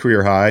still his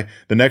career high.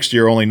 The next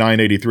year, only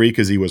 983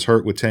 because he was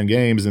hurt with 10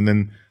 games. And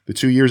then the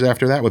 2 years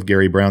after that with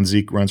Gary Brown,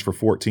 Zeke runs for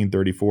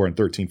 1,434 and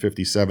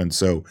 1,357.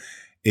 So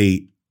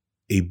a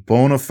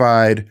bona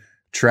fide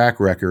track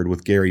record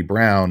with Gary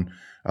Brown.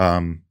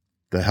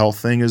 The health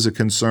thing is a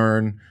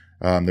concern.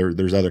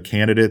 There's other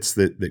candidates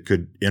that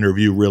could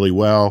interview really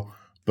well,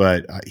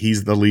 but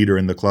he's the leader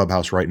in the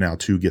clubhouse right now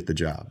to get the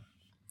job.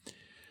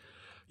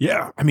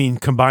 Yeah, I mean,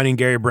 combining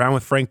Gary Brown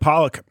with Frank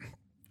Pollock,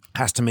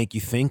 has to make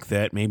you think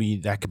that maybe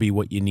that could be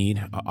what you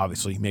need.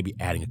 Obviously, maybe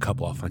adding a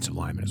couple offensive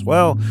linemen as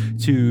well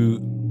to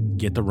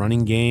get the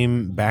running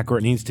game back where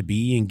it needs to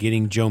be, and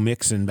getting Joe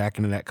Mixon back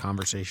into that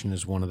conversation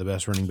as one of the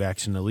best running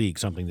backs in the league,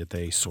 something that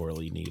they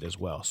sorely need as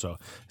well. So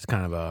it's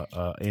kind of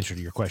a answer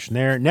to your question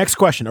there. Next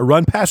question, a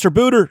run, pass, or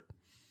booter?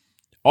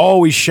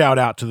 Always shout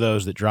out to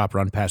those that drop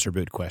run, pass, or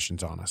boot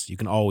questions on us. You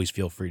can always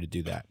feel free to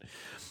do that.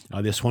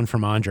 This one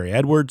from Andre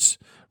Edwards,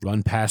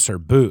 run, pass, or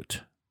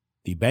boot?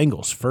 The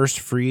Bengals' first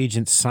free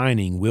agent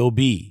signing will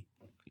be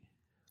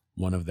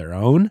one of their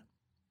own,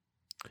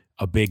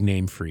 a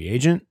big-name free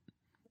agent,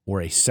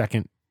 or a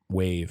second,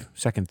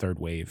 third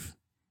wave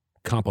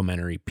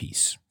complimentary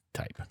piece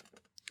type.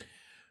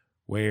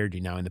 Where do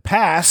you now in the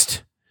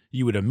past,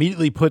 you would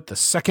immediately put the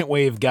second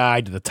wave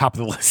guy to the top of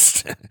the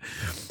list.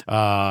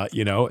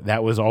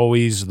 That was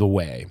always the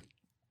way.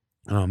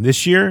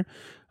 This year,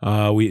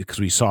 because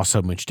we saw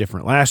so much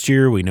different last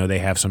year, we know they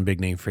have some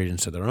big-name free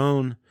agents of their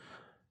own.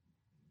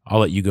 I'll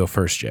let you go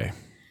first, Jay.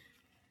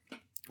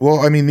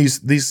 Well, I mean,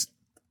 these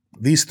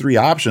three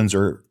options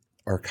are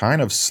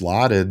kind of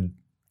slotted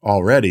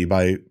already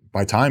by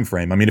time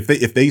frame. I mean,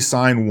 if they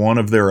sign one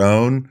of their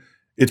own,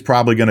 it's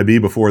probably going to be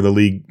before the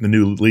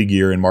new league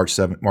year on March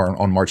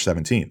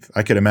 17th.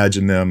 I could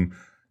imagine them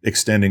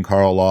extending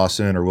Carl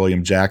Lawson or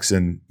William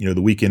Jackson,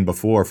 the weekend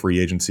before free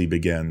agency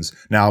begins.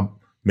 Now,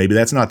 maybe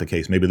that's not the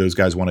case. Maybe those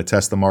guys want to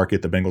test the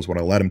market. The Bengals want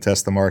to let them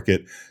test the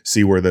market,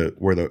 see where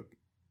the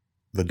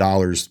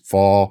dollars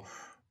fall.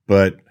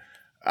 But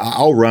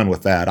I'll run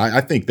with that.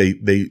 I think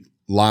they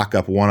lock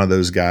up one of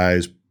those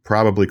guys,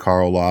 probably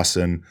Carl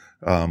Lawson,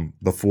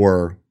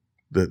 before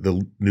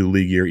the new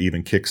league year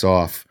even kicks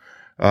off.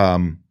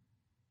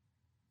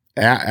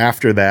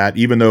 After that,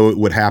 even though it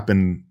would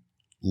happen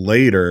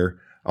later,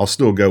 I'll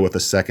still go with a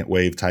second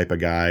wave type of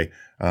guy.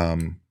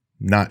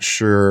 Not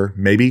sure.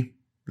 Maybe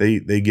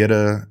they get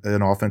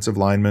an offensive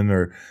lineman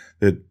or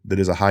that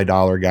is a high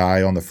dollar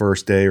guy on the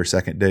first day or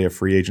second day of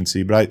free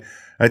agency. But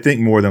I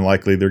think more than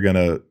likely they're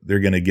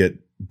gonna get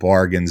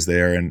bargains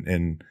there,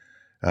 and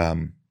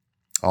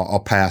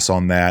I'll pass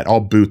on that.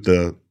 I'll boot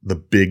the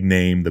big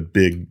name, the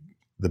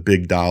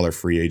big dollar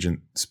free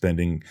agent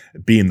spending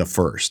being the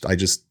first. I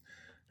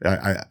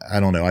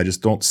don't know. I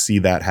just don't see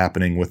that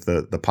happening with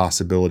the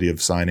possibility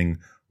of signing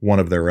one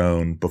of their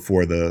own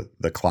before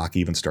the clock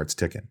even starts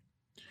ticking.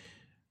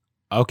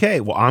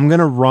 Okay, well, I'm going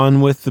to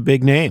run with the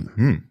big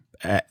name.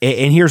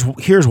 And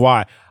here's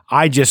why.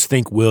 I just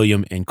think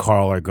William and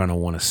Carl are going to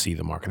want to see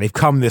the market. They've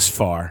come this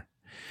far.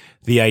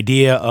 The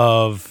idea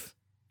of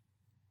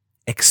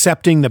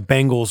accepting the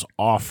Bengals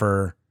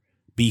offer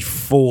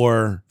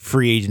before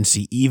free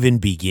agency even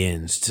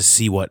begins to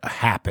see what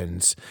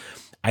happens,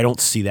 I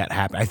don't see that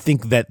happen. I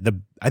think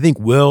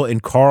Will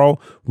and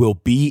Carl will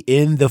be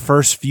in the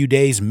first few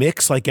days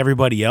mix like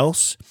everybody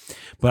else,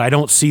 but I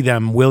don't see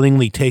them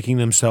willingly taking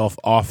themselves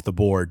off the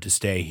board to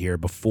stay here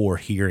before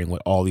hearing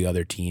what all the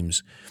other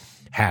teams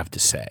have to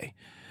say.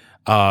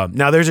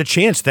 Now, there's a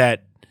chance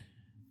that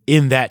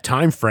in that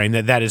time frame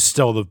that is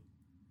still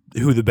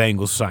who the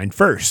Bengals signed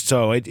first,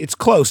 so it's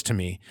close to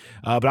me.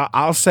 But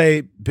I'll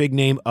say big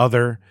name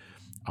other.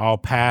 I'll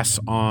pass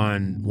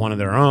on one of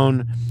their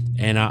own,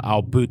 and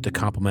I'll boot the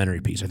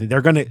complimentary piece. I think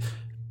they're going to.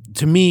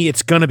 To me,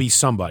 it's going to be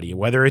somebody,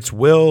 whether it's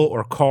Will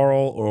or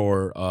Carl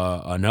or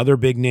another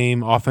big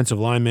name offensive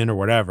lineman or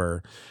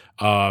whatever.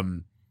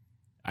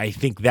 I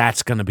think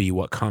that's going to be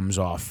what comes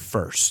off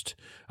first.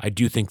 I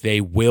do think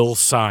they will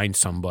sign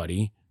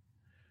somebody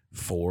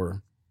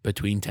for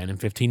between $10 and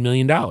 $15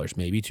 million,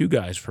 maybe two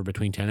guys for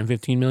between $10 and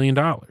 $15 million.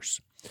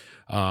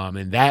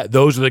 And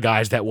those are the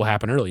guys that will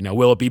happen early. Now,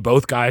 will it be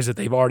both guys that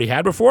they've already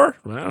had before?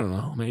 I don't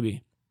know,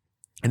 maybe.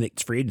 And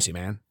it's free agency,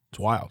 man. It's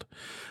wild.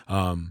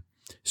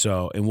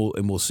 So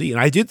we'll see.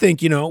 And I do think,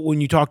 when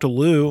you talk to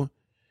Lou,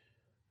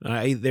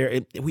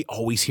 we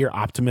always hear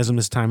optimism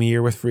this time of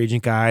year with free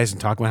agent guys and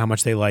talk about how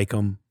much they like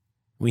them.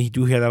 We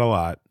do hear that a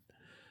lot,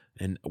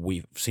 and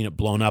we've seen it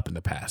blown up in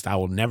the past. I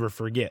will never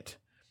forget.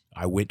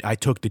 I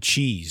took the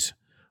cheese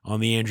on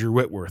the Andrew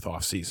Whitworth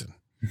offseason,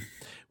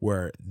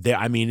 where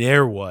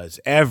there was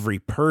every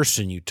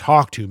person you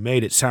talked to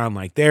made it sound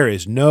like there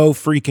is no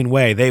freaking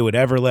way they would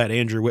ever let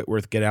Andrew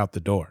Whitworth get out the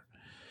door.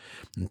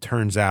 And it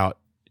turns out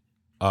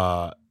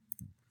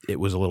it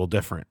was a little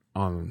different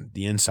on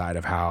the inside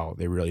of how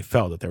they really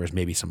felt, that there was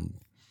maybe some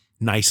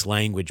nice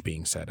language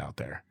being said out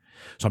there.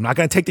 So I'm not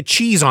going to take the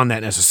cheese on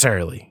that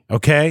necessarily,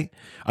 okay?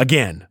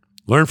 Again,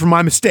 learn from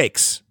my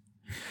mistakes.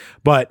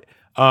 But,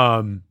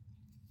 a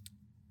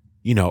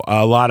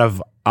lot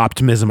of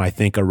optimism, I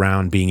think,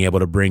 around being able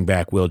to bring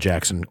back Will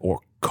Jackson or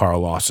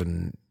Carl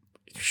Lawson,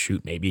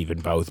 maybe even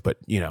both, but,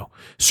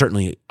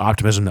 certainly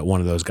optimism that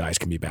one of those guys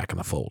can be back in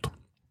the fold.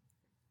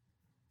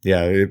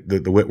 Yeah,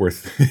 the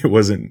Whitworth, it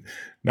wasn't.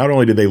 Not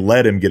only did they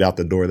let him get out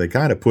the door, they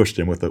kind of pushed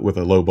him with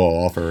a low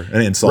ball offer,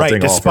 an insulting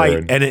right,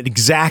 despite offer. an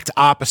exact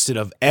opposite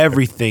of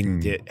everything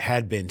that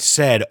had been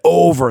said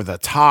over the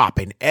top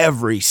in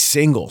every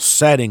single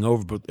setting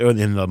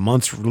in the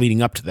months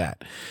leading up to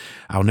that.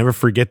 I'll never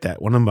forget that.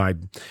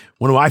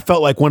 I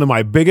felt like one of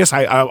my biggest.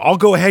 I'll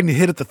go ahead and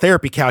hit at the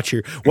therapy couch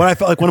here. What I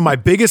felt like one of my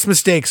biggest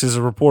mistakes as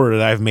a reporter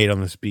that I've made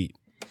on this beat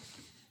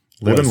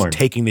was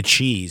taking the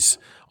cheese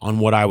on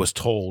what I was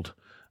told.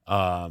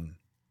 On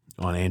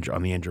the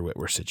Andrew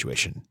Whitworth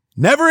situation.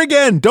 Never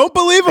again. Don't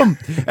believe him.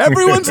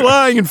 Everyone's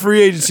lying in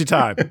free agency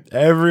time.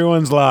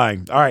 Everyone's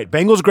lying. All right,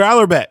 Bengals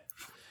Growler bet.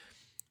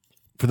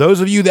 For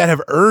those of you that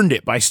have earned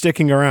it by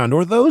sticking around,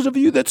 or those of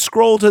you that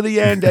scroll to the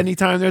end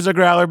anytime there's a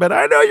Growler bet,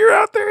 I know you're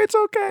out there. It's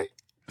okay.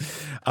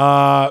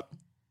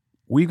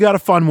 We've got a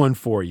fun one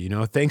for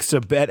you. Thanks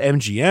to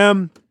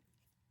BetMGM,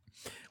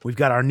 we've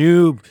got our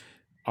new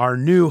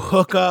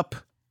hookup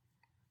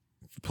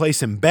for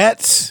placing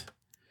bets.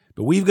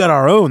 But we've got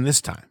our own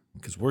this time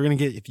because we're going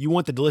to get, if you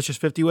want the delicious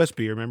 50 West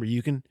beer, remember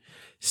you can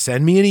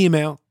send me an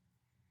email,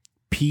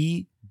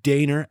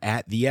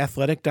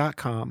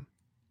 pdaner@theathletic.com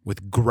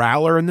with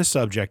Growler in the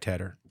subject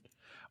header,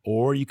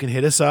 or you can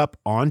hit us up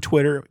on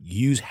Twitter,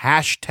 use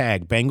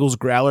hashtag Bengals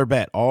Growler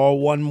Bet, all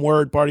one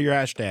word, part of your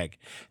hashtag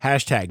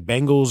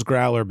Bengals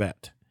Growler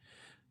Bet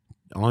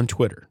on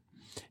Twitter.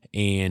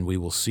 And we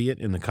will see it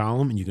in the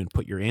column and you can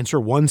put your answer,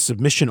 one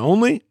submission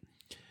only.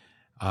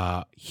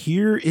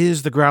 Here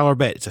is the Growler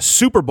bet. It's a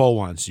Super Bowl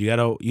one, so you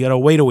gotta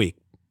wait a week.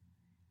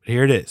 But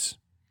here it is.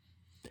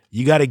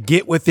 You gotta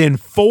get within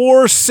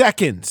 4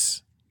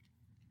 seconds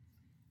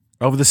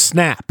of the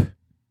snap,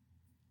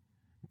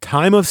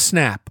 time of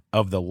snap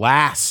of the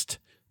last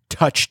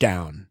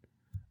touchdown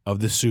of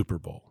the Super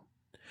Bowl.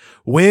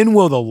 When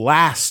will the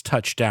last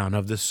touchdown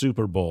of the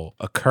Super Bowl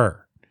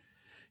occur?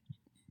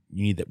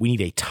 We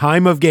need a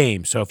time of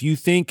game. So if you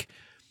think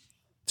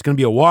it's going to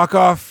be a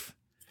walk-off,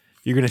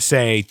 you're going to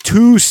say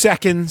 2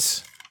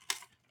 seconds.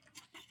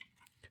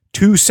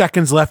 2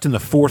 seconds left in the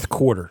fourth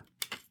quarter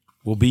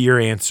will be your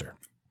answer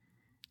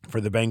for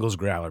the Bengals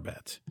Growler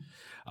bet.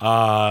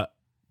 So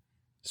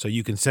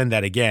you can send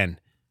that again,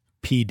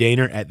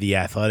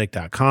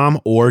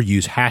 pdaner@theathletic.com, or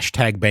use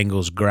hashtag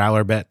Bengals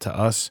Growler bet to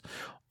us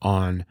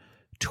on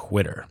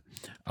Twitter.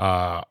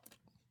 All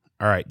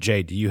right,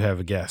 Jay, do you have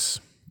a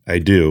guess? I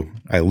do.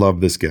 I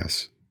love this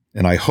guess,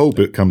 and I hope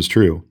it comes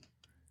true.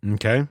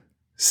 Okay.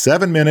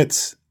 7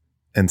 minutes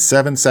and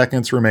 7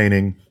 seconds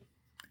remaining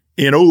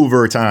in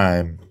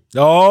overtime.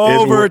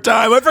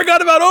 Overtime. I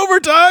forgot about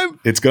overtime.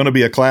 It's going to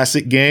be a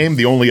classic game.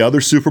 The only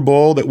other Super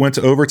Bowl that went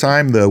to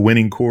overtime, the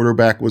winning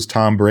quarterback was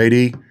Tom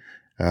Brady.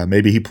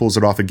 Maybe he pulls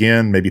it off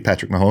again. Maybe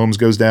Patrick Mahomes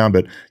goes down.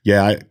 But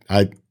yeah,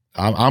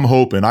 I'm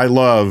hoping. I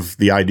love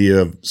the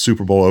idea of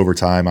Super Bowl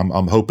overtime.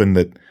 I'm hoping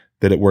that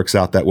it works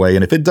out that way.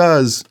 And if it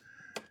does,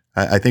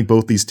 I think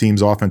both these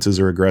teams' offenses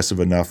are aggressive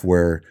enough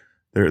where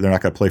they're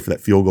not going to play for that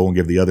field goal and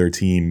give the other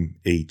team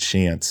a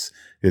chance.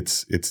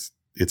 It's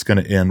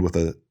going to end with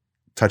a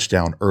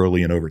touchdown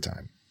early in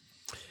overtime.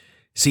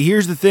 See,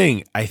 here's the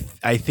thing. I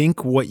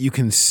think what you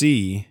can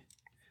see,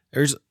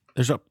 there's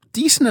a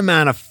decent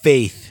amount of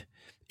faith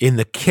in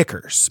the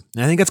kickers.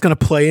 And I think that's going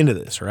to play into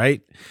this,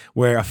 right?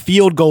 Where a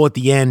field goal at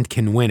the end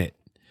can win it.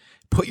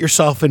 Put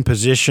yourself in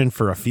position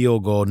for a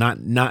field goal, not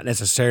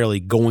necessarily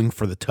going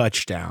for the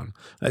touchdown.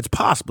 It's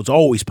possible. It's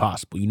always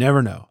possible. You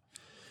never know.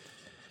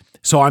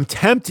 So I'm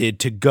tempted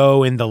to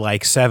go in the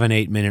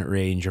 7-8 minute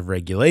range of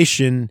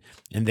regulation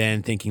and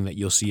then thinking that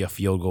you'll see a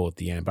field goal at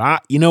the end.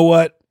 But you know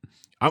what?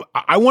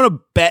 I want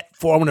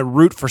to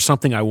root for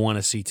something I want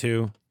to see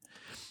too.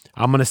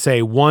 I'm going to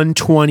say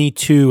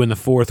 122 in the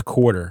fourth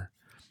quarter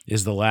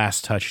is the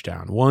last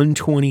touchdown.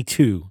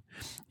 122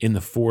 in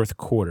the fourth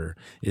quarter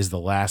is the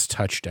last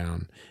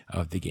touchdown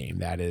of the game.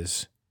 That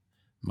is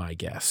my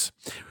guess.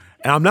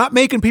 And I'm not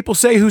making people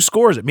say who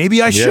scores it.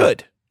 Maybe I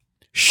should.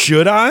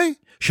 Should I?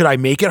 Should I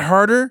make it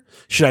harder?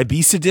 Should I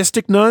be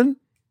sadistic none?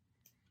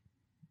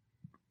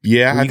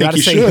 Yeah, I think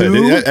you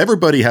should.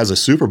 Everybody has a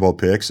Super Bowl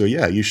pick, so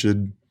yeah, you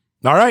should.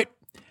 All right.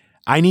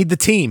 I need the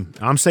team.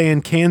 I'm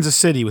saying Kansas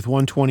City with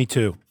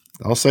 122.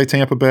 I'll say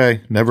Tampa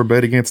Bay. Never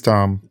bet against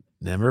Tom.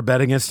 Never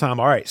bet against Tom.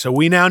 All right, so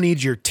we now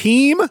need your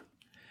team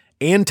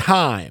and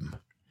time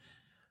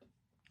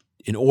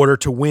in order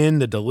to win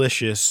the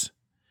delicious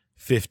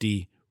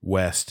 50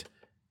 West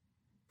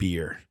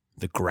beer,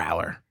 the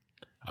Growler.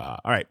 All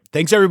right.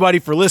 Thanks, everybody,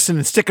 for listening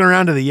and sticking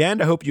around to the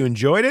end. I hope you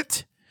enjoyed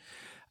it.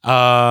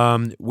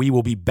 We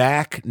will be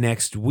back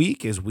next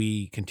week as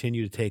we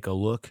continue to take a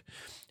look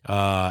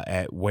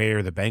at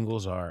where the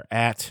Bengals are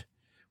at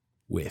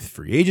with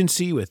free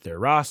agency, with their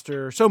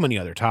roster, so many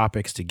other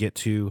topics to get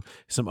to.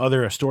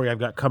 A story I've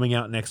got coming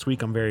out next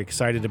week I'm very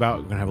excited about.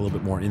 We're going to have a little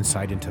bit more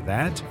insight into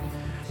that.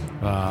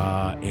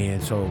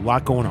 And so a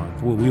lot going on.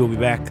 We will be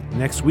back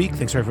next week.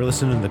 Thanks for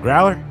listening to The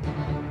Growler.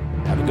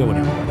 Have a good one,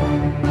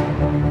 everybody.